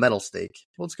stake; that was a metal stake.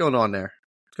 What's going on there?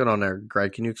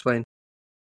 Greg? Can you explain?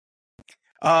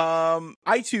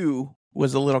 I too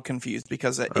was a little confused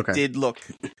because it did look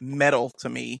metal to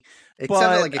me. It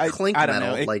sounded like a clink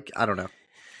metal. I don't know.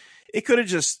 It could have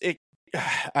just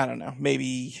I don't know,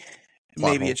 maybe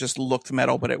it just looked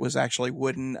metal, but it was actually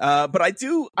wooden. But I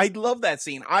love that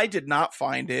scene. I did not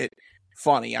find it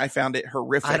funny. I found it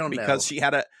horrific because she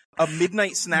had a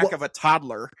midnight snack of a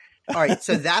toddler. All right,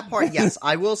 so that part, yes,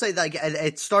 I will say that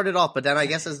it started off, but then I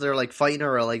guess as they're like fighting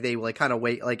her, or like they like kind of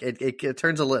wait, like it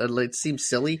turns a little, it seems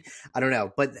silly. I don't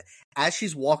know, but as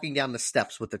she's walking down the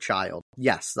steps with the child,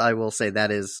 yes, I will say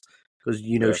that is because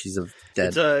she's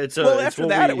dead. After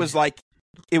that, it was like.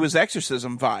 It was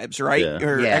exorcism vibes, right? Yeah.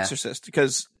 Or Exorcist,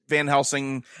 because Van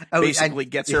Helsing basically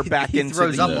gets her back into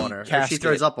throws the up on her. Casket. She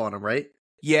throws up on him, right?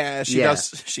 Yeah, she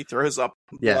does. She throws up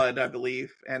blood, I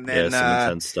believe. And then some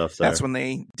intense stuff there. That's when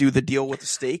they do the deal with the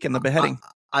stake and the beheading.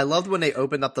 I loved when they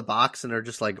opened up the box and they're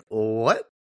just like, what?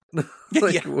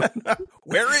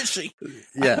 Where is she?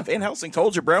 Yeah. Van Helsing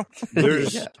told you, bro.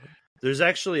 There's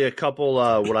actually a couple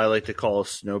what I like to call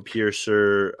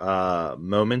Snowpiercer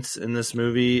moments in this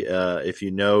movie. If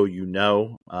you know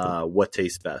what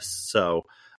tastes best. So,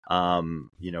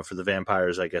 for the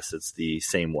vampires, I guess it's the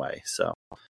same way. So,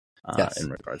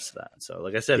 in regards to that. So,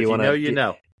 like I said, if you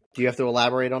know. Do you have to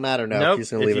elaborate on that or no? Nope.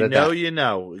 If you know, you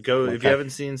know. Go if you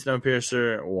haven't seen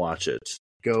Snowpiercer, watch it.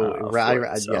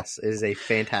 Yes, it is a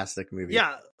fantastic movie.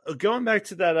 Yeah. Going back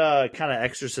to that kind of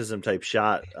exorcism type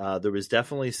shot, there was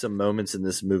definitely some moments in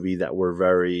this movie that were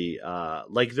very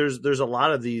there's a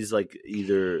lot of these like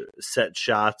either set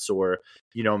shots or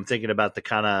I'm thinking about the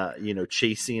kind of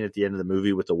chase scene at the end of the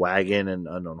movie with the wagon and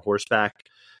on horseback,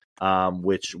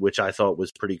 which I thought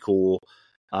was pretty cool.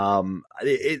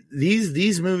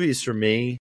 These movies for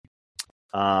me,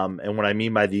 and what I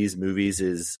mean by these movies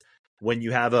is when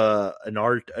you have an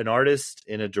artist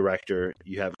and a director,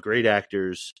 you have great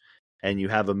actors, and you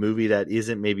have a movie that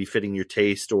isn't maybe fitting your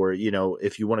taste, or, you know,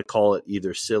 if you want to call it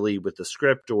either silly with the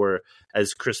script or,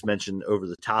 as Chris mentioned, over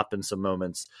the top in some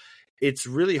moments, it's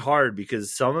really hard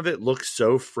because some of it looks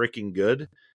so freaking good,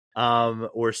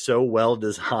 or so well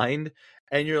designed.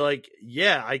 And you're like,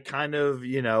 yeah, I kind of,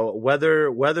 you know,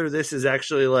 whether this is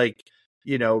actually like,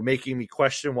 you know, making me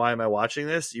question why am I watching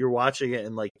this? You're watching it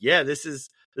and like, yeah, this is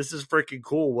freaking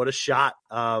cool. What a shot.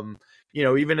 You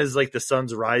know, even as like the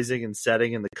sun's rising and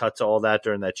setting and the cut to all that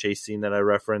during that chase scene that I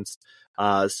referenced,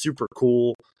 super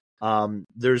cool.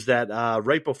 There's that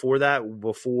right before that,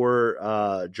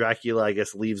 before Dracula, I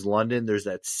guess, leaves London, there's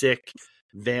that sick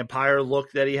vampire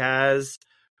look that he has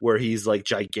where he's like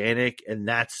gigantic, and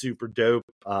that's super dope.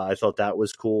 I thought that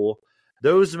was cool.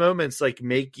 Those moments like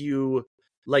make you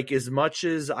like, as much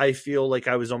as I feel like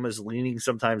I was almost leaning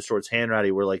sometimes towards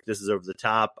Hanratty, where like this is over the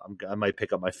top, I might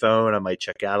pick up my phone, I might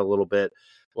check out a little bit.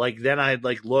 Like then I'd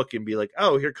like look and be like,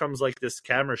 oh, here comes like this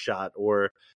camera shot,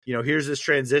 or, you know, here's this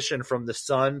transition from the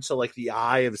sun to like the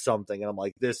eye of something, and I'm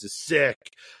like, this is sick.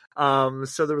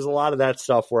 So there was a lot of that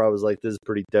stuff where I was like, this is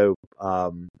pretty dope.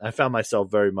 I found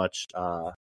myself very much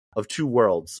of two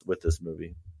worlds with this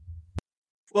movie.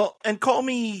 Well, and call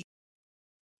me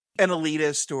an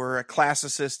elitist or a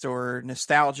classicist or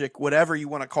nostalgic, whatever you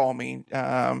want to call me.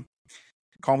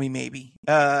 Call me maybe.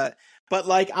 But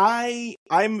like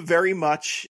I'm very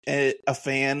much a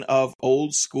fan of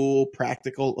old school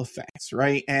practical effects,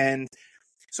 right? And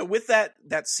so with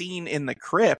that scene in the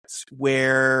crypt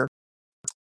where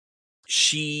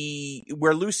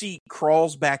Lucy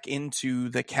crawls back into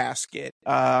the casket,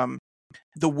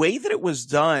 the way that it was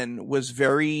done was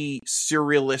very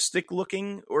surrealistic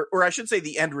looking, or I should say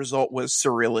the end result was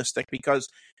surrealistic, because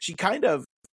she kind of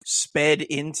sped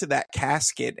into that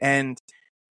casket. And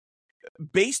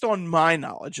based on my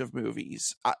knowledge of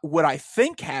movies, what I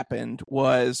think happened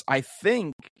was, I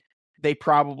think they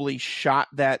probably shot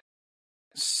that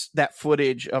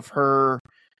footage of her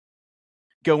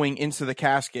going into the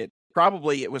casket.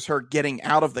 Probably it was her getting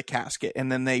out of the casket,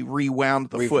 and then they rewound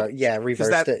the foot. Yeah,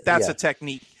 reversed it. That's a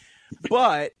technique.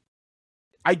 But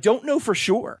I don't know for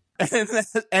sure. And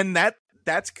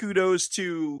that's kudos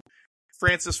to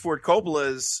Francis Ford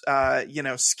Coppola's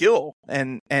skill,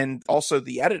 and also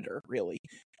the editor, really.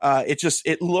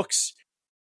 It looks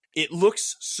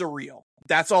surreal.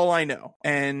 That's all I know.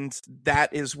 And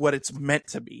that is what it's meant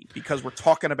to be, because we're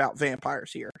talking about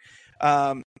vampires here.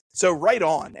 So right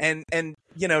on. And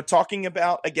you know, talking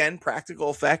about, again, practical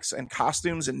effects and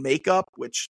costumes and makeup,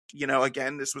 which, you know,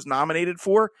 again, this was nominated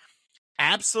for.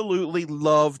 Absolutely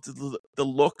loved the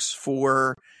looks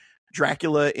for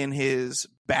Dracula in his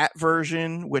bat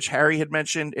version, which Harry had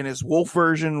mentioned, in his wolf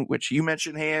version, which you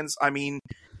mentioned, Hans. I mean,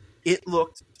 it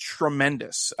looked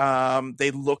tremendous.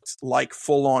 They looked like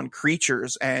full-on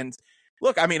creatures. And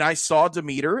look, I mean, I saw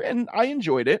Demeter and I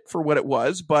enjoyed it for what it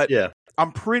was, but yeah,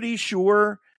 I'm pretty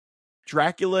sure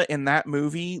Dracula in that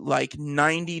movie, like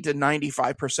 90 to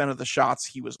 95% of the shots,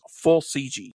 he was full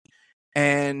CG.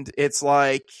 And it's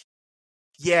like,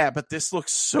 yeah, but this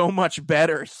looks so much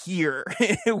better here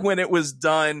when it was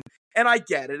done. And I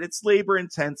get it. It's labor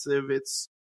intensive. It's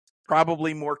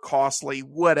probably more costly,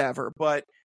 whatever, but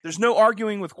there's no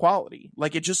arguing with quality.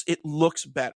 Like, it looks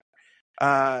better.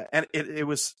 And it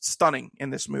was stunning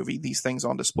in this movie, these things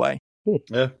on display.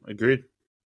 Yeah, agreed.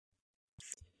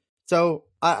 So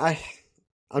I'm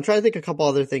trying to think a couple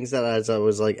other things that as I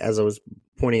was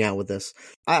pointing out with this.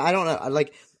 I don't know.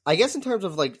 I guess in terms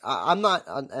of like, I'm not,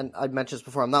 and I mentioned this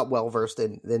before, I'm not well versed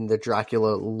in the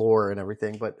Dracula lore and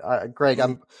everything. But Greg,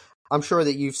 I'm sure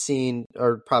that you've seen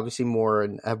or probably seen more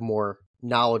and have more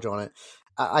knowledge on it.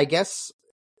 I guess,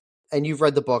 and you've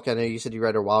read the book. I know you said you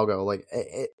read it a while ago. Like,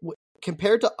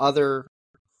 compared to other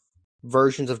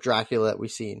versions of Dracula that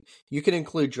we've seen, you can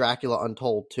include Dracula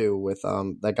Untold too, with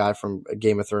that guy from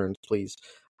Game of Thrones, please.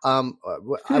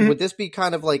 Would this be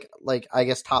kind of like I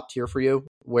guess top tier for you,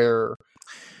 where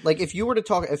like if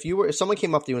someone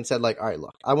came up to you and said like, all right,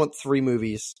 look, I want 3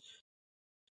 movies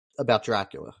about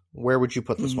Dracula, where would you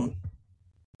put this one?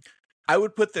 I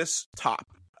would put this top.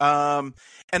 And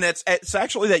it's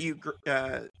actually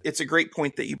that it's a great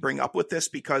point that you bring up with this,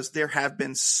 because there have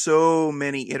been so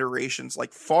many iterations,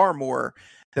 like far more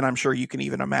than I'm sure you can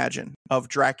even imagine, of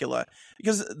Dracula,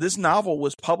 because this novel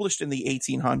was published in the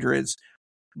 1800s.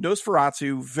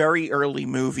 Nosferatu, very early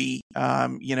movie.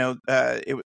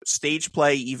 It was stage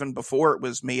play even before it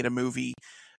was made a movie.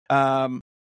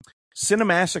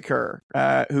 Cinemassacre,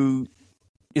 who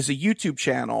is a YouTube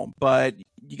channel, but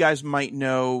you guys might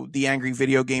know the Angry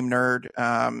Video Game Nerd.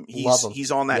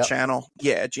 He's on that channel.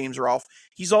 Yeah, James Rolfe.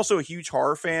 He's also a huge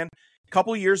horror fan. A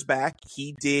couple years back,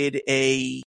 he did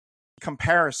a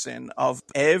comparison of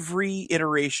every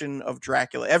iteration of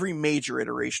Dracula, every major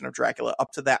iteration of Dracula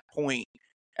up to that point.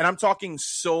 And I'm talking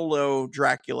solo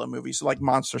Dracula movies. So like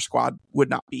Monster Squad would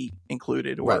not be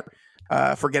included, or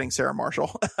Forgetting Sarah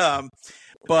Marshall.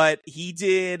 But he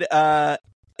did a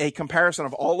comparison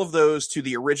of all of those to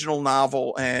the original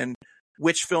novel and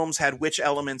which films had which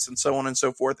elements and so on and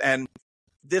so forth. And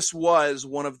this was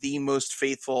one of the most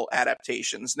faithful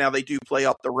adaptations. Now, they do play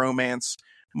up the romance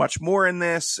much more in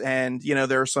this, and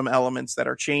there are some elements that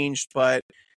are changed, but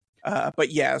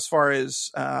yeah, as far as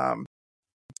an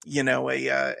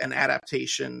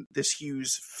adaptation, this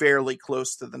hews fairly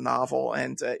close to the novel.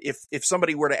 And if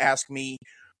somebody were to ask me,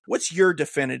 what's your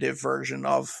definitive version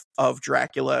of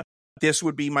Dracula, this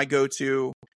would be my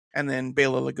go-to, and then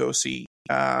Bela Lugosi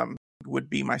would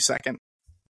be my second,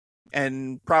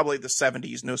 and probably the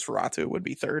 70s Nosferatu would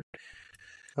be third.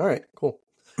 All right, cool.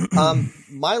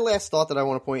 My last thought that I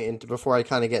want to point into before I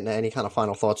kind of get into any kind of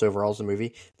final thoughts overall of the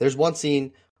movie, there's one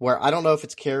scene where I don't know if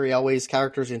it's Cary Elway's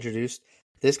character is introduced.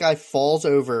 This guy falls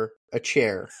over a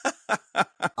chair.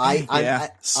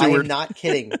 I am not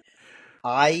kidding.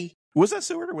 Was that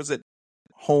Seward or was it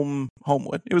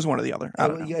Homewood? It was one or the other. I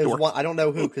don't know. I don't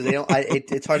know who, because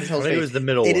it's hard to tell. It was the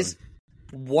middle one. Is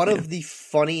one of the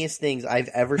funniest things I've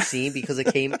ever seen, because it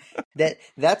came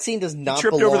that scene does not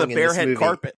belong over the in barehead this movie.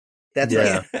 Carpet. That's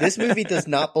right. This movie does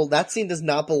not. That scene does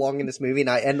not belong in this movie,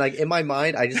 and like in my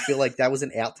mind, I just feel like that was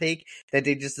an outtake that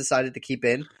they just decided to keep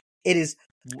in. It is.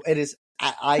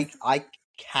 I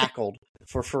cackled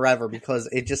for forever because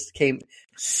it just came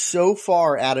so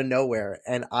far out of nowhere,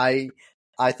 and I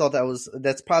thought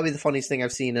that's probably the funniest thing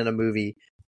I've seen in a movie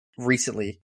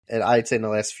recently, and I'd say in the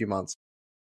last few months.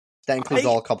 That includes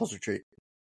all Couples Retreat.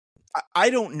 I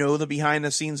don't know the behind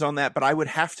the scenes on that, but I would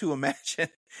have to imagine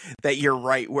that you're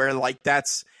right, where like that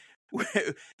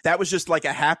was just like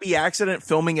a happy accident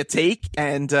filming a take,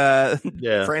 and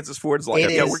Francis Ford's like,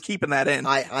 we're keeping that in.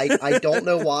 I don't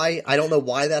know why. I don't know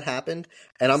why that happened,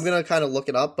 and I'm gonna kind of look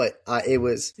it up, but it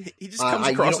was. He just comes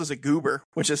across as a goober,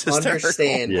 which is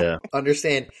hysterical.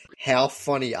 Understand how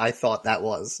funny I thought that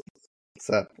was.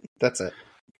 So that's it.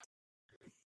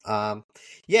 I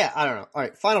don't know. All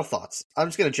right, final thoughts. I'm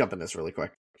just gonna jump in this really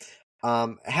quick.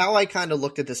 How I kind of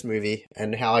looked at this movie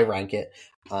and how I rank it.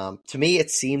 To me,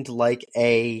 it seemed like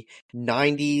a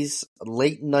 90s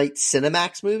late night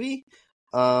Cinemax movie,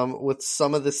 with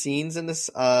some of the scenes in this,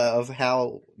 of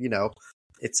how,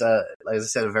 it's like I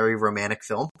said, a very romantic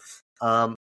film.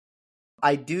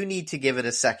 I do need to give it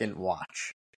a second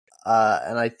watch.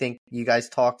 And I think you guys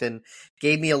talked and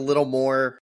gave me a little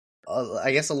more,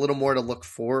 I guess a little more to look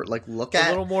at. A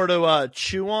little more to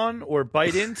chew on or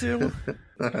bite into.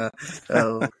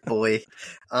 Oh boy.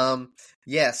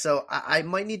 So I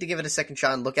might need to give it a second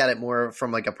shot and look at it more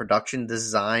from like a production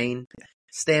design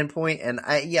standpoint. And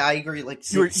I agree. Like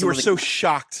you were so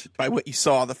shocked by what you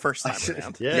saw the first time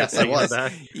around. Yes, I was.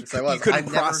 You couldn't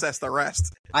process the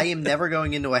rest. I am never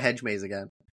going into a hedge maze again.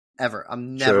 Ever.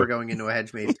 I'm never going into a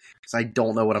hedge maze because I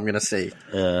don't know what I'm going to see.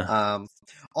 Yeah.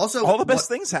 Also, all the best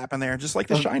things happen there, just like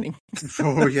The Shining.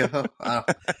 Oh yeah.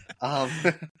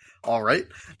 All right.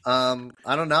 I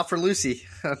don't. Not for Lucy.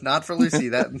 Not for Lucy.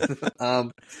 That.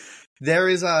 There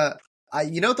is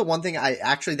the one thing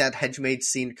that hedge maze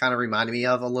scene kind of reminded me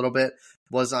of a little bit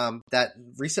was that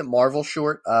recent Marvel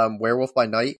short, Werewolf by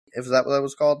Night. Is that what that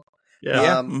was called?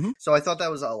 Yeah. So I thought that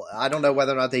was I don't know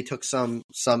whether or not they took some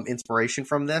inspiration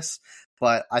from this,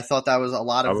 but I thought that was a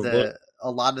lot of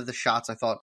the shots I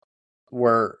thought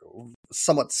were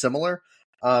somewhat similar.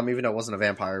 Even though it wasn't a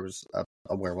vampire, it was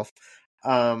a werewolf.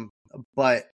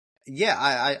 But yeah,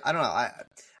 I don't know.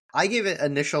 I gave it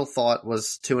initial thought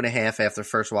was 2.5 after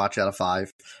first watch out of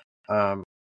 5. I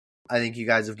think you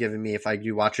guys have given me, if I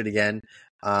do watch it again,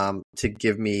 to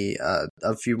give me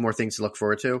a few more things to look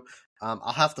forward to.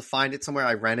 I'll have to find it somewhere.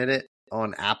 I rented it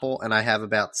on Apple, and I have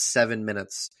about 7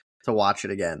 minutes to watch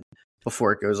it again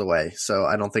before it goes away. So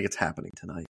I don't think it's happening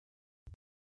tonight.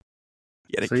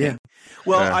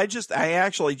 Well, I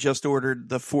actually just ordered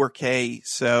the 4K,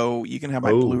 so you can have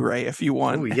my Blu-ray if you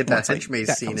want. You get that hedge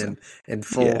maze scene in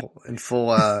full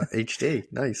HD.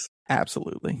 Nice.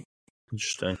 Absolutely.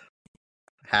 Interesting.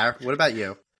 Har, what about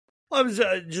you? Well, I was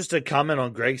just a comment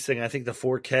on Greg's thing. I think the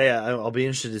 4K, I'll be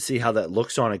interested to see how that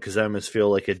looks on it, because I almost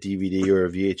feel like a DVD or a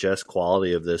VHS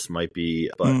quality of this might be,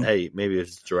 but hey, maybe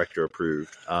it's director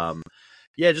approved.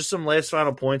 Just some last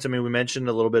final points. I mean, we mentioned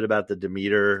a little bit about the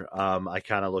Demeter. I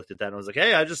kind of looked at that and was like,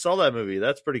 hey, I just saw that movie.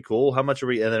 That's pretty cool. How much are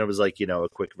we? And then it was like, a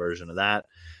quick version of that.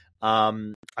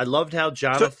 I loved how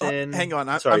Jonathan. Hang on.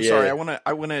 I'm sorry. I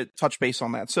want to touch base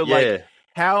on that. So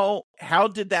how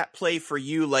did that play for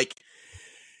you? Like,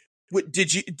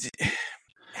 Did you?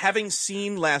 Having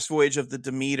seen Last Voyage of the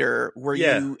Demeter, were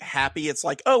you happy? It's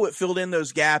like, oh, it filled in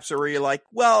those gaps, or were you like,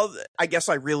 well, I guess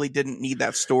I really didn't need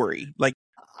that story? Like,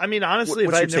 I mean, honestly,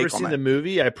 if I had never seen the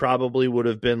movie, I probably would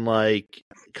have been like,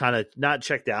 kind of not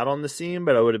checked out on the scene,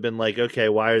 but I would have been like, okay,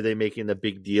 why are they making a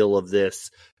big deal of this?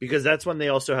 Because that's when they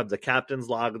also have the captain's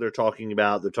log they're talking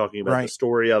about. They're talking about the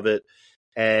story of it.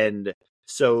 And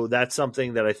so that's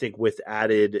something that I think with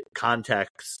added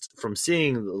context from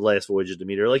seeing The Last Voyage of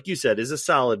Demeter, like you said, is a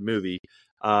solid movie.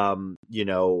 But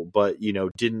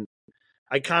didn't,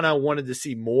 I kind of wanted to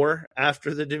see more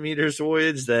after the Demeter's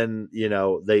voyage than,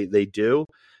 they do.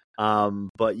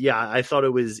 But yeah, I thought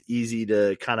it was easy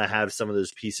to kind of have some of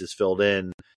those pieces filled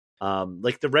in.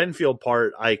 Like the Renfield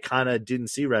part, I kind of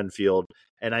didn't see Renfield,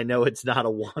 and I know it's not a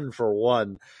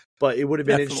 1-for-1, but it would have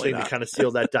been interesting to kind of see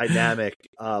how that dynamic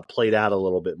played out a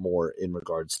little bit more in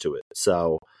regards to it.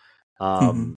 So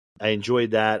I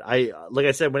enjoyed that. Like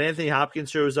I said, when Anthony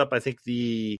Hopkins shows up, I think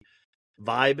the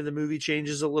vibe in the movie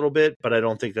changes a little bit, but I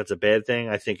don't think that's a bad thing.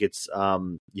 I think it's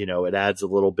it adds a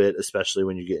little bit, especially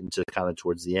when you get into kind of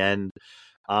towards the end.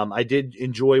 I did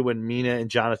enjoy when Mina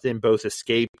and Jonathan both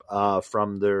escape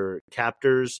from their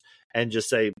captors and just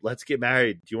say, let's get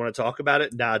married. Do you want to talk about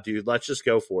it? Nah, dude, let's just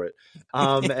go for it.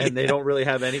 And they don't really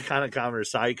have any kind of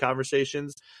side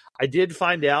conversations. I did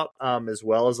find out, as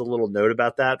well as a little note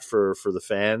about that for the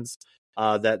fans,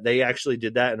 that they actually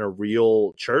did that in a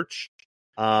real church.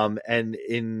 And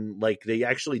in they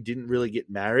actually didn't really get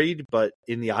married, but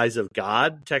in the eyes of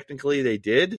God, technically they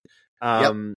did.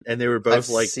 And they were both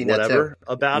whatever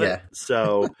about it.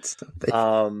 So,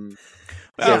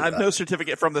 I have no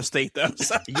certificate from the state though.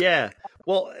 So. Yeah.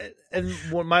 Well, and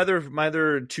my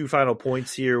other two final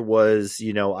points here was,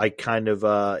 I kind of,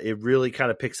 it really kind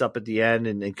of picks up at the end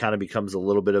and kind of becomes a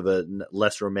little bit of a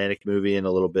less romantic movie and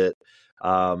a little bit,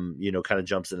 kind of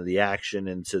jumps into the action,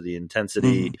 into the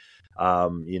intensity.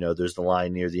 There's the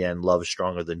line near the end, love is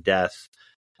stronger than death.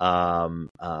 And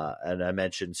I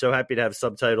mentioned, so happy to have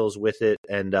subtitles with it.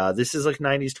 And, this is like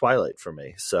 90s Twilight for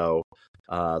me. So,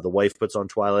 the wife puts on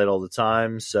Twilight all the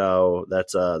time. So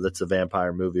that's a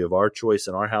vampire movie of our choice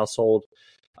in our household.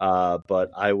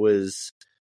 But I was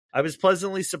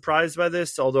pleasantly surprised by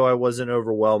this, although I wasn't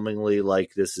overwhelmingly like,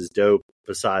 this is dope,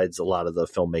 besides a lot of the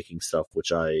filmmaking stuff,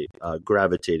 which I,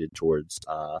 gravitated towards,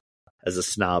 as a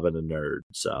snob and a nerd.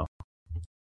 So.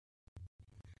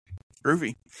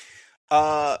 Groovy.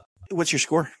 What's your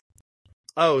score?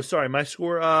 Oh, sorry, my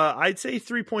score. I'd say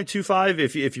 3.25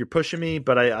 if you're pushing me,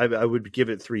 but I would give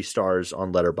it 3 stars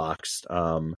on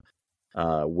Letterboxd,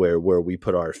 where we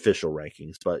put our official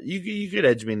rankings. But you could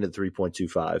edge me into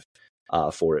 3.25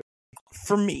 for it.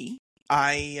 For me,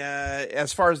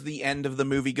 as far as the end of the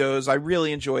movie goes, I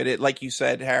really enjoyed it. Like you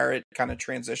said, Harriet kind of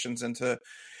transitions into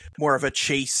more of a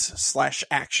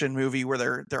chase/action movie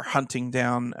where they're hunting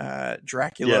down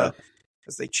Dracula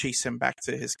as they chase him back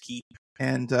to his keep.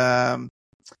 And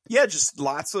just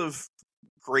lots of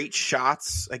great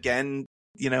shots. Again,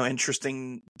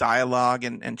 interesting dialogue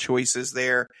and choices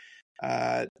there.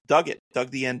 Dug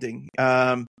the ending.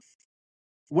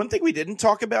 One thing we didn't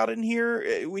talk about in here,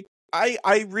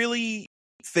 I really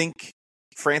think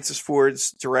Francis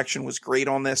Ford's direction was great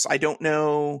on this. I don't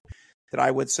know that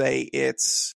I would say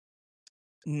it's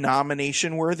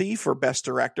nomination worthy for best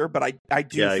director, but I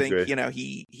do think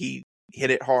he hit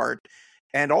it hard.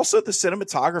 And also the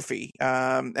cinematography.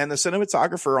 And the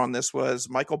cinematographer on this was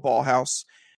Michael Ballhaus.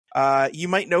 You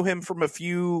might know him from a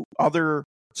few other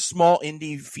small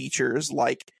indie features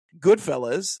like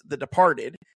Goodfellas, The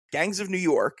Departed, Gangs of New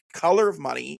York, Color of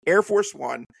Money, Air Force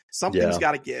One, Something's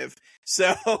Gotta Give.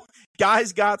 So,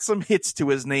 guy's got some hits to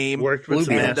his name. Worked with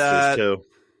some masters too.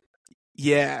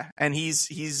 Yeah, and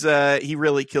he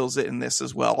really kills it in this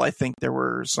as well. I think there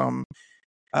were some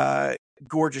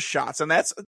gorgeous shots, and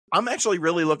I'm actually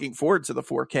really looking forward to the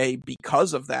 4K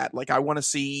because of that. Like, I want to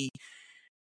see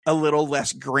a little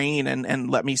less grain and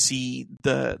let me see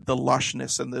the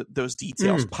lushness and those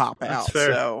details pop out.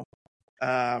 Fair. So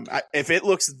if it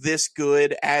looks this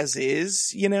good as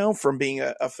is, from being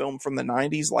a film from the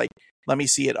 90s, like, let me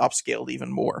see it upscaled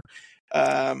even more.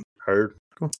 Heard.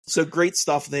 Cool. So great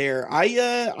stuff there.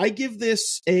 I give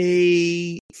this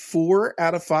a 4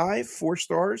 out of 5, 4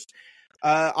 stars.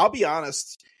 I'll be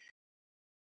honest.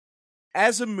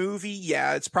 As a movie,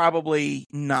 it's probably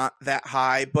not that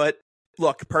high, but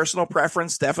look, personal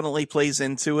preference definitely plays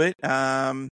into it.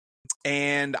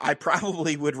 And I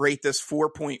probably would rate this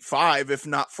 4.5 if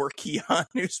not for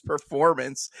Keanu's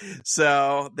performance.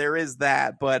 So there is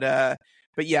that. But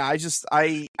yeah,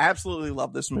 I absolutely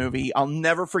love this movie. I'll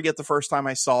never forget the first time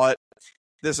I saw it.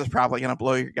 this is probably going to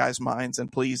blow your guys' minds,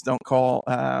 and please don't call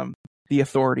the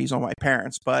authorities on my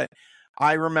parents, but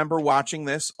I remember watching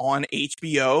this on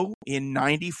HBO in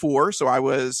 94, so I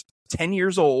was 10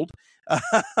 years old.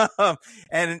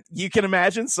 And you can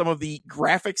imagine some of the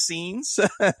graphic scenes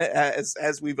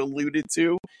as we've alluded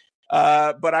to.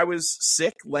 But I was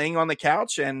sick laying on the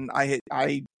couch, and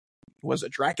I was a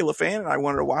Dracula fan, and I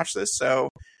wanted to watch this. So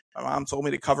my mom told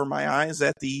me to cover my eyes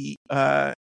at the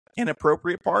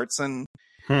inappropriate parts, and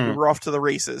we were off to the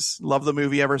races. Love the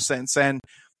movie ever since. And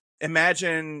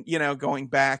imagine, going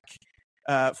back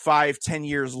 5-10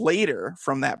 years later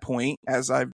from that point,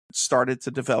 as I've started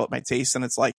to develop my taste, and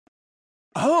it's like,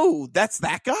 oh, that's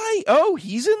that guy. Oh,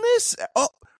 he's in this. Oh,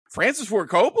 Francis Ford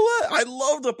Coppola. I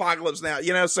loved Apocalypse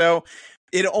Now, so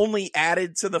it only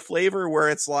added to the flavor where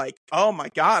it's like, oh my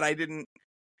God,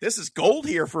 this is gold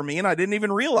here for me, and I didn't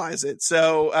even realize it.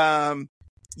 So,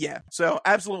 so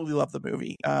absolutely love the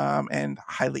movie, and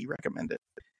highly recommend it.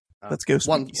 Let's go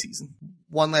spooky season.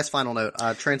 One last final note.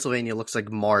 Transylvania looks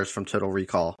like Mars from Total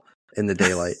Recall in the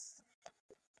daylight.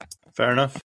 Fair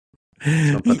enough.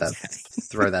 So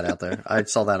throw that out there. I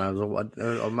saw that and I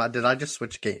was like, did I just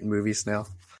switch movies now?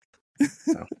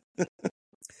 No.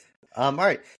 All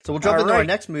right. So we'll jump into our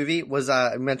next movie. Was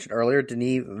I mentioned earlier,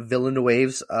 Denis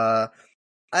Villeneuve's and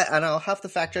I'll have to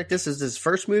fact check this. Is his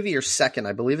first movie or second?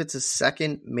 I believe it's his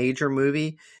second major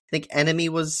movie. I think Enemy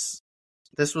was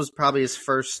probably his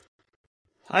first.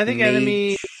 I think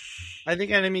Enemy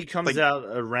comes out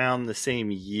around the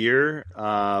same year,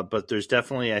 but there's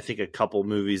definitely, I think, a couple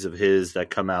movies of his that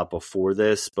come out before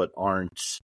this, but aren't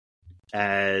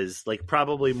as,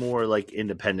 probably more,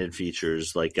 independent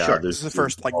features. Sure, this is the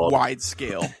first, wide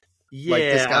scale. Yeah,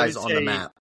 this guy's on the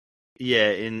map.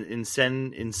 Yeah,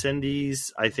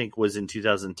 Incendies, I think, was in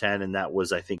 2010, and that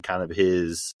was, I think, kind of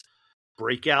his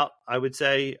breakout, I would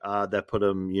say, that put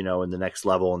him, in the next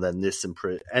level. And then this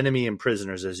Enemy and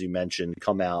Prisoners, as you mentioned,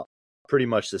 come out pretty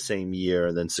much the same year,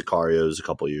 and then Sicario's a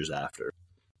couple years after.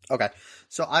 Okay,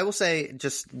 so I will say,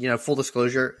 just full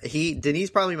disclosure, Denis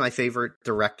probably my favorite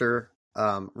director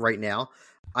right now.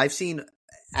 I've seen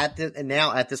at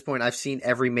this point, I've seen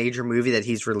every major movie that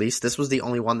he's released. This was the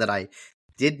only one that I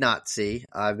did not see.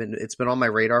 It's been on my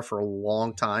radar for a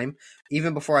long time,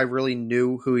 even before I really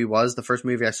knew who he was. The first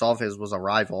movie I saw of his was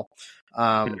Arrival,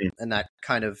 and that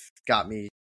kind of got me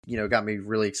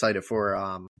really excited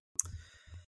for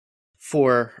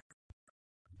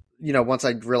once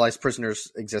I realized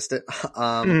Prisoners existed.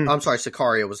 I'm sorry,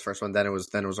 Sicario was the first one. Then it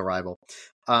was Arrival.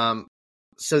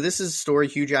 So this is a story.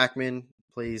 Hugh Jackman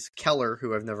plays Keller,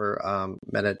 who I've never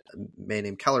met a man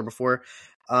named Keller before.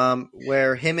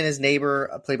 Where him and his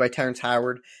neighbor, played by Terrence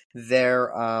Howard, their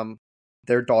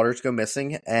daughters go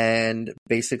missing, and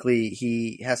basically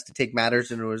he has to take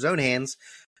matters into his own hands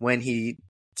when he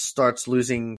starts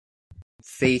losing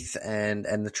faith and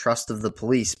the trust of the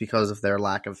police because of their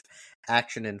lack of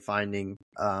action in finding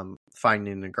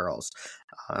the girls.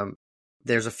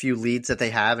 There's a few leads that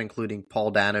they have, including Paul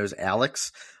Dano's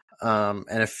Alex, and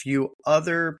a few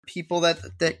other people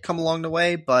that come along the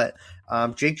way. But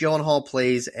Jake Gyllenhaal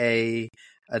plays a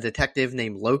detective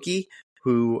named Loki,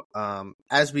 who,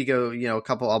 as we go,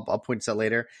 I'll point this out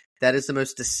later, that is the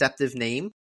most deceptive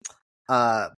name,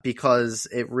 because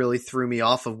it really threw me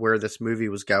off of where this movie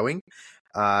was going.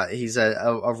 He's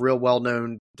a real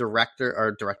well-known a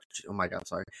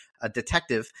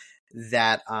detective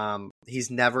that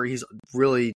he's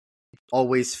really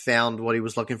always found what he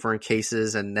was looking for in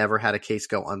cases and never had a case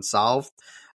go unsolved.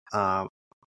 So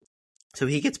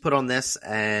he gets put on this,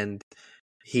 and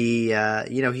he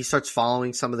starts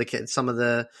following some of the kids, some of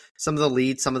the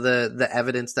leads, some of the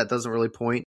evidence that doesn't really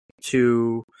point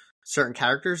to certain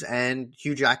characters, and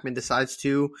Hugh Jackman decides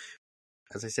to,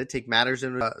 as I said, take matters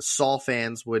in Saw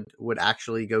fans would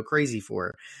actually go crazy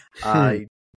for. He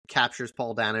captures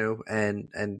Paul Dano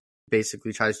and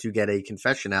basically tries to get a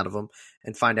confession out of him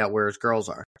and find out where his girls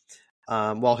are.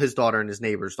 Well, his daughter and his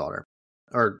neighbor's daughter.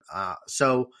 Along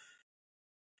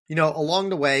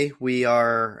the way, we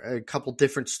are a couple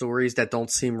different stories that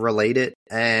don't seem related,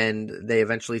 and they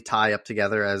eventually tie up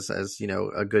together as a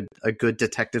good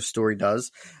detective story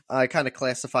does. I kind of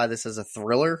classify this as a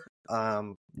thriller,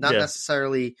 not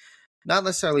necessarily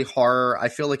horror. I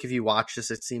feel like if you watch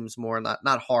this, it seems more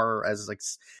not horror as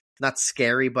not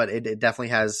scary, but it definitely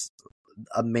has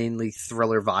a mainly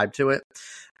thriller vibe to it.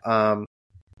 Some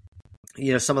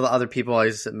of the other people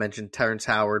I mentioned, Terrence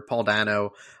Howard, Paul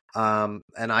Dano, and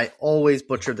I always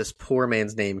butcher this poor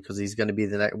man's name because he's going to be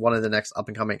one of the next up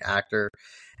and coming actors.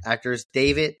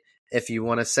 David, if you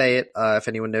want to say it, if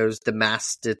anyone knows,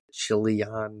 Dastmalchian.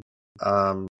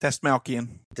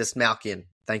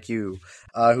 Thank you.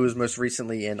 Who was most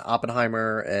recently in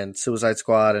Oppenheimer and Suicide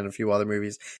Squad and a few other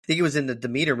movies. I think he was in the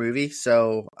Demeter movie,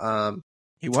 so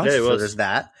he was. Yeah, he so was. there's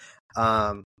that.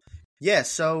 Yeah,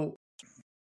 so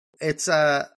it's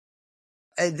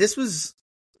this was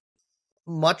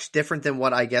much different than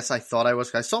what I guess I thought I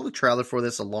was. I saw the trailer for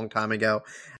this a long time ago,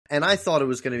 and I thought it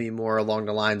was going to be more along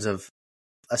the lines of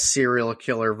a serial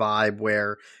killer vibe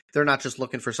where they're not just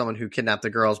looking for someone who kidnapped the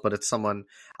girls, but it's someone,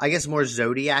 I guess, more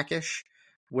Zodiac-ish,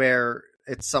 where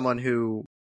it's someone who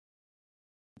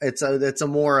it's a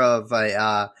more of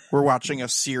a we're watching a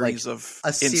series like of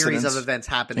a series incidents. of events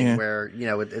happening where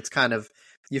it's kind of,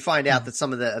 you find out that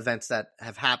some of the events that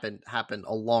have happened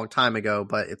a long time ago,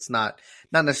 but it's not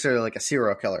necessarily like a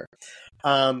serial killer.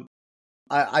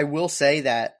 I will say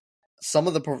that some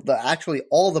of actually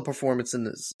all the performance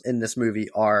in this movie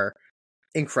are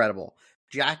incredible.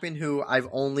 Jackman, who I've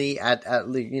only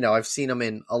I've seen him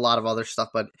in a lot of other stuff,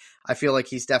 but I feel like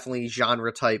he's definitely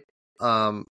genre type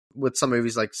with some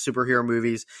movies like superhero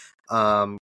movies,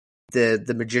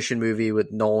 the Magician movie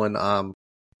with Nolan,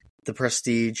 The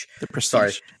Prestige.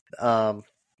 Sorry. And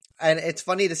it's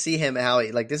funny to see him how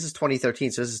this is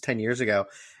 2013, so this is 10 years ago.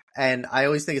 And I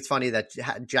always think it's funny that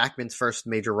Jackman's first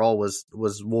major role was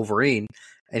Wolverine,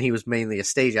 and he was mainly a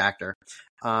stage actor.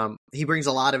 He brings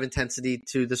a lot of intensity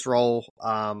to this role.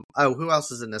 Who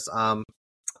else is in this? Oh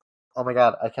my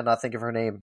God, I cannot think of her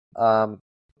name.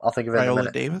 I'll think of it in a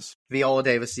minute. Viola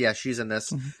Davis. Yeah, she's in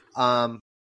this. Mm-hmm.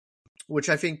 Which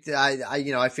I think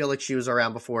I feel like she was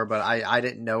around before, but I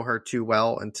didn't know her too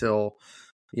well until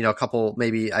a couple,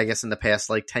 maybe I guess in the past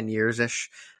 10 years ish.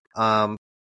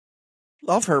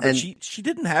 Love her, but she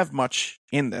didn't have much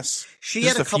in this. She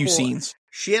had a few scenes.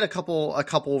 She had a couple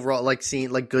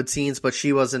good scenes, but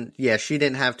she wasn't. Yeah, she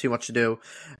didn't have too much to do.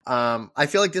 I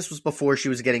feel like this was before she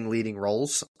was getting leading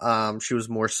roles. She was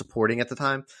more supporting at the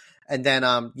time, and then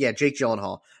Jake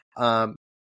Gyllenhaal.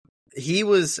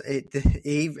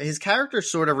 His character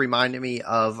sort of reminded me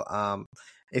of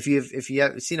if you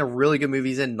have seen a really good movie,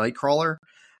 he's in Nightcrawler.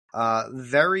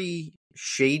 Very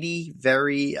shady,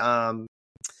 very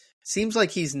seems like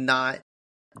he's not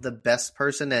the best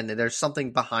person, and there's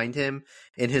something behind him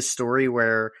in his story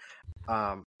where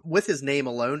with his name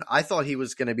alone, I thought he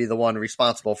was going to be the one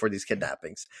responsible for these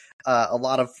kidnappings. A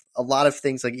lot of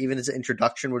things, like even his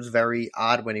introduction was very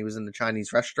odd when he was in the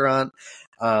Chinese restaurant.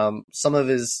 Some of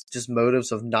his just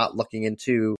motives of not looking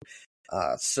into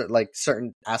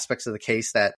certain aspects of the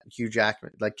case that Hugh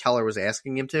Jackman, Keller, was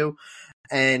asking him to,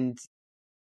 and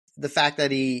the fact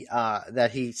that he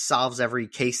solves every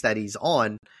case that he's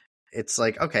on. It's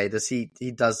okay,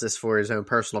 he does this for his own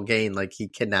personal gain? He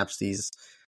kidnaps these,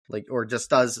 or just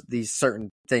does these certain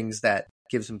things that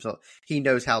gives himself, he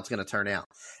knows how it's going to turn out.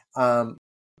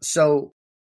 So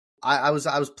I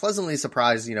was pleasantly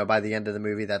surprised, by the end of the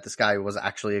movie that this guy was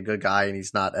actually a good guy, and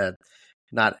he's not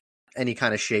any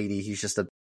kind of shady. He's just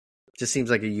seems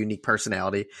like a unique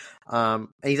personality. And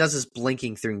he does this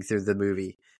blinking thing through the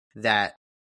movie that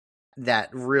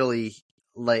really,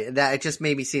 that it just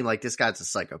made me seem like this guy's a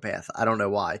psychopath. I don't know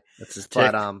why. That's his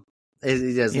tick. But it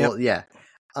is. Yep. Yeah.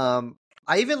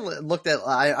 I even looked at,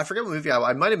 I forget what movie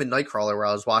I might have been Nightcrawler where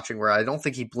I was watching, where I don't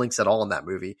think he blinks at all in that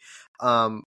movie.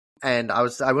 And I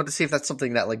wanted to see if that's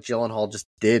something that Gyllenhaal just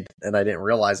did, and I didn't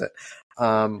realize it.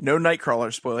 No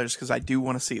Nightcrawler spoilers, because I do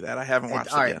want to see that. I haven't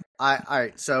watched it yet. All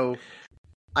right. So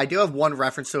I do have one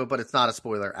reference to it, but it's not a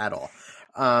spoiler at all.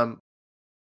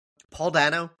 Paul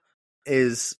Dano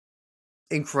is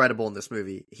incredible in this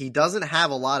movie. He doesn't have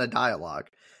a lot of dialogue,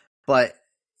 but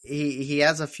he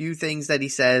has a few things that he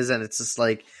says, and it's just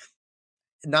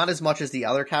not as much as the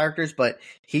other characters, but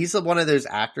he's one of those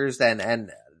actors that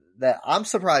I'm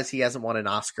surprised he hasn't won an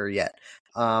Oscar yet.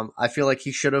 I feel like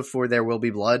he should have for There Will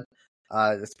Be Blood.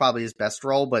 It's probably his best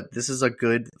role, but this is a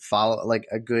good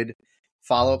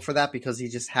follow-up for that, because he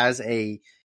just has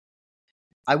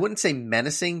I wouldn't say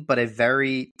menacing, but a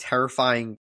very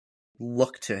terrifying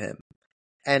look to him.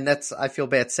 And I feel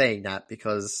bad saying that,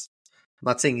 because I'm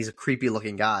not saying he's a creepy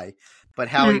looking guy, but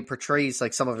how he portrays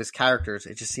some of his characters,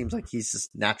 it just seems like he's just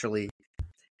naturally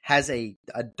has a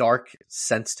dark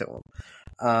sense to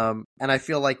him. And I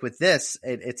feel like with this,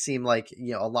 it seemed like,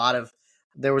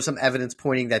 there was some evidence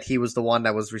pointing that he was the one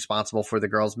that was responsible for the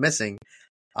girls missing,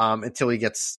 until he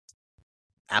gets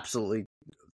absolutely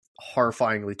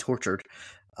horrifyingly tortured.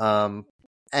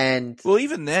 And well,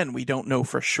 even then, we don't know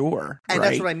for sure. And right?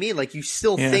 That's what I mean. You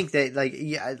still think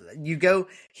that,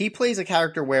 he plays a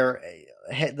character where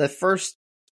the first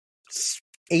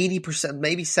 80%,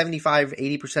 maybe 75,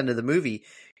 80% of the movie,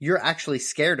 you're actually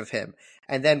scared of him.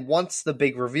 And then once the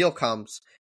big reveal comes,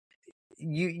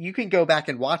 you can go back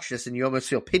and watch this and you almost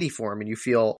feel pity for him, and you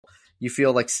feel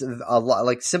like a lot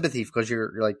like sympathy, because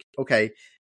you're like, okay,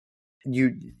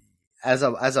 you as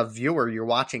a viewer, you're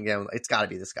watching him, it's got to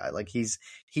be this guy. Like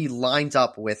he lines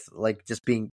up with like just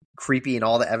being creepy and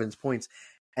all the evidence points,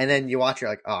 and then you watch, you're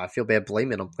like, oh, I feel bad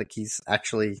blaming him. Like he's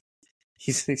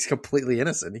completely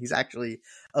innocent. He's actually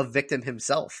a victim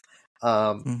himself.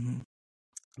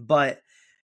 But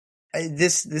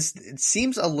this it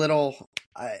seems a little.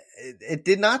 It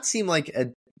did not seem like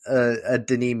a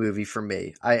Denis movie for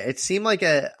me. It seemed like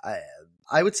I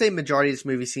would say majority of this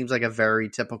movie seems like a very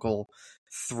typical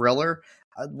thriller.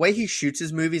 The way he shoots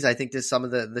his movies, I think some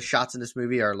of the shots in this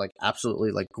movie are like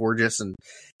absolutely like gorgeous, and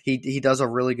he does a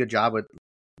really good job with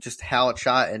just how it's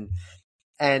shot,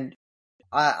 and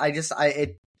I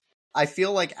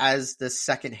feel like as the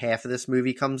second half of this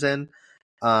movie comes in,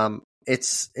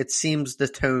 it seems the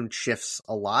tone shifts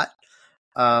a lot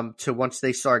to once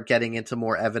they start getting into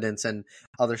more evidence and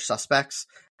other suspects.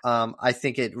 I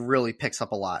think it really picks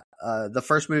up a lot. The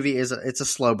first movie it's a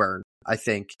slow burn, I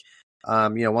think.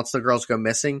 Once the girls go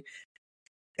missing,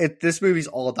 this movie's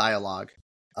all dialogue,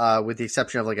 with the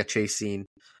exception of like a chase scene.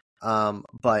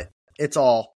 But it's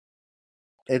a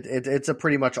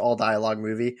pretty much all dialogue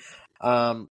movie.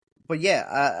 But yeah,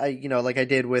 I like I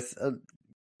did with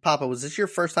Papa. Was this your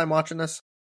first time watching this?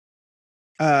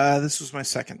 This was my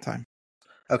second time.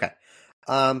 Okay.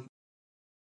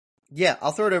 Yeah,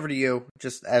 I'll throw it over to you.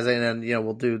 Just as and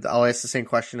I'll ask the same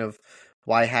question of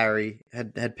why Harry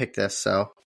had picked this.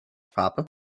 So, Papa.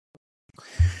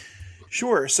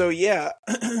 Sure. So yeah,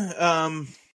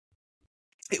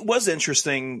 it was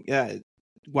interesting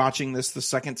watching this the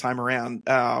second time around.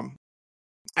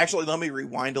 Actually, let me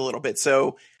rewind a little bit.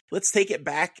 So let's take it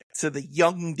back to the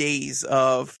young days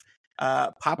of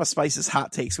Papa Spice's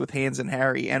Hot Takes with Hans and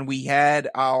Harry, and we had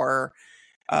our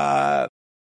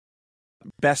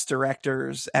Best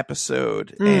Directors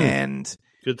episode, and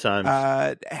good times.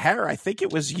 Harry, I think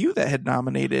it was you that had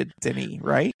nominated Denis,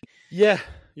 right? Yeah,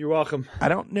 you're welcome. I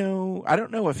don't know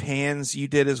if Hans you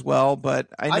did as well, but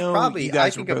I know you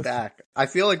guys can were both... go back. I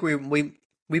feel like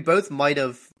we both might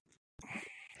have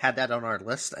had that on our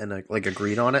list and like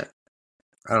agreed on it.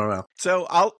 I don't know. So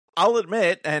I'll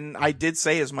admit, and I did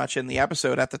say as much in the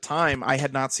episode at the time, I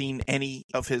had not seen any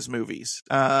of his movies.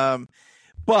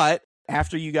 But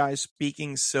after you guys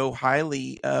speaking so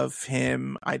highly of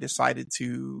him, I decided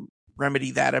to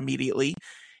remedy that immediately.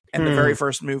 And the very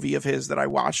first movie of his that I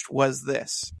watched was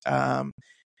this.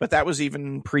 But that was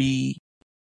even pre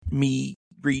me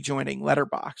rejoining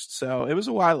Letterboxd. So it was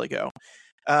a while ago.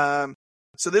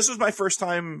 So this was my first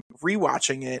time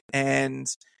rewatching it. And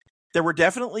there were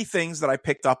definitely things that I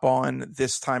picked up on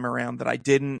this time around that I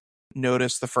didn't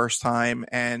notice the first time.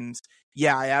 And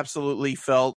yeah, I absolutely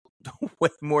felt way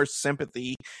more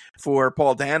sympathy for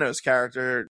Paul Dano's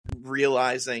character,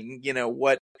 realizing,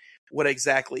 what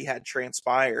exactly had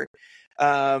transpired.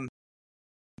 I'll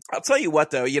tell you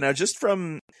what, though, just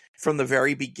from the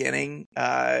very beginning,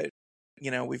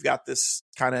 we've got this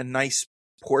kind of nice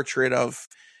portrait of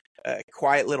a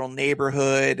quiet little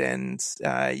neighborhood, and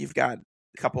you've got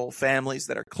a couple families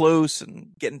that are close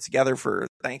and getting together for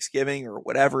Thanksgiving or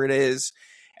whatever it is.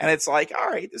 And it's like, all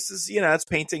right, this is, it's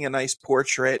painting a nice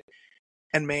portrait.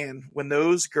 And man, when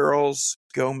those girls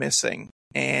go missing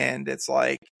and it's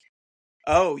like,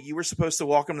 oh, you were supposed to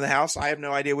walk them to the house. I have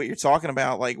no idea what you're talking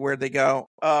about. Like, where'd they go?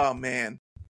 Oh man,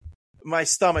 my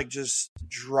stomach just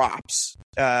drops.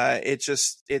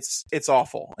 It's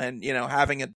awful. And,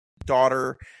 having a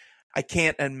daughter, I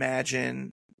can't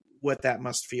imagine what that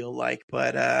must feel like,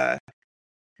 but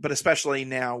especially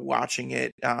now watching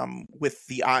it with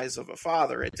the eyes of a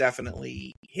father, it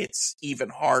definitely hits even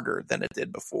harder than it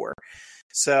did before.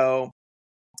 So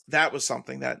that was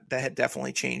something that had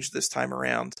definitely changed this time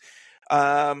around.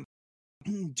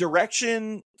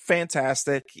 Direction,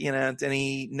 fantastic.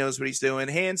 Denis knows what he's doing.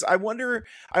 Hans, I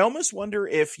almost wonder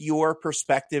if your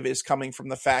perspective is coming from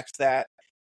the fact that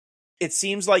it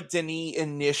seems like Denis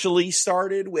initially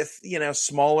started with,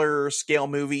 smaller scale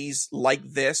movies like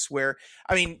this, where,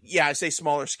 I say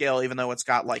smaller scale, even though it's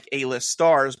got like A-list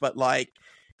stars, but like,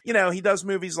 he does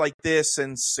movies like this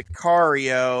and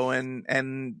Sicario,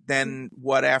 and then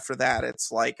what after that?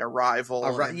 It's like Arrival,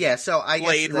 so I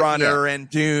Blade Runner and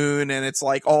Dune, and it's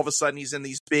like all of a sudden he's in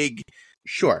these big,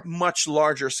 much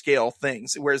larger scale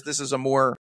things, whereas this is a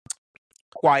more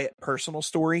quiet personal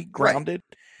story, grounded.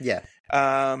 Right. Yeah.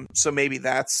 So maybe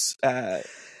that's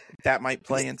that might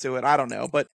play into it. I don't know,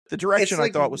 but the direction I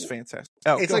thought was fantastic.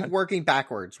 Oh, it's like working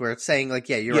backwards, where it's saying like,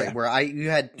 you're right. Where you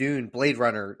had Dune, Blade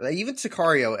Runner, even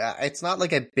Sicario. It's not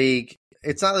like a big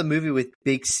a movie with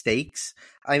big stakes.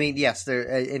 I mean, yes, there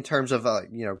in terms of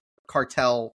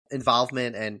cartel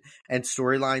involvement and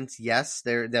storylines. Yes,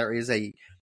 there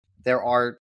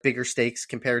are bigger stakes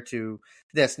compared to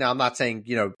this. Now, I'm not saying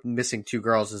missing two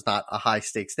girls is not a high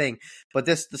stakes thing, but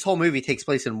this whole movie takes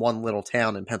place in one little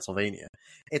town in Pennsylvania.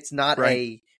 It's not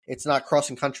it's not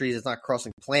crossing countries. It's not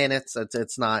crossing planets.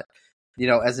 It's not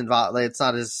as involved. It's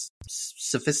not as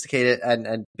sophisticated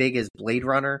and big as Blade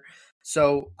Runner.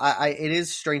 So it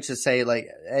is strange to say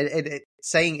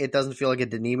saying it doesn't feel like a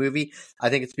Denis movie. I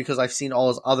think it's because I've seen all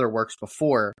his other works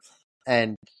before,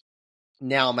 and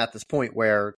now I'm at this point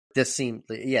where this seemed,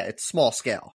 it's small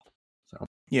scale. So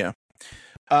yeah.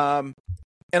 And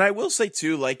I will say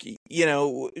too,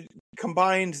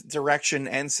 combined direction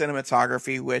and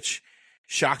cinematography, which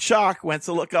shock, went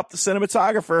to look up the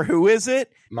cinematographer. Who is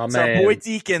it? It's our boy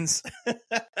Deakins.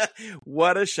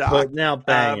 What a shock. Putting out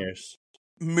bangers.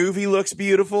 Movie looks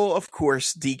beautiful. Of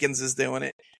course, Deakins is doing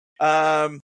it.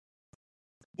 But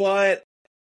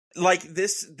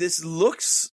this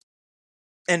looks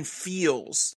and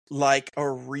feels like a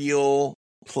real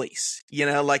place,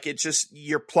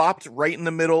 you're plopped right in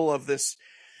the middle of this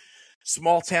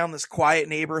small town, this quiet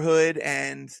neighborhood,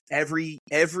 and every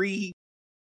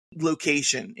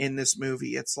location in this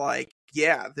movie, it's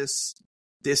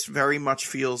this very much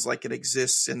feels like it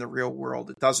exists in the real world.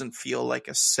 It doesn't feel like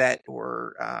a set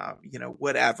or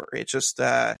whatever. It just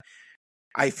I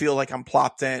feel like I'm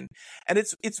plopped in, and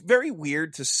it's very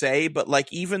weird to say, but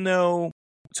even though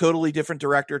totally different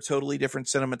director, totally different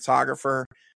cinematographer,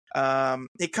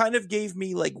 it kind of gave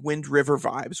me Wind River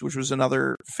vibes, which was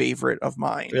another favorite of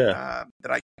mine that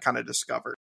I kind of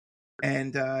discovered.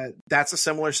 And that's a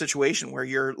similar situation where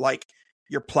you're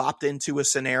plopped into a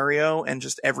scenario and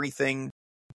just everything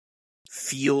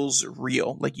feels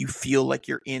real. You feel like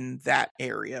you're in that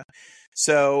area.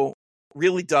 So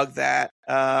really dug that.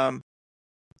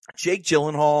 Jake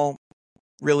Gyllenhaal,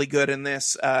 really good in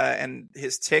this, and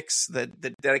his tics, the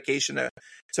dedication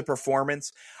to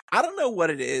performance. I don't know what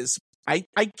it is. I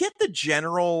get the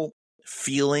general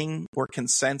feeling or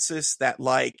consensus that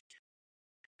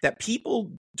that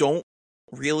people don't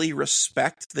really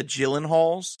respect the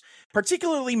Gyllenhaals,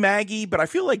 particularly Maggie, but I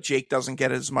feel like Jake doesn't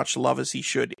get as much love as he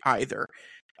should either.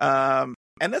 And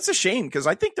that's a shame because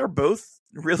I think they're both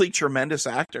really tremendous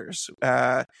actors.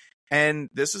 And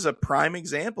this is a prime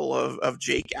example of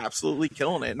Jake absolutely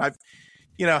killing it. And I've,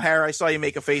 Harry, I saw you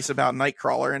make a face about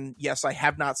Nightcrawler, and yes, I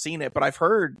have not seen it, but I've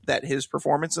heard that his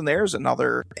performance in there is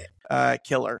another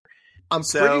killer. I'm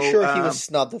pretty sure he was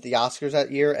snubbed at the Oscars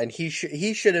that year, and he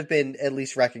should have been at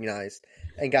least recognized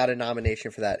and got a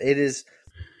nomination for that. It's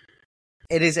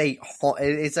a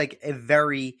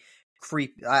very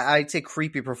creepy. I'd say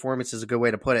creepy performance is a good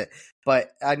way to put it. But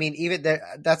I mean, even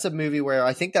that's a movie where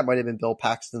I think that might have been Bill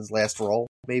Paxton's last role,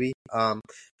 maybe. But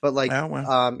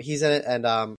he's in it,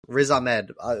 and Riz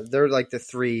Ahmed. They're the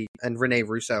three, and Rene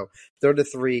Russo. They're the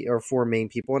 3 or 4 main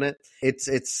people in it.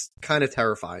 It's kind of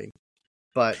terrifying,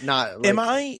 but not. Am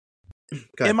I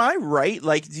right?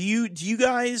 Do you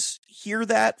guys hear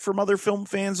that from other film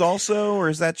fans also, or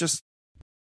is that just?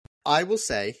 I will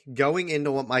say, going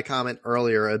into what my comment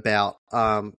earlier about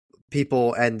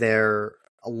people and their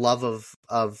love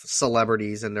of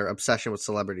celebrities and their obsession with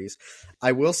celebrities,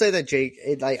 I will say that Jake,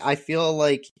 I feel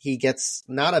like he gets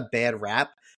not a bad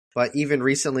rap, but even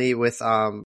recently with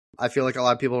I feel like a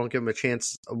lot of people don't give him a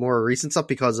chance, more recent stuff,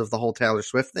 because of the whole Taylor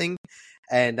Swift thing.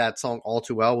 And that song All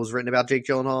Too Well was written about Jake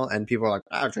Gyllenhaal, and people are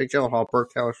like, Jake Gyllenhaal broke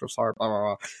Taylor Swift's heart, blah,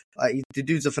 blah, blah. The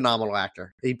dude's a phenomenal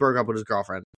actor. He broke up with his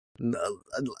girlfriend.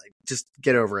 Just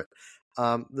get over it.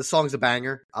 The song's a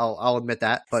banger. I'll admit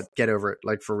that, but get over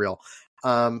it, for real.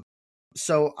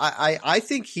 So I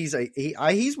think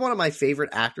he's one of my favorite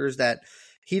actors that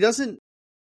he doesn't.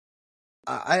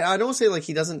 I don't say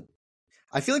he doesn't.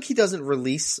 I feel like he doesn't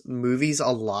release movies a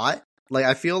lot.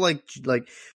 I feel like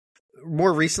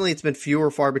more recently it's been few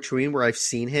or far between where I've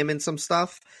seen him in some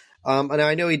stuff. And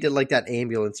I know he did that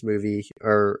ambulance movie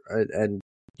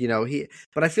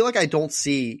but I feel like I don't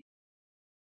see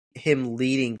him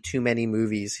leading too many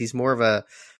movies. He's more of a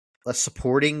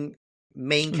supporting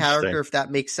main character, if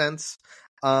that makes sense.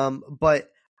 But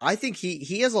I think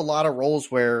he has a lot of roles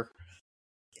where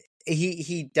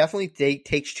he definitely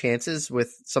takes chances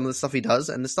with some of the stuff he does,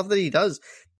 and the stuff that he does,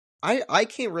 I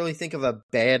can't really think of a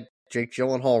bad Jake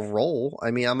Gyllenhaal role.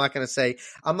 I mean,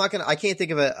 I can't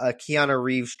think of a Keanu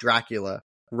Reeves Dracula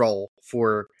role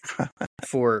for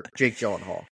Jake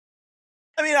Gyllenhaal.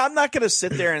 I mean, I'm not going to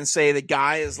sit there and say the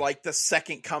guy is the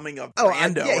second coming of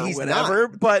Brando or whatever,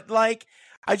 but I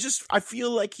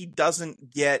feel like he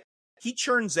doesn't get he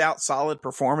churns out solid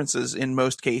performances in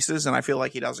most cases, and I feel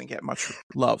like he doesn't get much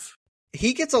love.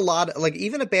 He gets a lot, like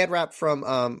even a bad rap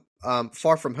from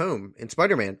Far From Home in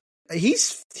Spider-Man.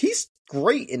 He's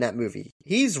great in that movie.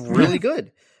 He's really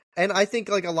good, and I think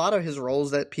like a lot of his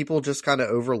roles that people just kind of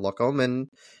overlook him, and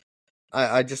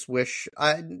I just wish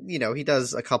he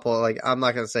does a couple. Like I'm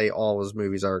not gonna say all his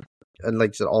movies are, and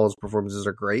like I said, all his performances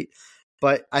are great,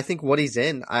 but I think what he's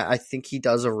in, I think he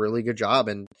does a really good job,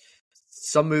 and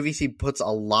some movies he puts a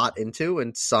lot into,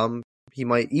 and some he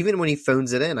might, even when he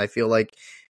phones it in, I feel like,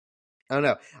 I don't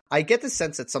know. I get the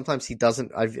sense that sometimes he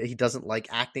doesn't like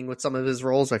acting with some of his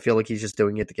roles. I feel like he's just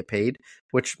doing it to get paid,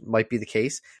 which might be the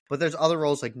case. But there's other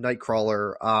roles like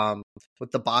Nightcrawler,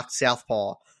 with the Box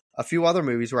Southpaw, a few other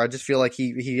movies where I just feel like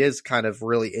he is kind of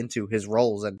really into his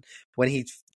roles, and when he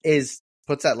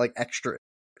puts that like extra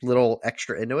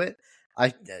into it,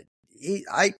 I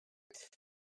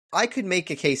could make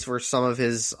a case for some of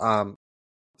his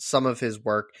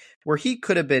work where he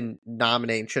could have been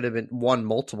nominated and should have been won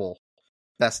multiple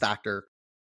Best Actor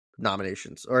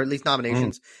nominations, or at least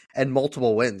nominations and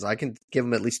multiple wins. I can give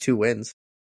him at least 2 wins.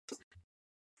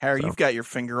 Harry, you've got your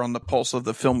finger on the pulse of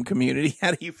the film community.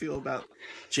 How do you feel about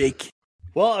Jake?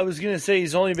 Well, I was going to say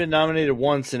he's only been nominated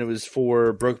once, and it was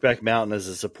for Brokeback Mountain as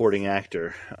a supporting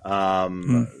actor.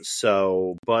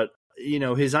 So, but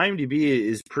his IMDb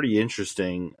is pretty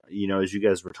interesting. As you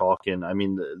guys were talking, I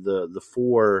mean, the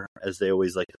 4, as they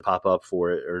always like to pop up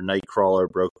for it, are Nightcrawler,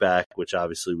 Brokeback, which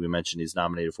obviously we mentioned he's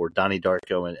nominated for, Donnie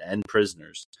Darko, and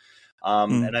Prisoners.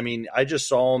 And I mean, I just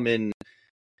saw him in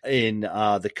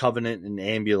The Covenant and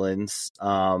Ambulance.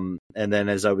 And then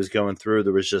as I was going through,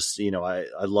 there was just,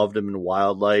 I loved him in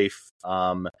Wildlife.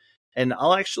 And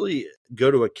I'll actually go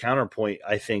to a counterpoint,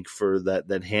 I think, for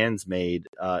that Hans made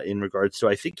in regards to,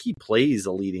 I think he plays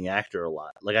a leading actor a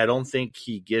lot. Like, I don't think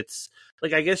he gets,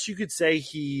 like, I guess you could say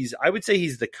I would say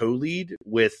he's the co-lead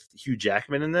with Hugh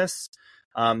Jackman in this.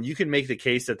 You can make the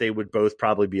case that they would both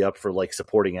probably be up for like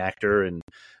supporting actor and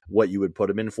what you would put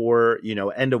him in for.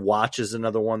 End of Watch is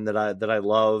another one that I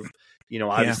love.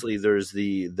 Obviously there's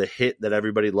the hit that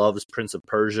everybody loves, Prince of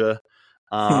Persia.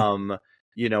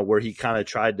 Where he kind of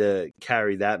tried to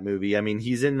carry that movie. I mean,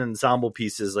 he's in ensemble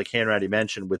pieces like Hanratty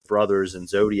mentioned with Brothers and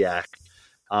Zodiac.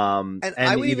 And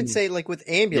I would even say like with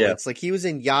Ambulance, like he was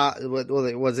in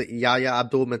was it Yahya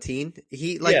Abdul Mateen?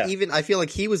 He even I feel like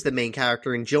he was the main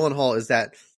character, and Gyllenhaal is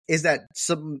that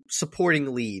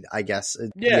supporting lead, I guess.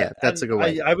 Yeah, that's a good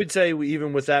way. I would say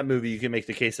even with that movie, you can make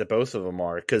the case that both of them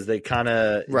are, because they kind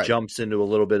of jumps into a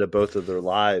little bit of both of their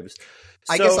lives.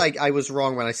 I guess I was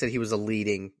wrong when I said he was a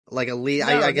lead.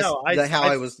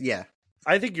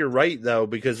 I think you're right though,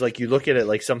 because like you look at it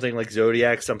like something like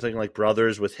Zodiac, something like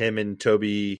Brothers with him and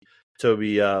Toby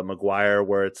Maguire,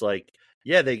 where it's like,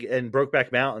 and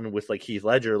Brokeback Mountain with like Heath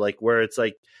Ledger, like where it's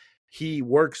like he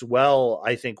works well,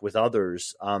 I think, with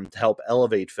others to help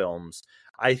elevate films.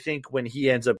 I think when he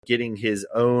ends up getting his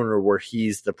own, or where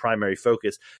he's the primary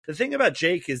focus, the thing about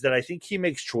Jake is that I think he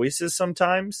makes choices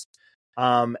sometimes.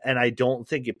 And I don't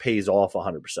think it pays off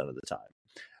 100% of the time.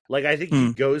 Like, I think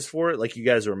he goes for it, like you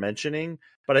guys were mentioning,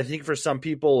 but I think for some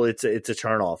people it's a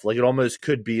turnoff. Like, it almost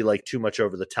could be like too much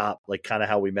over the top, like kind of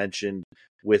how we mentioned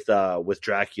with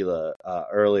Dracula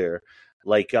earlier.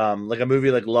 Like a movie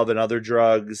like Love and Other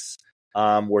Drugs,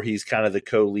 where he's kind of the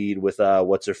co-lead with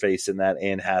what's her face in that,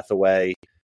 Anne Hathaway.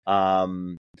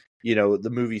 The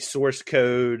movie Source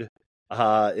Code,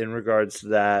 in regards to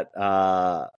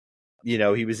that.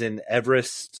 He was in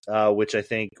Everest, which I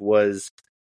think was,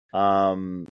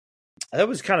 that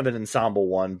was kind of an ensemble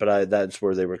one, but that's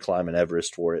where they were climbing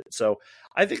Everest for it. So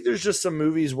I think there's just some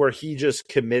movies where he just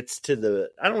commits to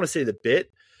I don't want to say the bit,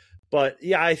 but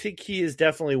yeah, I think he is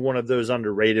definitely one of those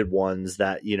underrated ones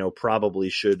that,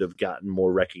 probably should have gotten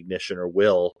more recognition, or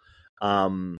will.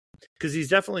 Because he's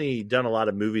definitely done a lot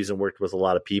of movies and worked with a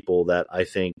lot of people that I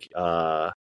think,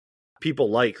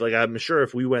 people like I'm sure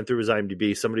if we went through his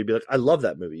IMDb, somebody would be like, I love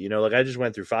that movie. Like I just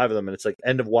went through 5 of them, and it's like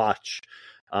End of Watch,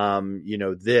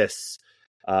 this,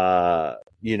 a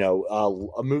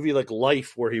movie like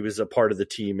Life, where he was a part of the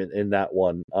team in that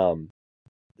one,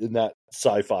 in that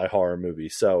sci-fi horror movie.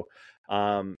 So,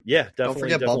 definitely. Don't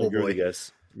forget Bubble Boy.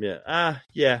 Guys.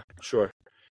 Yeah, sure.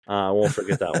 I won't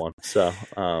forget that one. So,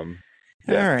 all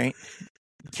right.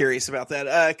 Curious about that.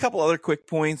 A couple other quick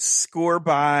points. Score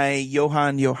by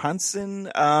Johan Johansson.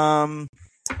 The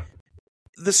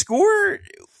score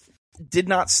did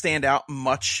not stand out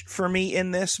much for me in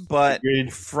this, but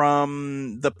Agreed.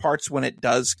 From the parts when it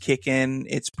does kick in,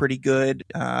 it's pretty good.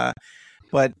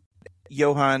 But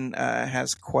Johan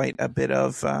has quite a bit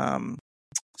of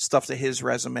stuff to his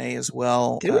resume as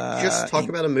well. Did we just talk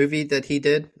about a movie that he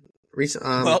did? Recent.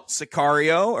 Well,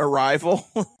 Sicario, Arrival,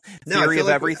 Theory of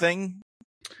Everything.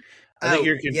 I think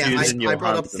you're confusing. I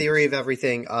brought up Theory of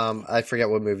Everything. I forget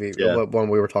what movie, what one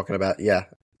we were talking about. Yeah.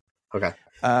 Okay.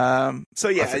 So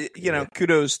yeah,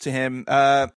 kudos to him.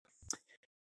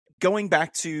 Going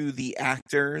back to the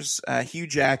actors, Hugh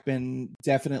Jackman,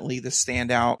 definitely the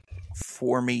standout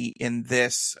for me in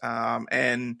this.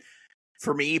 And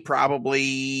for me,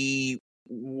 probably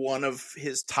one of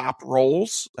his top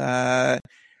roles.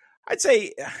 I'd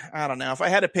say, I don't know, if I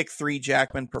had to pick 3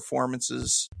 Jackman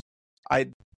performances,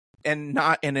 and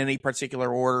not in any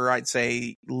particular order, I'd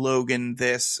say Logan,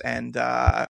 this, and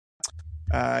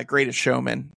Greatest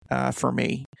Showman for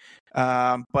me.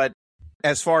 But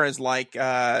as far as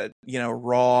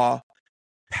raw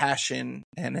passion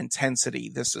and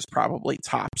intensity, this is probably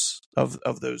tops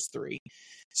of those 3.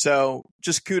 So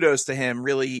just kudos to him.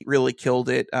 Really, really killed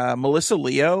it. Melissa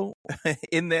Leo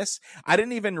in this. I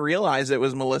didn't even realize it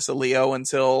was Melissa Leo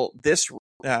until this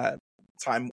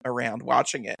time around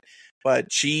watching it. But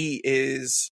she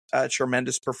is a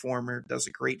tremendous performer, does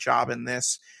a great job in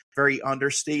this. Very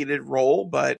understated role,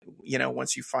 but,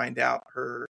 once you find out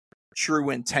her true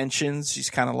intentions, she's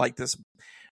kind of like this,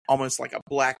 almost like a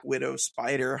Black Widow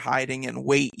spider hiding in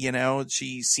wait,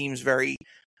 She seems very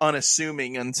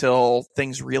unassuming until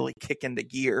things really kick into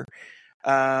gear.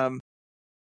 2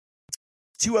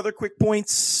 other quick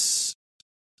points.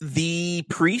 The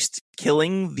priest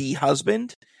killing the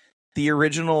husband, the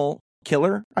original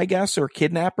killer, I guess, or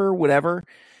kidnapper, whatever.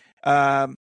 That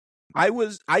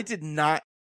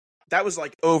was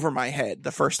like over my head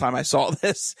the first time I saw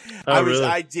this. Really?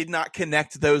 I did not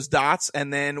connect those dots.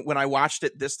 And then when I watched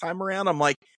it this time around, I'm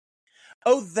like,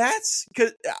 oh, that's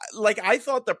because I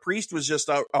thought the priest was just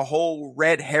a whole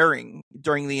red herring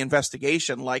during the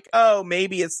investigation. Like, oh,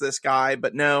 maybe it's this guy,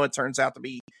 but no, it turns out to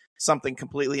be something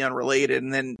completely unrelated.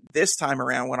 And then this time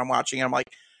around when I'm watching it, I'm like,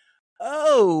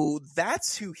 oh,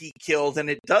 that's who he killed. And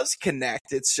it does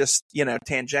connect. It's just,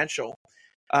 tangential.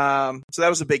 So that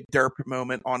was a big derp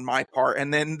moment on my part.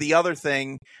 And then the other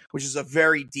thing, which is a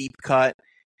very deep cut,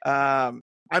 I'm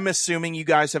assuming you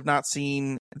guys have not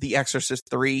seen The Exorcist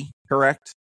 3,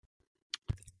 correct?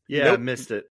 Yeah, nope. I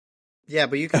missed it. Yeah,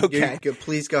 but you can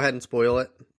please go ahead and spoil it.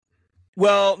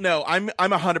 Well, no, I'm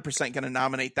 100% going to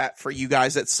nominate that for you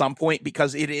guys at some point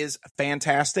because it is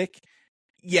fantastic.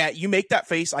 Yeah, you make that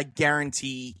face, I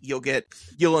guarantee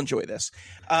you'll enjoy this.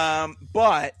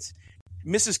 But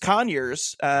Mrs.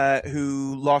 Conyers,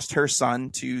 who lost her son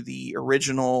to the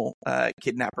original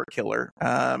kidnapper killer,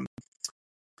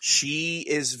 she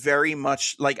is very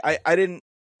much like I didn't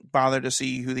bother to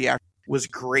see who the actor was.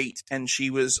 Great, and she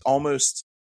was almost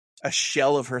a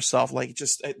shell of herself, like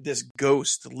just this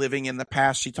ghost living in the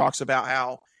past. She talks about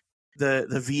how the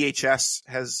VHS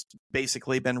has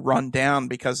basically been run down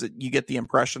because you get the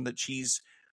impression that she's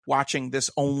watching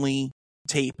this only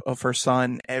tape of her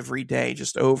son every day,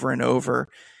 just over and over,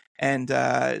 and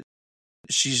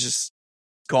she's just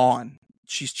gone.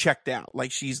 She's checked out,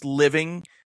 like she's living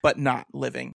but not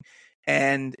living.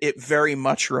 And it very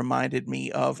much reminded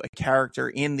me of a character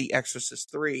in The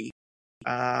Exorcist 3.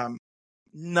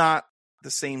 Not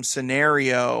the same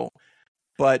scenario,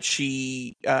 but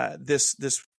she this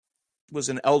was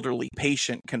an elderly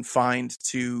patient confined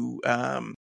to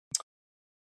an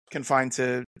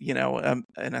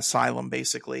asylum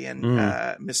basically, and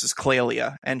Mrs.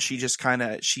 Clelia, and she just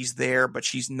she's there but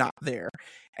she's not there.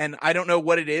 And I don't know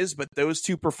what it is, but those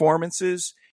 2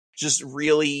 performances just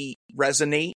really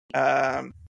resonate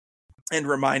and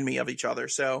remind me of each other.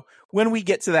 So when we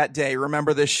get to that day,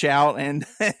 remember this shout, and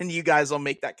you guys will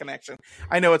make that connection.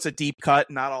 I know it's a deep cut.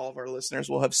 Not all of our listeners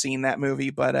will have seen that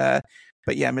movie, but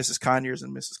yeah, Mrs. Conyers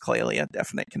and Mrs. Clelia,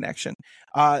 definite connection.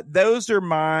 Those are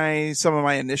some of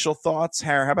my initial thoughts.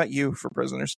 Harry, how about you for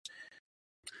Prisoners?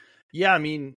 Yeah, I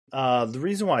mean, the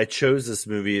reason why I chose this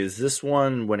movie is this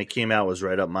one, when it came out, was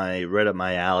right up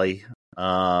my alley.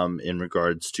 In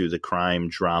regards to the crime,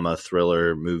 drama,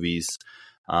 thriller movies.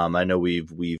 I know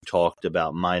we've talked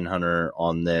about Mindhunter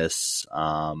on this.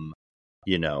 I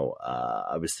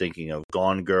was thinking of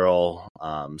Gone Girl,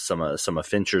 some of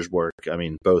Fincher's work. I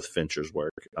mean, both Fincher's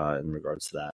work in regards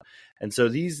to that. And so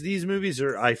these movies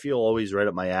are, I feel, always right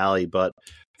up my alley. But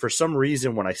for some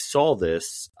reason, when I saw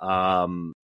this, I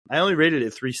only rated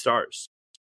it 3 stars.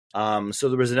 So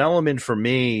there was an element for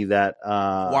me that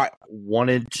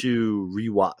wanted to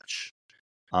rewatch.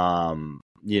 And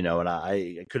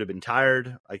I could have been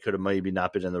tired. I could have maybe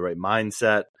not been in the right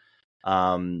mindset.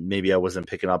 Maybe I wasn't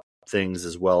picking up things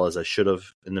as well as I should have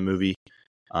in the movie.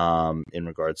 In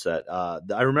regards to that,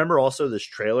 I remember also this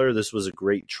trailer. This was a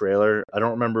great trailer. I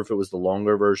don't remember if it was the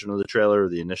longer version of the trailer or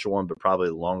the initial one, but probably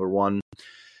the longer one,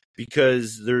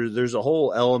 because there's a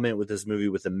whole element with this movie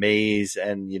with the maze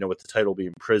and, with the title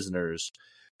being Prisoners,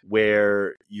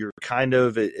 where you're kind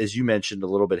of, as you mentioned a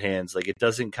little bit, Hans, like it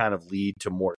doesn't kind of lead to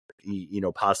more,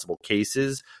 possible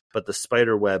cases, but the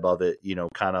spider web of it,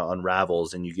 kind of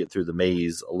unravels and you get through the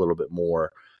maze a little bit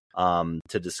more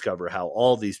to discover how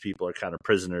all these people are kind of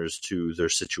prisoners to their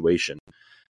situation.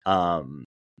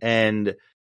 And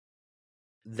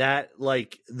that,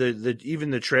 like the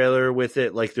even the trailer with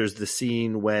it, like there's the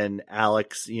scene when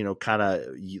Alex, kind of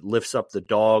lifts up the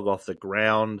dog off the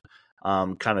ground,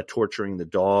 kind of torturing the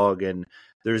dog. And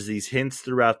there's these hints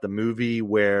throughout the movie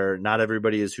where not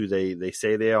everybody is who they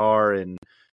say they are. And,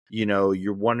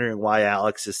 you're wondering why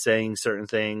Alex is saying certain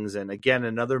things. And again,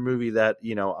 another movie that,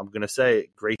 I'm going to say,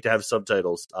 great to have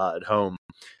subtitles at home.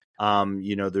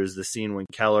 There's the scene when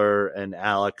Keller and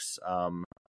Alex,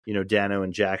 Dano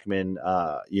and Jackman,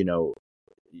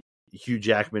 Hugh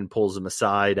Jackman pulls him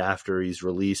aside after he's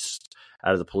released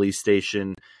out of the police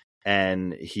station,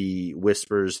 and he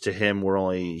whispers to him where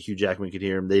only Hugh Jackman could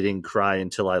hear him, "They didn't cry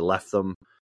until I left them."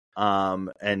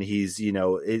 And he's,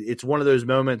 it's one of those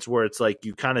moments where it's like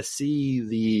you kind of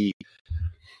see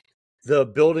the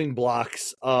building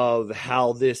blocks of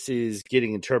how this is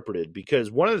getting interpreted. Because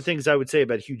one of the things I would say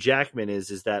about Hugh Jackman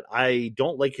is that I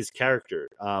don't like his character.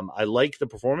 I like the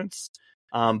performance,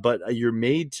 but you're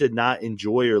made to not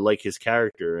enjoy or like his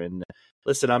character. And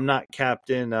listen, I'm not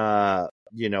Captain, I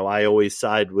always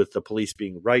side with the police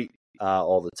being right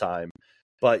all the time.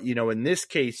 But, in this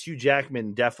case, Hugh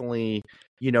Jackman definitely,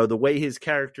 the way his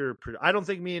character, I don't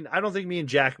think me and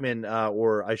Jackman,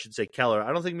 or I should say Keller,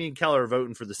 I don't think me and Keller are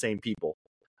voting for the same people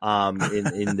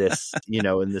in this,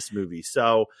 in this movie.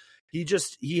 So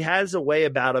he has a way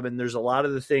about him. And there's a lot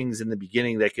of the things in the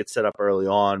beginning that get set up early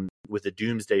on with the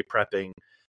doomsday prepping,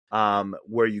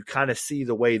 where you kind of see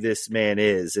the way this man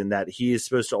is, and that he is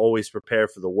supposed to always prepare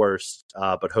for the worst,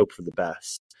 but hope for the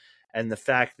best. And the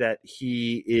fact that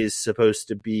he is supposed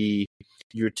to be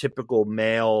your typical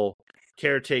male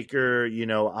caretaker,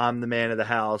 I'm the man of the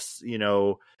house,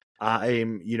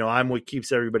 I'm what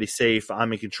keeps everybody safe.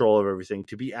 I'm in control of everything.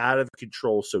 To be out of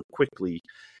control so quickly,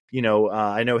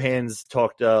 I know Hans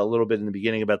talked a little bit in the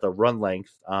beginning about the run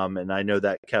length, and I know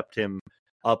that kept him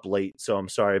up late. So I'm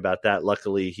sorry about that.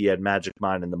 Luckily, he had Magic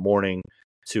Mind in the morning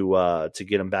to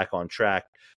get him back on track.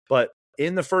 But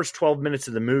in the first 12 minutes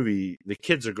of the movie, the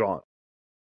kids are gone.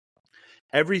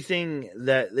 Everything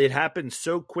that it happens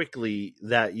so quickly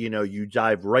that, you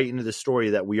dive right into the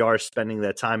story, that we are spending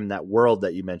that time in that world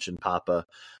that you mentioned, Papa,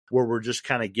 where we're just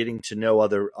kind of getting to know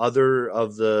other of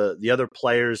the other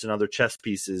players and other chess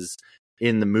pieces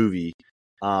in the movie,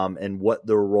 and what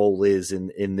their role is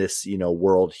in this,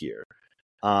 world here.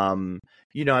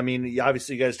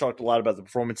 Obviously you guys talked a lot about the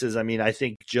performances. I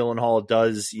think Gyllenhaal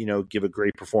does, give a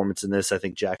great performance in this. I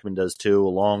think Jackman does too,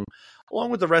 along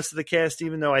with the rest of the cast,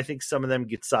 even though I think some of them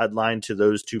get sidelined to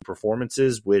those two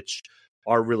performances, which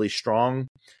are really strong.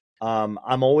 I'm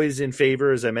always in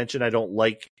favor, as I mentioned, I don't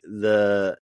like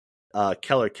the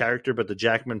Keller character, but the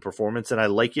Jackman performance. And I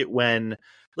like it when,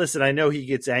 listen, I know he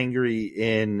gets angry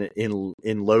in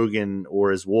Logan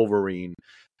or as Wolverine,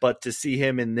 but to see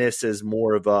him in this as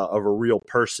more of a real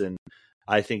person,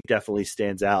 I think definitely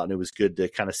stands out. And it was good to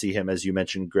kind of see him, as you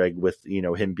mentioned, Greg, with,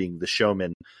 him being the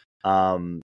showman,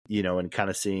 and kind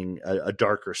of seeing a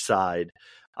darker side.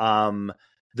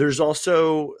 There's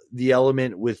also the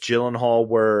element with Gyllenhaal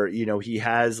where, he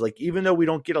has, like, even though we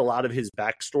don't get a lot of his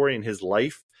backstory in his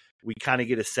life, we kind of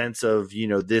get a sense of,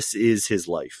 this is his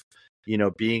life.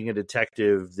 Being a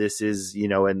detective, this is,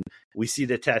 and we see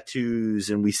the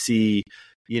tattoos and we see,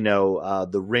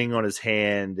 the ring on his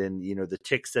hand and, the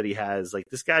tics that he has. Like,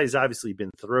 this guy's obviously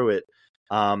been through it.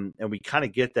 And we kind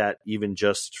of get that even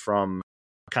just from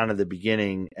kind of the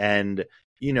beginning. And,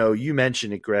 you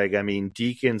mentioned it, Greg.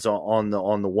 Deacon's on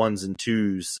the ones and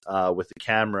twos with the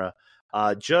camera.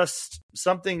 Just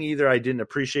something either I didn't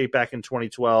appreciate back in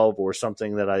 2012 or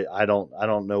something that I don't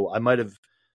know.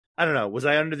 I don't know. Was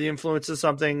I under the influence of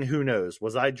something? Who knows?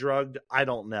 Was I drugged? I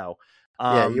don't know.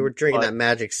 Yeah, you were drinking that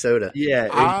magic soda. Yeah,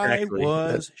 exactly. I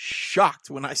was shocked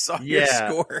when I saw your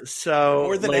score. So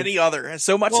more than any other.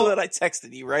 So much so that I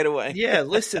texted you right away. Yeah,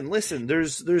 listen.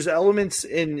 There's elements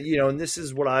in, and this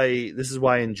is why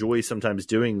I enjoy sometimes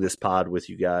doing this pod with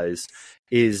you guys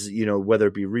is, whether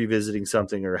it be revisiting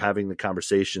something or having the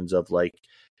conversations of like,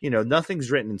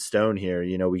 nothing's written in stone here.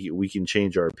 We can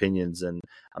change our opinions, and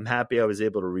I'm happy I was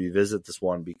able to revisit this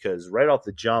one because right off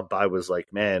the jump, I was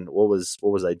like, man, what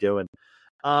was I doing?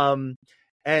 And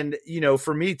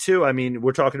for me too,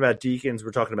 we're talking about Deacons,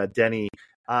 we're talking about Denny.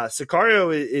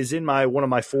 Sicario is in one of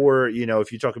my four,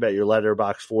 if you talk about your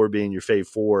letterbox 4 being your fave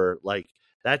 4, like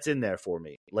that's in there for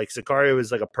me. Like Sicario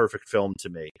is like a perfect film to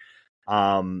me.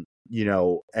 And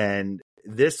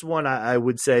this one I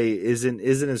would say isn't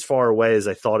as far away as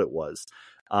I thought it was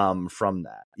from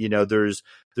that.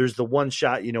 There's the one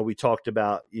shot, we talked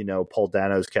about, Paul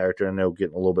Dano's character. I know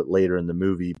getting a little bit later in the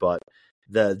movie, but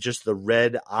the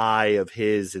red eye of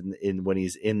his in when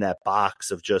he's in that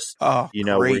box of just,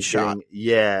 great shot.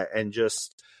 And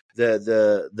just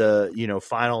the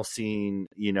final scene,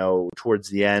 towards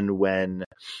the end when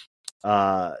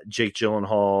Jake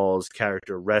Gyllenhaal's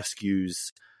character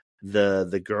rescues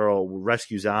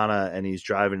rescues Anna, and he's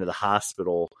driving to the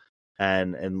hospital,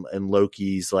 and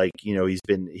Loki's like, he's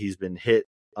been hit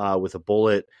with a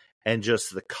bullet, and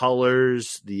just the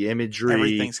colors, the imagery,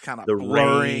 everything's kind of the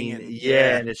blurring, rain,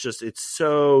 and it's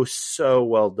so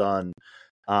well done.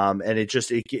 And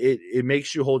it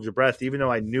makes you hold your breath, even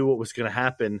though I knew what was going to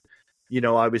happen.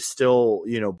 I was still,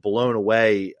 blown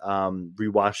away,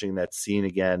 rewatching that scene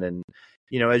again. And,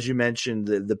 as you mentioned,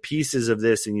 the pieces of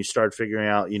this, and you start figuring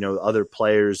out, other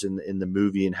players in the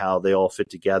movie and how they all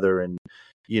fit together. And,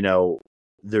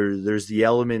 there's the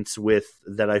elements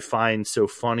that I find so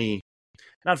funny,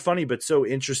 not funny, but so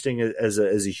interesting as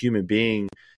a human being,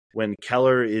 when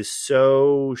Keller is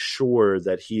so sure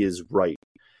that he is right.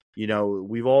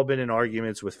 We've all been in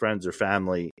arguments with friends or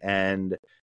family, and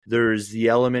there's the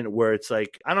element where it's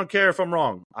like, I don't care if I'm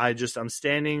wrong. I'm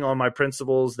standing on my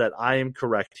principles that I am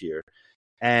correct here.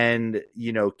 And,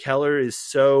 Keller is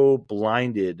so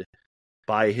blinded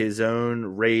by his own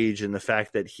rage and the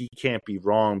fact that he can't be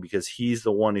wrong because he's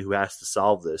the one who has to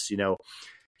solve this.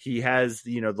 He has,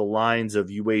 the lines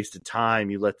of, you wasted time,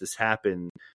 you let this happen,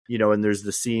 and there's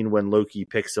the scene when Loki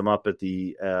picks him up at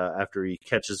after he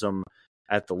catches him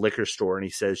at the liquor store, and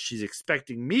he says, she's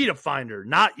expecting me to find her,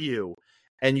 not you.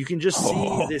 And you can just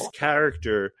see this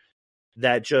character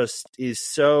that just is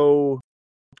so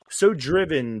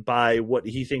driven by what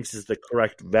he thinks is the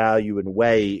correct value and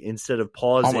way, instead of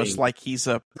pausing. Almost like he's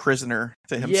a prisoner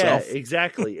to himself. Yeah,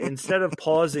 exactly. Instead of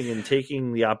pausing and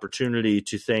taking the opportunity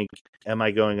to think, am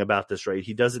I going about this right?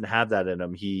 He doesn't have that in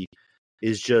him. He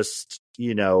is just,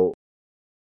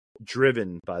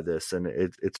 driven by this, and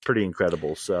it's pretty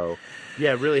incredible. So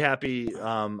yeah, really happy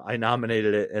I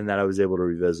nominated it and that I was able to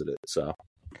revisit it. So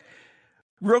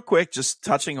real quick, just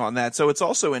touching on that. So it's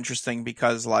also interesting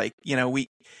because, like,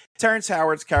 Terrence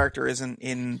Howard's character isn't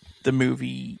in the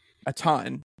movie a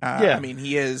ton. I mean,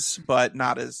 he is, but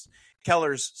not as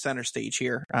Keller's center stage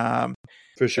here,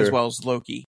 for sure, as well as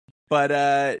Loki.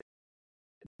 But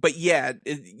yeah,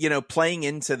 playing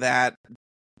into that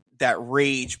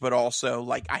rage, but also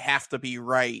like, I have to be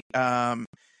right.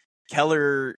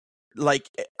 Keller, like,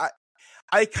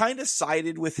 I kind of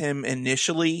sided with him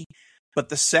initially, but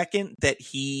the second that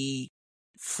he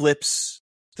flips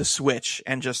the switch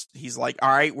and he's like, all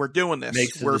right, we're doing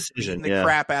this. We're beating the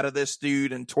crap out of this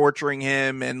dude and torturing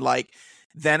him. And like,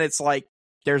 then it's like,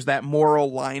 there's that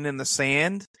moral line in the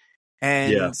sand,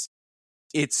 and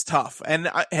it's tough. And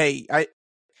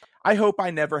I hope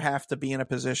I never have to be in a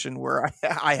position where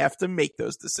I have to make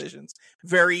those decisions.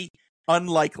 Very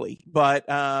unlikely, but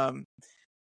yeah,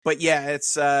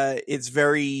 it's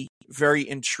very, very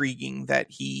intriguing that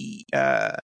he's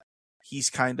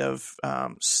kind of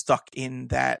stuck in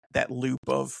that loop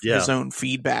of his own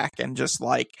feedback, and just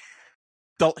like,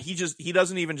 he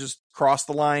doesn't even just cross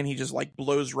the line. He just like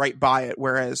blows right by it.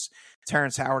 Whereas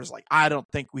Terrence Howard is like, I don't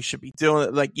think we should be doing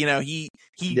it. Like, he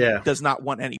does not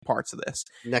want any parts of this.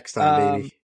 Next time,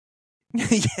 baby.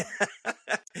 Yeah,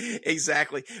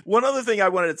 exactly. One other thing I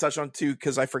wanted to touch on too,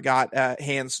 because I forgot,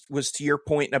 Hans, was to your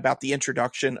point about the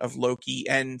introduction of Loki.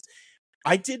 And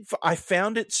I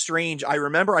found it strange. I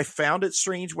remember I found it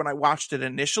strange when I watched it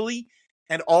initially,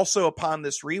 and also upon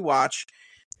this rewatch.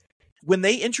 When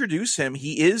they introduce him,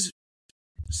 he is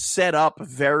set up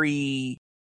very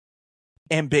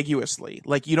ambiguously.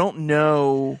 Like, you don't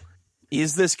know,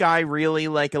 is this guy really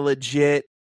like a legit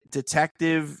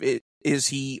detective? Is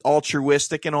he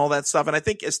altruistic and all that stuff? And I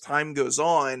think as time goes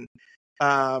on,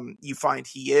 you find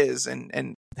he is.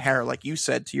 And Hera, like you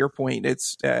said, to your point,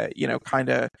 it's, kind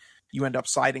of, you end up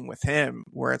siding with him,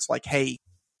 where it's like, hey,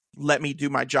 let me do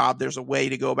my job. There's a way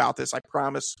to go about this. I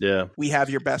promise we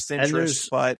have your best interests,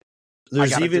 but I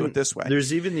gotta do it this way.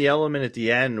 There's even the element at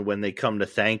the end when they come to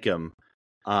thank him,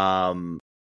 when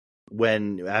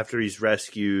after he's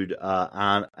rescued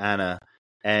Anna,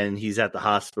 and he's at the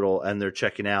hospital and they're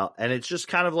checking out, and it's just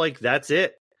kind of like, that's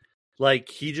it. Like,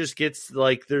 he just gets,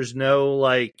 like, there's no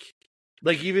like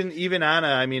even Anna.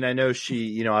 I mean, I know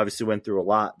she, obviously went through a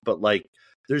lot, but like,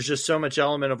 there's just so much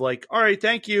element of like, all right,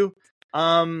 thank you.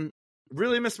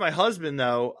 Really miss my husband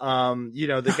though.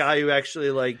 The guy who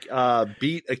actually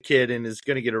beat a kid and is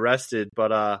going to get arrested.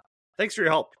 But thanks for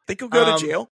your help. Think he'll go to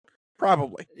jail?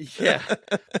 Probably. Yeah,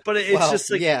 but it's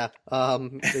just like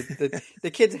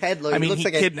the kid's head. I mean, looks he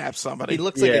like kidnapped somebody. He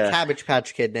looks like a Cabbage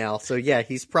Patch Kid now. So yeah,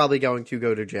 he's probably going to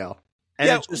go to jail.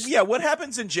 And what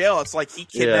happens in jail? It's like he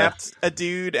kidnapped a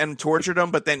dude and tortured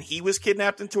him, but then he was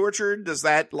kidnapped and tortured. Does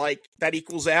that that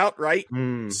equals out, right?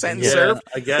 Sentence served,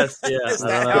 I guess. Yeah, is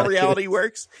that how reality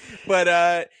works?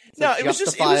 But no, it was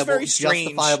very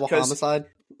strange. Justifiable homicide.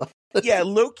 Yeah,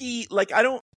 Loki.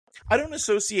 I don't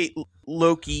associate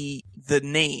Loki the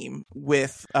name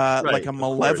with like a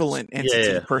malevolent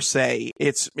entity per se.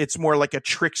 It's more like a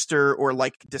trickster or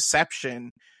like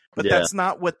deception, but that's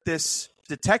not what this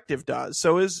detective does.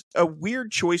 So it was a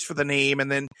weird choice for the name, and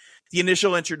then the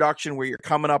initial introduction where you're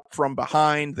coming up from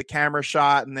behind the camera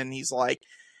shot, and then he's like,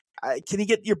 "Can you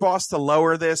get your boss to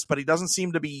lower this?" But he doesn't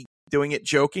seem to be doing it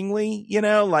jokingly,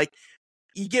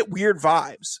 you get weird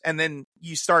vibes, and then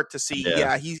you start to see,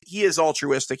 he is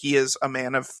altruistic. He is a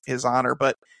man of his honor,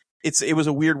 but it was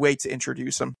a weird way to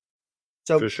introduce him.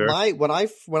 So for sure. When I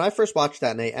first watched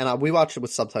that, and we watched it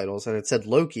with subtitles, and it said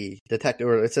Loki detective,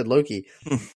 or it said Loki.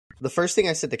 The first thing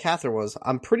I said to Catherine was,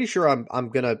 "I'm pretty sure I'm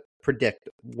gonna predict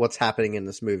what's happening in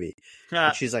this movie."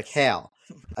 And she's like, "How?"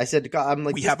 I said, "I'm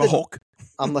like, we have a Hulk."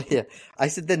 I'm like, yeah. I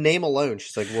said the name alone.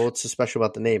 She's like, "Well, what's so special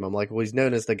about the name?" I'm like, "Well, he's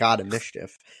known as the God of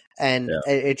Mischief," and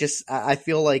it just, I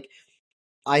feel like,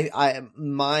 the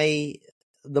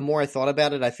more I thought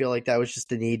about it, I feel like that was just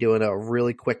Denis doing a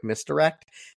really quick misdirect,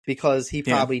 because he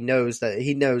probably knows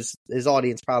his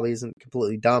audience probably isn't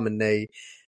completely dumb, and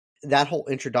that whole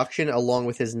introduction along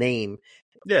with his name,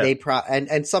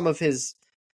 and some of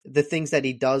the things that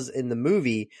he does in the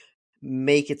movie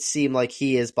make it seem like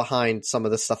he is behind some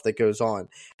of the stuff that goes on.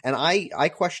 And I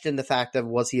questioned the fact of,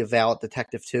 was he a valid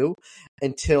detective too,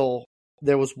 until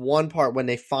there was one part when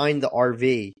they find the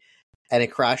RV and it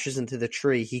crashes into the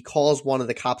tree. He calls one of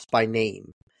the cops by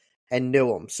name and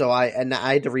knew him. So I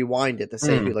had to rewind it to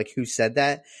say who said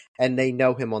that, and they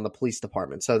know him on the police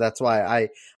department. So that's why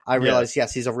I realized,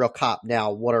 yes, he's a real cop.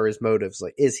 Now, what are his motives?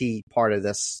 Like, is he part of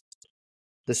this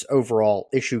overall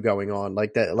issue going on,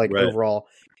 overall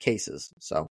cases?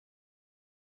 So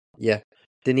yeah,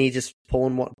 Denis just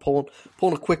pulling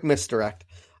a quick misdirect.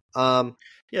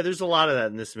 There's a lot of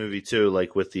that in this movie too,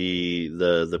 like with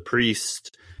the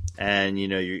priest. And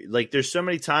you're like, there's so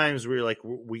many times where you're like,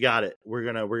 we got it, we're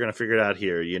gonna figure it out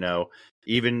here.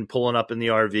 Even pulling up in the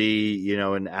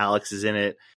RV, and Alex is in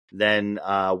it. Then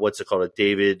what's it called?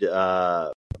 David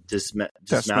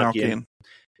Dismalkian.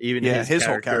 Even his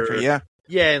whole character,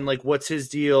 and like, what's his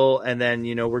deal? And then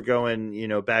we're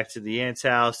going back to the aunt's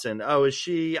house, and is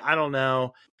she? I don't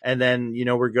know. And then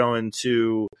we're going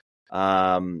to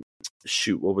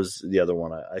what was the other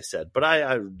one I said? But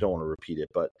I don't want to repeat it.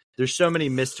 But there's so many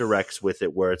misdirects with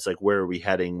it where it's like, where are we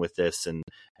heading with this, and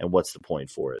what's the point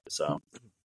for it? So,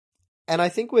 and I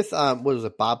think with what was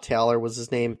it? Bob Taylor was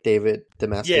his name, David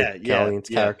Gallian's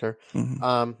character.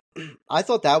 Mm-hmm. I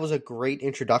thought that was a great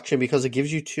introduction, because it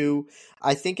gives you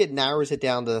I think it narrows it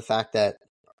down to the fact that,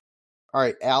 all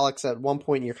right, Alex, at one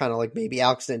point you're kind of like, maybe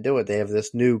Alex didn't do it. They have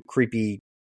this new creepy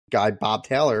guy, Bob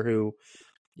Taylor, who,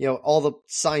 all the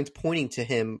signs pointing to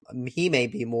him, he may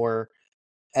be more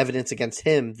evidence against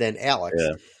him than Alex.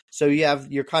 Yeah. So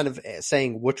you're kind of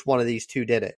saying which one of these two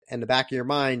did it. In the back of your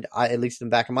mind, at least in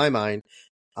the back of my mind,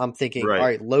 I'm thinking, all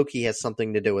right, Loki has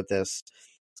something to do with this.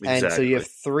 Exactly. And so you have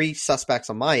three suspects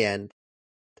on my end,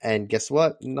 and guess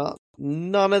what?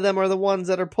 None of them are the ones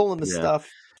that are pulling the stuff.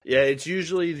 Yeah, it's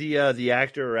usually the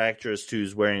actor or actress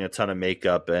who's wearing a ton of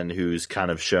makeup and who's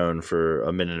kind of shown for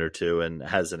a minute or two and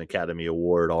has an Academy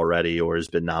Award already or has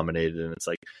been nominated, and it's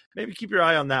like, maybe keep your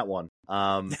eye on that one.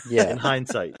 In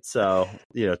hindsight, so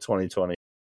 2020.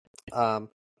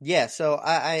 So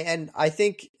I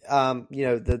think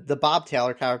the Bob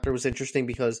Taylor character was interesting,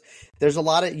 because there's a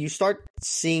lot of, you start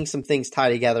seeing some things tie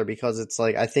together, because it's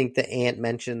like, I think the aunt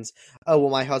mentions, oh,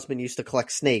 well, my husband used to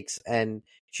collect snakes, and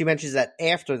she mentions that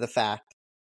after the fact,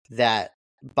 that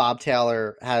Bob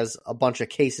Taylor has a bunch of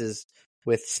cases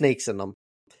with snakes in them.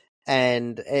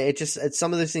 And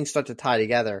some of those things start to tie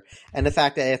together. And the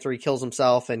fact that after he kills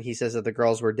himself and he says that the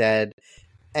girls were dead,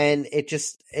 and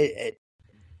it's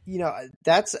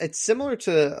similar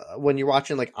to when you're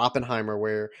watching like Oppenheimer,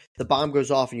 where the bomb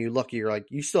goes off and you're like,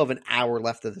 you still have an hour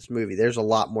left of this movie. There's a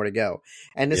lot more to go.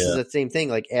 And this is the same thing.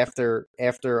 Like after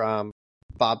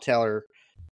Bob Taylor,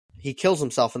 he kills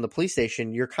himself in the police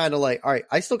station, you're kind of like, all right,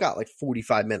 I still got like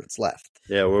 45 minutes left.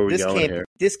 Yeah, where are we going here?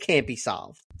 This can't be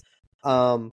solved.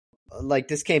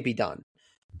 This can't be done.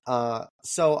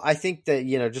 So I think that,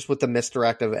 just with the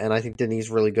misdirective, and I think Denis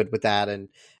really good with that. And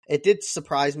it did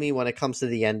surprise me when it comes to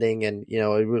the ending. And,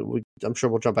 I'm sure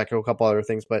we'll jump back to a couple other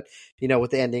things, but,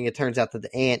 with the ending, it turns out that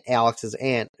the aunt, Alex's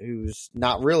aunt, who's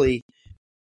not really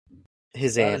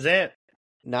his aunt.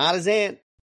 Not his aunt.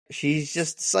 She's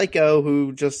just psycho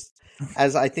who just,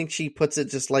 as I think she puts it,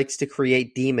 just likes to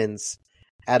create demons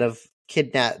out of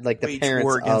the Wage parents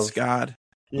war against of God.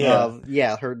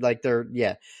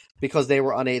 Because they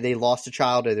were they lost a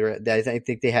child. I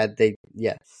think they had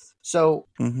So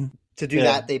to do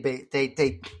that,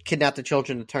 they kidnapped the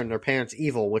children to turn their parents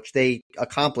evil, which they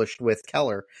accomplished with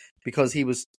Keller because he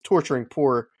was torturing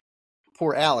poor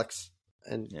Alex.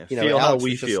 And feel Alex how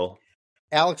we feel.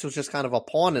 Alex was just kind of a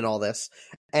pawn in all this,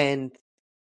 and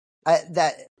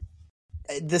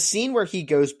the scene where he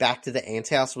goes back to the aunt's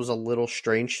house was a little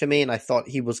strange to me, and I thought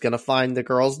he was going to find the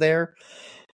girls there.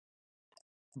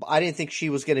 But I didn't think she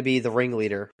was going to be the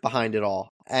ringleader behind it all.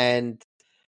 And,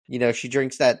 she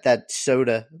drinks that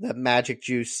soda, that magic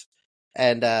juice,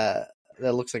 and that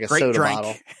looks like a Great soda drink.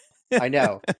 bottle. I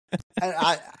know.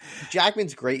 And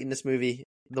Jackman's great in this movie.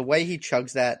 The way he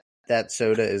chugs that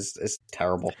soda is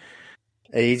terrible.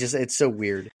 It's so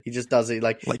weird. He just does it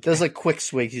does quick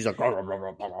swigs. He's like, blah, blah,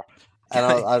 blah, blah. And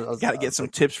I Gotta get some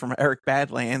tips from Eric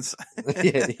Badlands.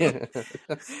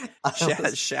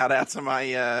 Shout out to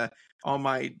my on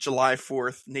my July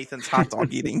 4th Nathan's hot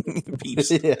dog eating peeps.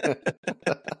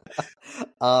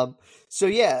 So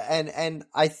yeah, and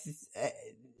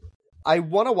I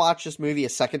want to watch this movie a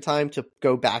second time to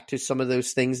go back to some of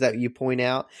those things that you point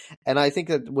out, and I think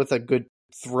that with a good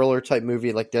thriller type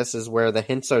movie like this is where the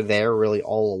hints are there really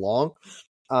all along.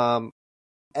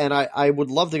 And I would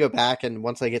love to go back, and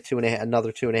once I get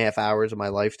another 2.5 hours of my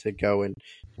life to go and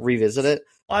revisit it.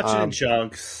 Watch it in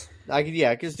chunks. I could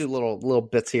just do little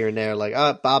bits here and there, like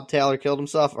Bob Taylor killed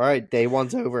himself. All right, day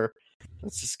one's over.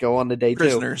 Let's just go on to day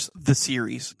Prisoners, the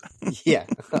series. Yeah.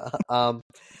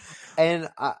 And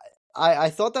I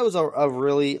thought that was a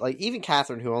really, even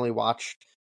Catherine, who only watched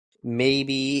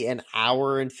maybe an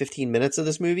hour and 15 minutes of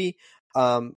this movie.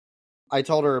 I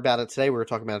told her about it today. We were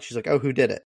talking about it. She's like, "Oh, who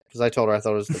did it?" Because I told her I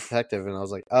thought it was the detective, and I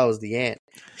was like, "Oh, it was the aunt."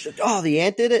 She's like, "Oh, the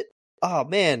aunt did it? Oh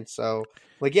man!" So,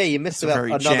 you missed That's a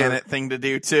very Janet thing to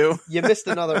do too. You missed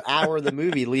another hour of the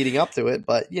movie leading up to it,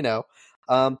 but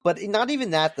but not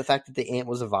even that. The fact that the aunt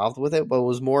was involved with it, but it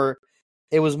was more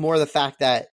the fact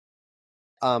that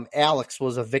Alex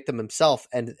was a victim himself,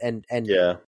 and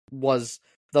was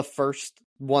the first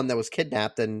one that was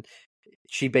kidnapped, and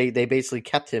they basically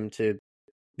kept him to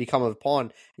become a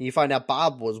pawn. And you find out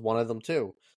Bob was one of them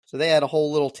too. So they had a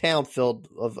whole little town filled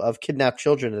of kidnapped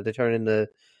children that they turned into.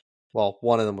 Well,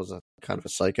 one of them was a kind of a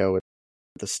psycho with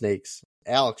the snakes.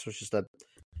 Alex was just a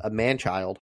man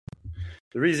child.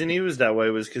 The reason he was that way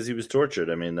was because he was tortured.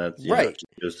 I mean, that's right.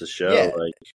 Goes to show,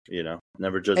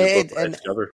 never judge a book by its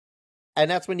cover.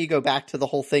 And that's when you go back to the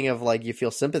whole thing of you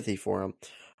feel sympathy for him.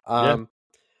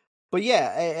 But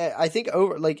yeah, I think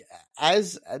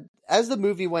as the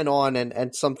movie went on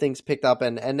and some things picked up,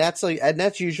 and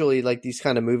that's usually these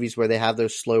kind of movies where they have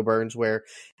those slow burns where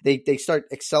they start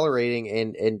accelerating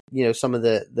and some of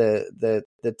the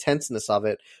tenseness of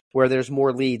it, where there's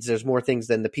more leads, there's more things,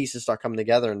 then the pieces start coming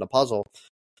together in the puzzle.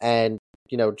 And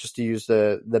just to use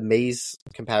the maze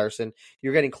comparison,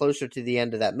 you're getting closer to the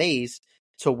end of that maze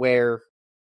to where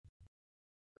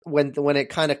when it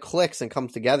kind of clicks and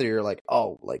comes together, you're like,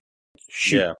 oh,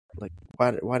 shoot,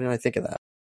 why didn't I think of that?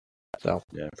 So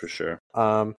yeah, for sure.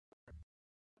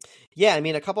 Yeah, I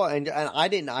mean, a couple, and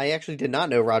I actually did not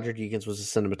know Roger Deakins was a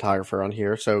cinematographer on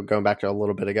here. So going back to a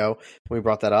little bit ago when we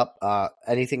brought that up,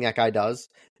 anything that guy does,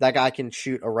 that guy can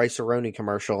shoot a Rice-A-Roni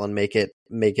commercial and make it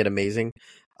amazing.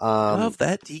 Love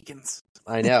that Deakins.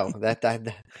 I know that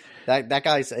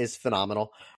guy is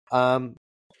phenomenal.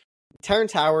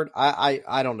 Terrence Howard,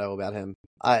 I don't know about him.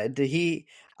 I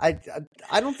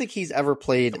don't think he's ever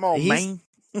played. Come on, man.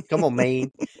 Come on,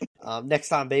 man. Next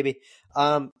time, baby.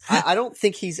 I don't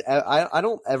think he's. I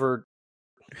don't ever.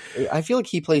 I feel like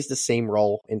he plays the same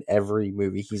role in every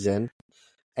movie he's in,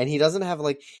 and he doesn't have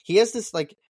he has this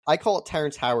I call it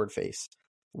Terrence Howard face,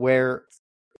 where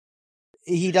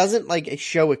he doesn't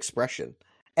show expression.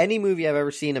 Any movie I've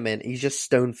ever seen him in, he's just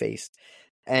stone faced,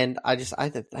 and I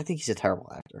think he's a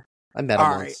terrible actor. I met him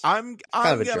once. I'm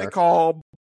gonna call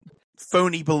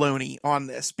phony baloney on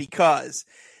this because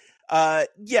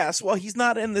yes, well, he's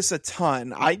not in this a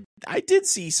ton. I did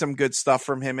see some good stuff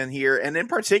from him in here, and in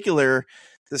particular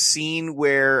the scene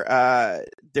where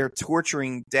they're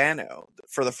torturing Dano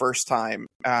for the first time.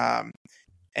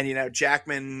 And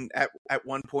Jackman at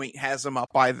one point has him up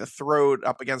by the throat,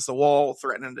 up against the wall,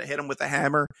 threatening to hit him with a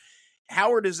hammer.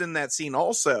 Howard is in that scene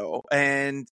also,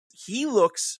 and he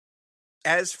looks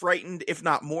as frightened, if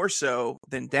not more so,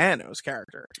 than Dano's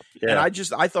character. Yeah.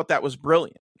 And I thought that was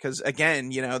brilliant because, again,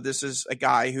 this is a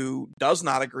guy who does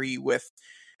not agree with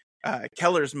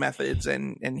Keller's methods,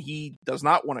 and he does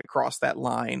not want to cross that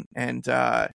line. And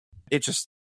it's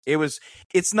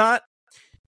not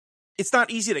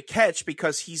easy to catch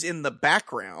because he's in the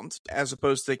background as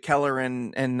opposed to Keller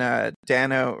and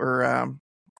Dano, or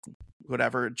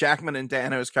whatever, Jackman and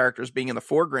Dano's characters being in the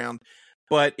foreground.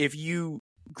 But if you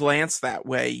glance that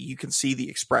way, you can see the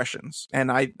expressions,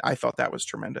 and I thought that was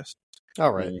tremendous.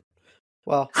 All right.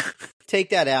 Well,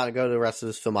 take that out and go to the rest of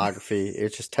his filmography.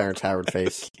 It's just Terrence Howard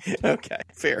face. Okay,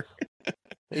 fair.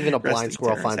 Even a blind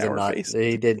squirrel finds a nut. Face.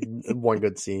 He did one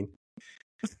good scene.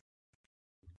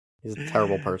 He's a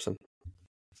terrible person.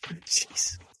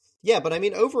 Jeez. Yeah, but I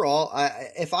mean, overall,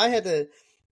 if I had to,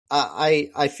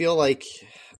 I feel like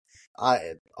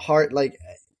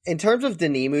in terms of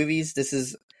Denis movies, this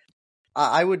is,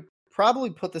 I would probably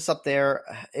put this up there.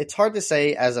 It's hard to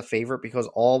say as a favorite because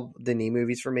all Denis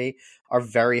movies for me are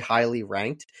very highly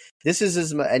ranked. This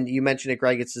is and you mentioned it,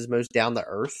 Greg, it's his most down to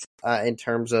earth in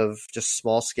terms of just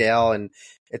small scale, and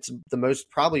it's the most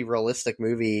probably realistic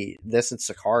movie, this and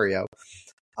Sicario.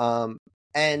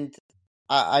 And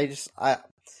I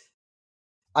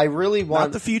really want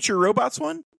not the future robots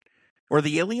one or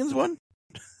the aliens one.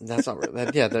 That's not real.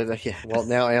 Yeah. Well,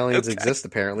 now aliens exist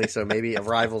apparently, so maybe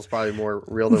Arrival's probably more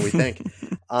real than we think.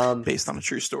 Based on a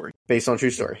true story.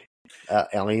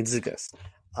 Aliens exist.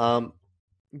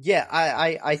 Yeah,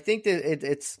 I think that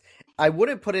it's. I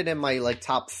wouldn't put it in my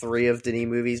top 3 of Denis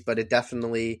movies, but it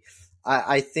definitely.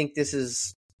 I think this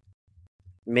is.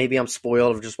 Maybe I'm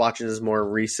spoiled of just watching his more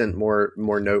recent, more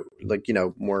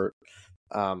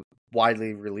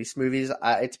widely released movies.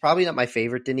 It's probably not my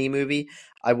favorite Denis movie.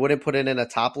 I wouldn't put it in a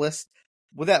top list.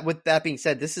 With that being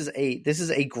said, this is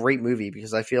a great movie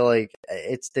because I feel like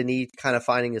it's Denis kind of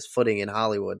finding his footing in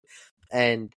Hollywood,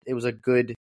 and it was a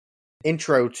good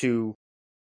intro to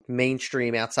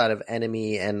mainstream outside of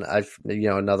Enemy and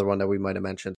another one that we might have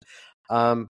mentioned.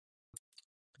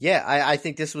 Yeah, I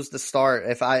think this was the start.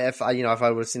 If I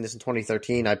would have seen this in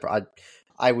 2013,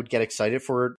 I would get excited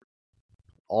for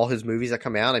all his movies that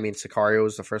come out. I mean, Sicario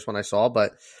was the first one I saw,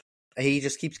 but he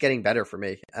just keeps getting better for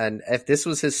me. And if this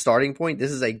was his starting point, this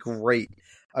is a great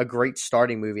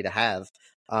starting movie to have.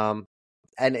 And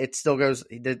it still goes.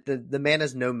 The man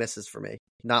has no misses for me.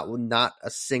 Not a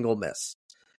single miss.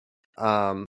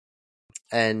 And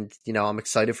I'm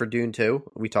excited for Dune 2.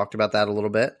 We talked about that a little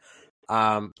bit.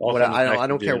 I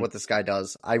don't care what this guy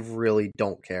does. I really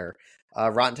don't care.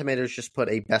 Rotten Tomatoes just put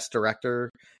a best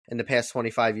director in the past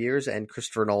 25 years, and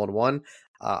Christopher Nolan won.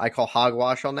 I call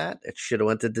hogwash on that. It should have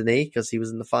went to Denis because he was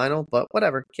in the final, but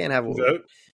whatever. Can't have a vote.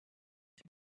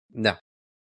 No. All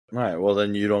right. Well,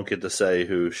 then you don't get to say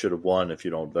who should have won if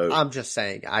you don't vote. I'm just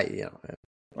saying.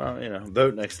 Well,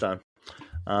 vote next time.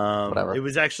 Whatever. It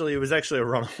was actually a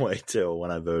runaway too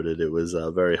when I voted. It was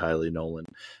very highly Nolan.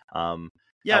 My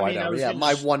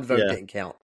one vote didn't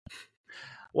count.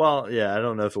 Well, yeah, I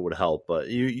don't know if it would help, but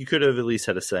you could have at least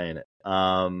had a say in it.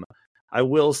 I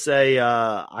will say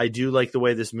I do like the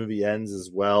way this movie ends as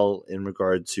well in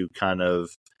regard to kind of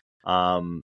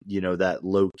that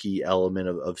low-key element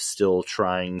of still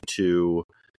trying to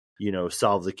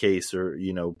solve the case or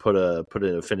put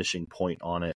a finishing point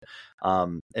on it.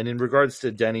 And in regards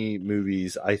to Denis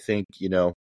movies, I think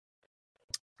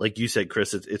like you said,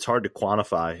 Chris, it's hard to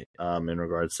quantify in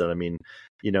regards to that. I mean,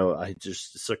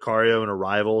 Sicario and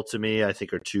Arrival to me, I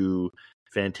think are two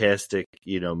fantastic,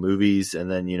 movies.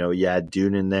 And then, you add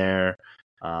Dune in there.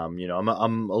 I'm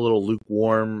a little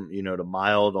lukewarm, to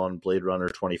mild on Blade Runner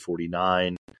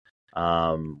 2049.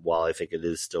 While I think it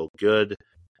is still good,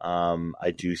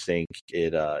 I do think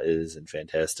it is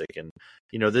fantastic. And,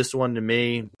 this one to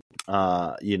me,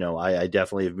 I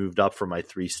definitely have moved up from my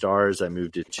 3 stars. I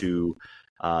moved it to,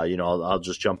 I'll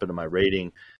just jump into my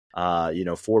rating.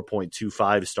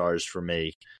 4.25 stars for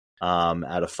me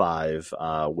out of 5.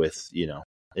 With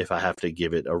if I have to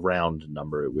give it a round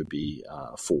number, it would be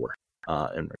 4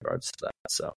 in regards to that.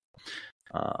 So,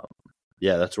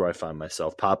 that's where I find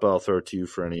myself. Papa, I'll throw it to you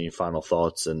for any final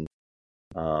thoughts and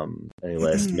any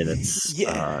last minutes you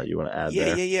want to add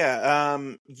there. Yeah.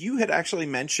 You had actually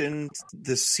mentioned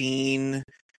the scene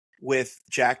with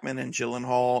Jackman and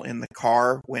Gyllenhaal in the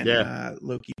car when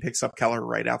Loki picks up Keller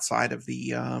right outside of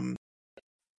the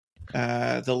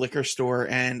liquor store,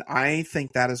 and I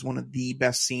think that is one of the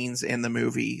best scenes in the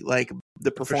movie. Like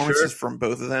the performances from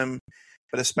both of them,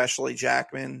 but especially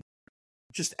Jackman,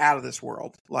 just out of this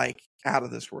world.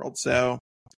 So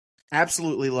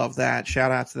Absolutely love that.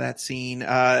 Shout out to that scene.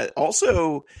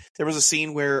 Also, there was a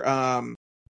scene where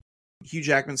Hugh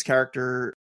Jackman's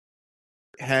character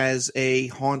has a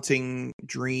haunting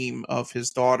dream of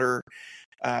his daughter,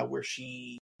 where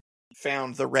she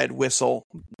found the red whistle,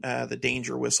 the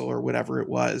danger whistle or whatever it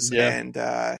was. Yeah.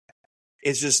 And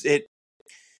it's just it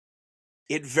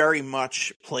very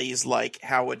much plays like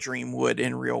how a dream would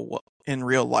in real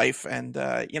life. And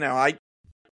I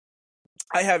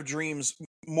have dreams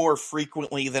more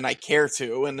frequently than I care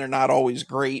to, and they're not always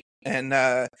great. And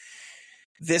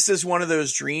this is one of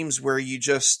those dreams where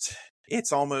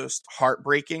it's almost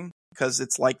heartbreaking, because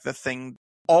it's like the thing,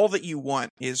 all that you want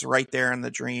is right there in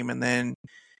the dream, and then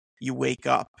you wake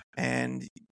up and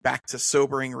back to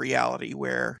sobering reality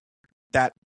where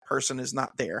that person is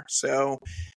not there. So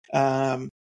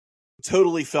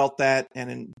totally felt that,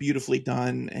 and beautifully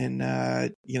done,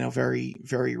 and very,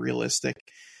 very realistic.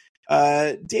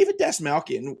 David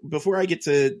Desmalkin, before I get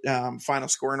to final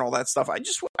score and all that stuff,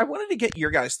 I wanted to get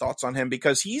your guys' thoughts on him,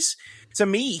 because he's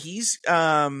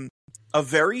a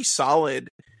very solid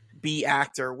B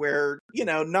actor, where,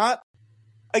 not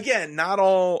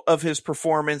all of his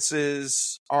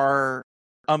performances are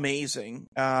amazing.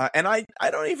 And I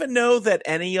don't even know that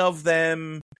any of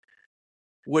them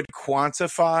would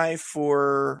quantify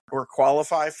for or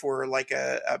qualify for like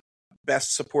a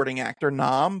best supporting actor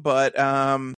nom, but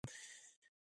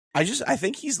I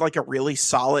think he's like a really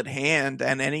solid hand,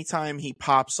 and anytime he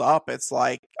pops up, it's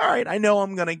like, all right, I know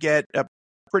I'm gonna get a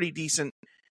pretty decent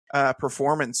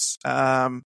performance.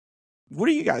 What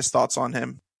are you guys' thoughts on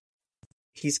him?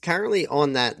 He's currently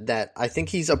on that I think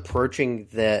he's approaching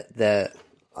the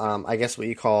I guess what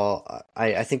you call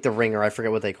I think the Ringer, I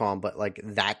forget what they call him, but like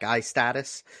that guy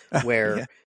status, where Yeah.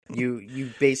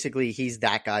 you basically, he's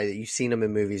that guy that you've seen him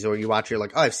in movies, or you watch, you're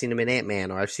like, oh, I've seen him in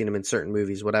Ant-Man, or I've seen him in certain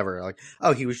movies, whatever. Like,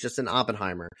 oh, he was just in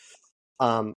Oppenheimer.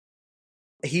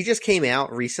 He just came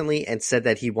out recently and said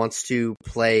that he wants to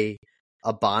play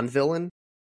a Bond villain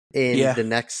in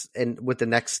with the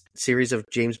next series of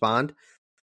James Bond.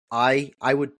 I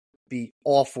would be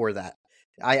all for that.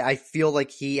 I feel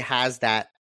like he has that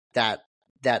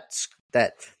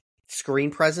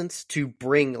screen presence to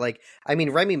bring, like, I mean,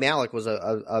 Rami Malek was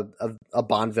a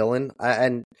Bond villain,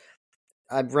 and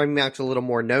Rami Malek's a little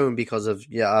more known because of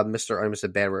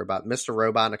Mr. Bad Robot, Mr.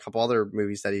 Robot, and a couple other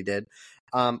movies that he did.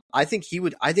 I think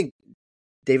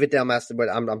David Dalmaster, but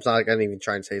I'm not going to even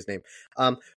try and say his name.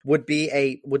 Would be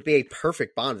a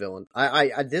perfect Bond villain.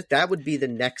 That would be the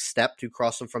next step to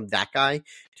cross him from that guy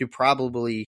to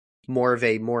probably more of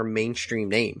a more mainstream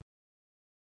name.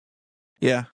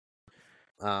 Yeah.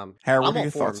 Harry, what are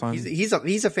your thoughts on him? He's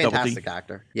a fantastic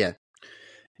actor. Yeah.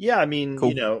 Yeah, I mean,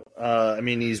 cool.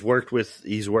 He's worked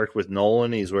with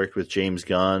Nolan, he's worked with James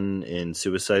Gunn in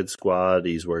Suicide Squad,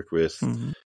 he's worked with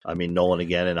Nolan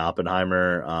again in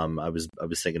Oppenheimer. I was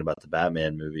thinking about the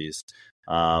Batman movies.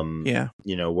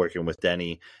 Working with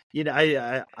Denny.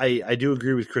 I do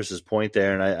agree with Chris's point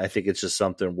there, and I think it's just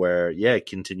something where,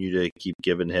 continue to keep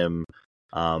giving him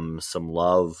some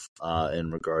love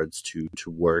in regards to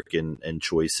work and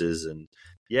choices, and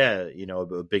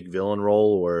a big villain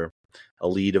role or a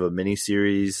lead of a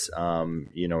miniseries,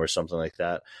 or something like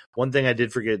that. One thing I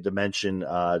did forget to mention,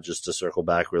 just to circle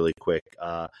back really quick,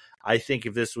 I think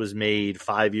if this was made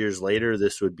 5 years later,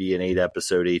 this would be an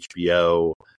 8-episode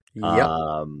HBO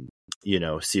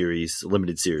series,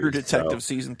 limited series. True Detective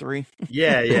season 3.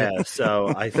 Yeah.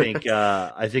 So I think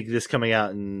this coming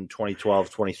out in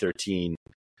 2012, 2013,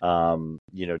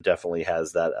 definitely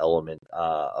has that element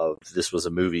of this was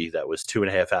a movie that was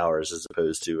 2.5 hours as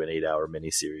opposed to an 8-hour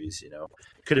miniseries.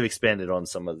 Could have expanded on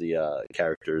some of the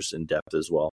characters in depth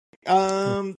as well.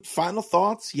 Final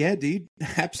thoughts? Yeah, dude,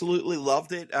 absolutely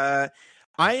loved it.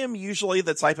 I am usually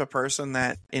the type of person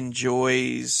that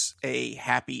enjoys a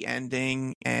happy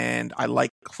ending, and I like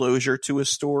closure to a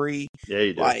story. Yeah,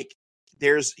 you do. Like,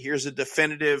 here's a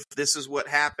definitive, this is what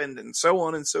happened, and so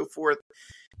on and so forth.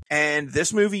 And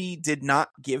this movie did not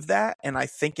give that, and I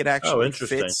think it actually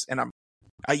fits. And I'm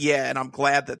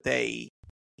glad that they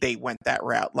went that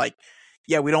route. Like,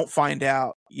 we don't find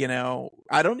out, we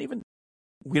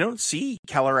don't see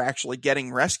Keller actually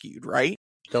getting rescued, right?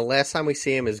 The last time we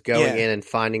see him is going in and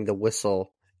finding the whistle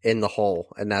in the hole,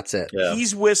 and that's it. Yeah.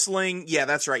 He's whistling. Yeah,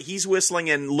 that's right. He's whistling,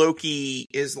 and Loki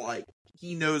is like,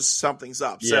 he knows something's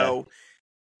up. Yeah. So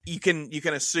you can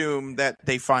assume that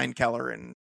they find Keller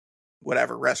and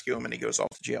whatever, rescue him, and he goes off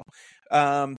to jail.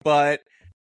 But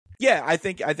yeah, I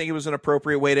think it was an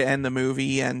appropriate way to end the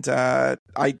movie, and I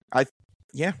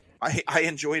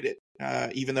enjoyed it,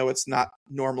 even though it's not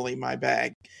normally my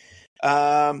bag.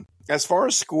 As far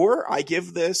as score, I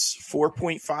give this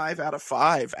 4.5 out of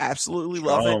 5. Absolutely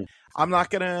love it. I'm not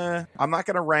gonna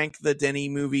rank the Denny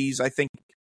movies. I think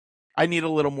I need a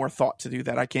little more thought to do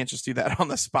that. I can't just do that on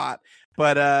the spot.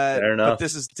 But Fair enough. But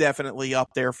this is definitely up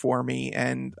there for me,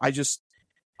 and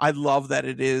I love that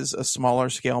it is a smaller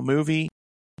scale movie.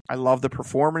 I love the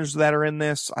performers that are in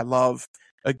this. I love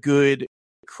a good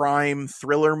crime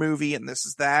thriller movie, and this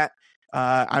is that.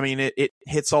 I mean, it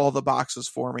hits all the boxes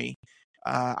for me.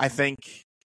 I think,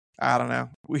 I don't know,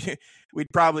 we'd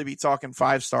probably be talking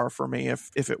 5-star for me if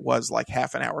it was like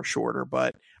half an hour shorter,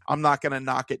 but I'm not going to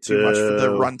knock it too much for the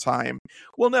runtime.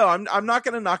 Well, no, I'm not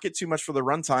going to knock it too much for the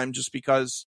runtime just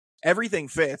because everything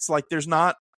fits. Like there's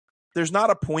not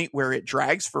a point where it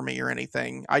drags for me or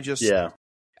anything. I just,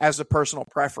 as a personal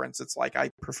preference, it's like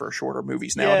I prefer shorter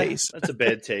movies nowadays. That's a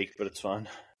bad take, but it's fun.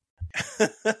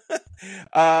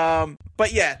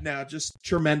 But yeah, no, just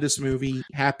tremendous movie.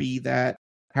 Happy that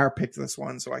Howard picked this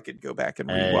one so I could go back and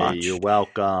rewatch. Hey, you're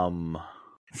welcome.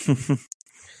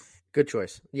 Good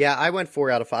choice. Yeah, I went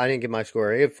 4 out of 5. I didn't give my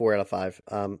score. I gave 4 out of 5.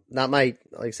 Not my,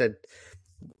 like I said,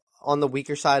 on the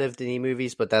weaker side of Denis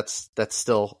movies, but that's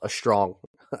still a strong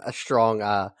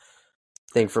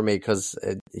thing for me because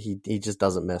he just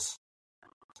doesn't miss.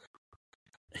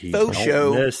 He Faux don't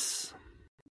show. miss.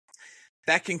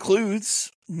 That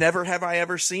concludes Never Have I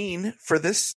Ever Seen for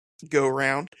this go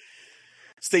round.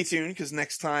 Stay tuned because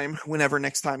whenever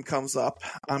next time comes up,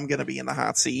 I'm going to be in the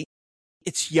hot seat.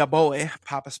 It's ya boy,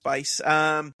 Papa Spice.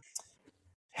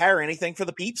 Harry, anything for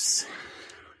the peeps?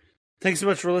 Thanks so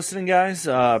much for listening, guys.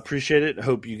 Appreciate it.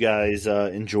 Hope you guys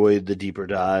enjoyed the deeper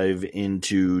dive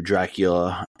into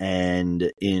Dracula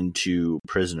and into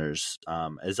Prisoners.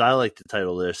 As I like to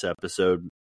title this episode,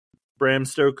 Bram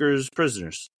Stoker's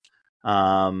Prisoners.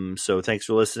 So thanks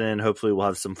for listening. Hopefully we'll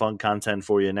have some fun content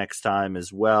for you next time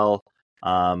as well.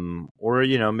 Or,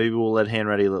 maybe we'll let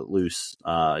Hanratty let loose.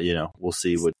 We'll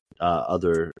see what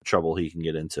other trouble he can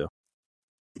get into.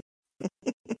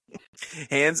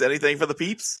 Hands, anything for the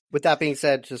peeps? With that being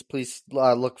said, just please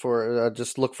look for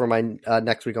my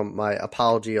next week on my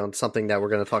apology on something that we're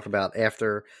going to talk about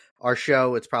after our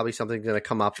show. It's probably something going to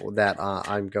come up that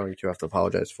I'm going to have to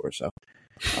apologize for. So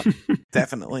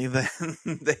definitely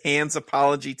the Hands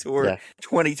apology tour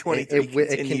 2023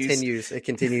 continues. It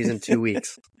continues in 2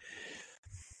 weeks.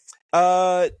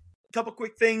 Couple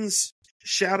quick things.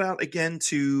 Shout out again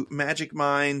to Magic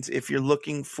Mind. If you're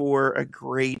looking for a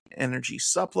great energy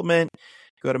supplement,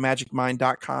 go to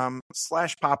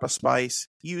magicmind.com/Papa Spice.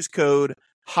 Use code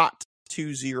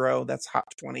HOT20, that's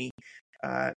HOT20,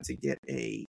 to get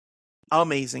a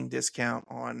amazing discount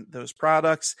on those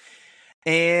products.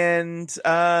 And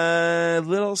a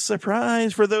little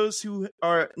surprise for those who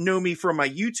know me from my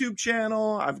YouTube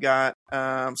channel. I've got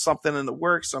something in the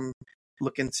works. I'm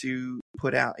looking to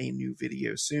put out a new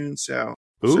video soon, so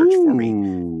search for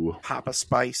me, Papa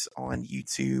Spice, on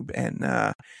YouTube,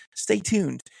 and stay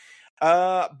tuned.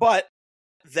 But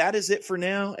that is it for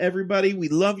now, everybody. We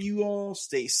love you all.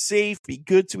 Stay safe, be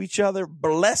good to each other,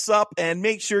 bless up, and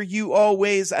make sure you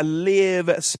always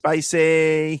live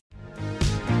spicy.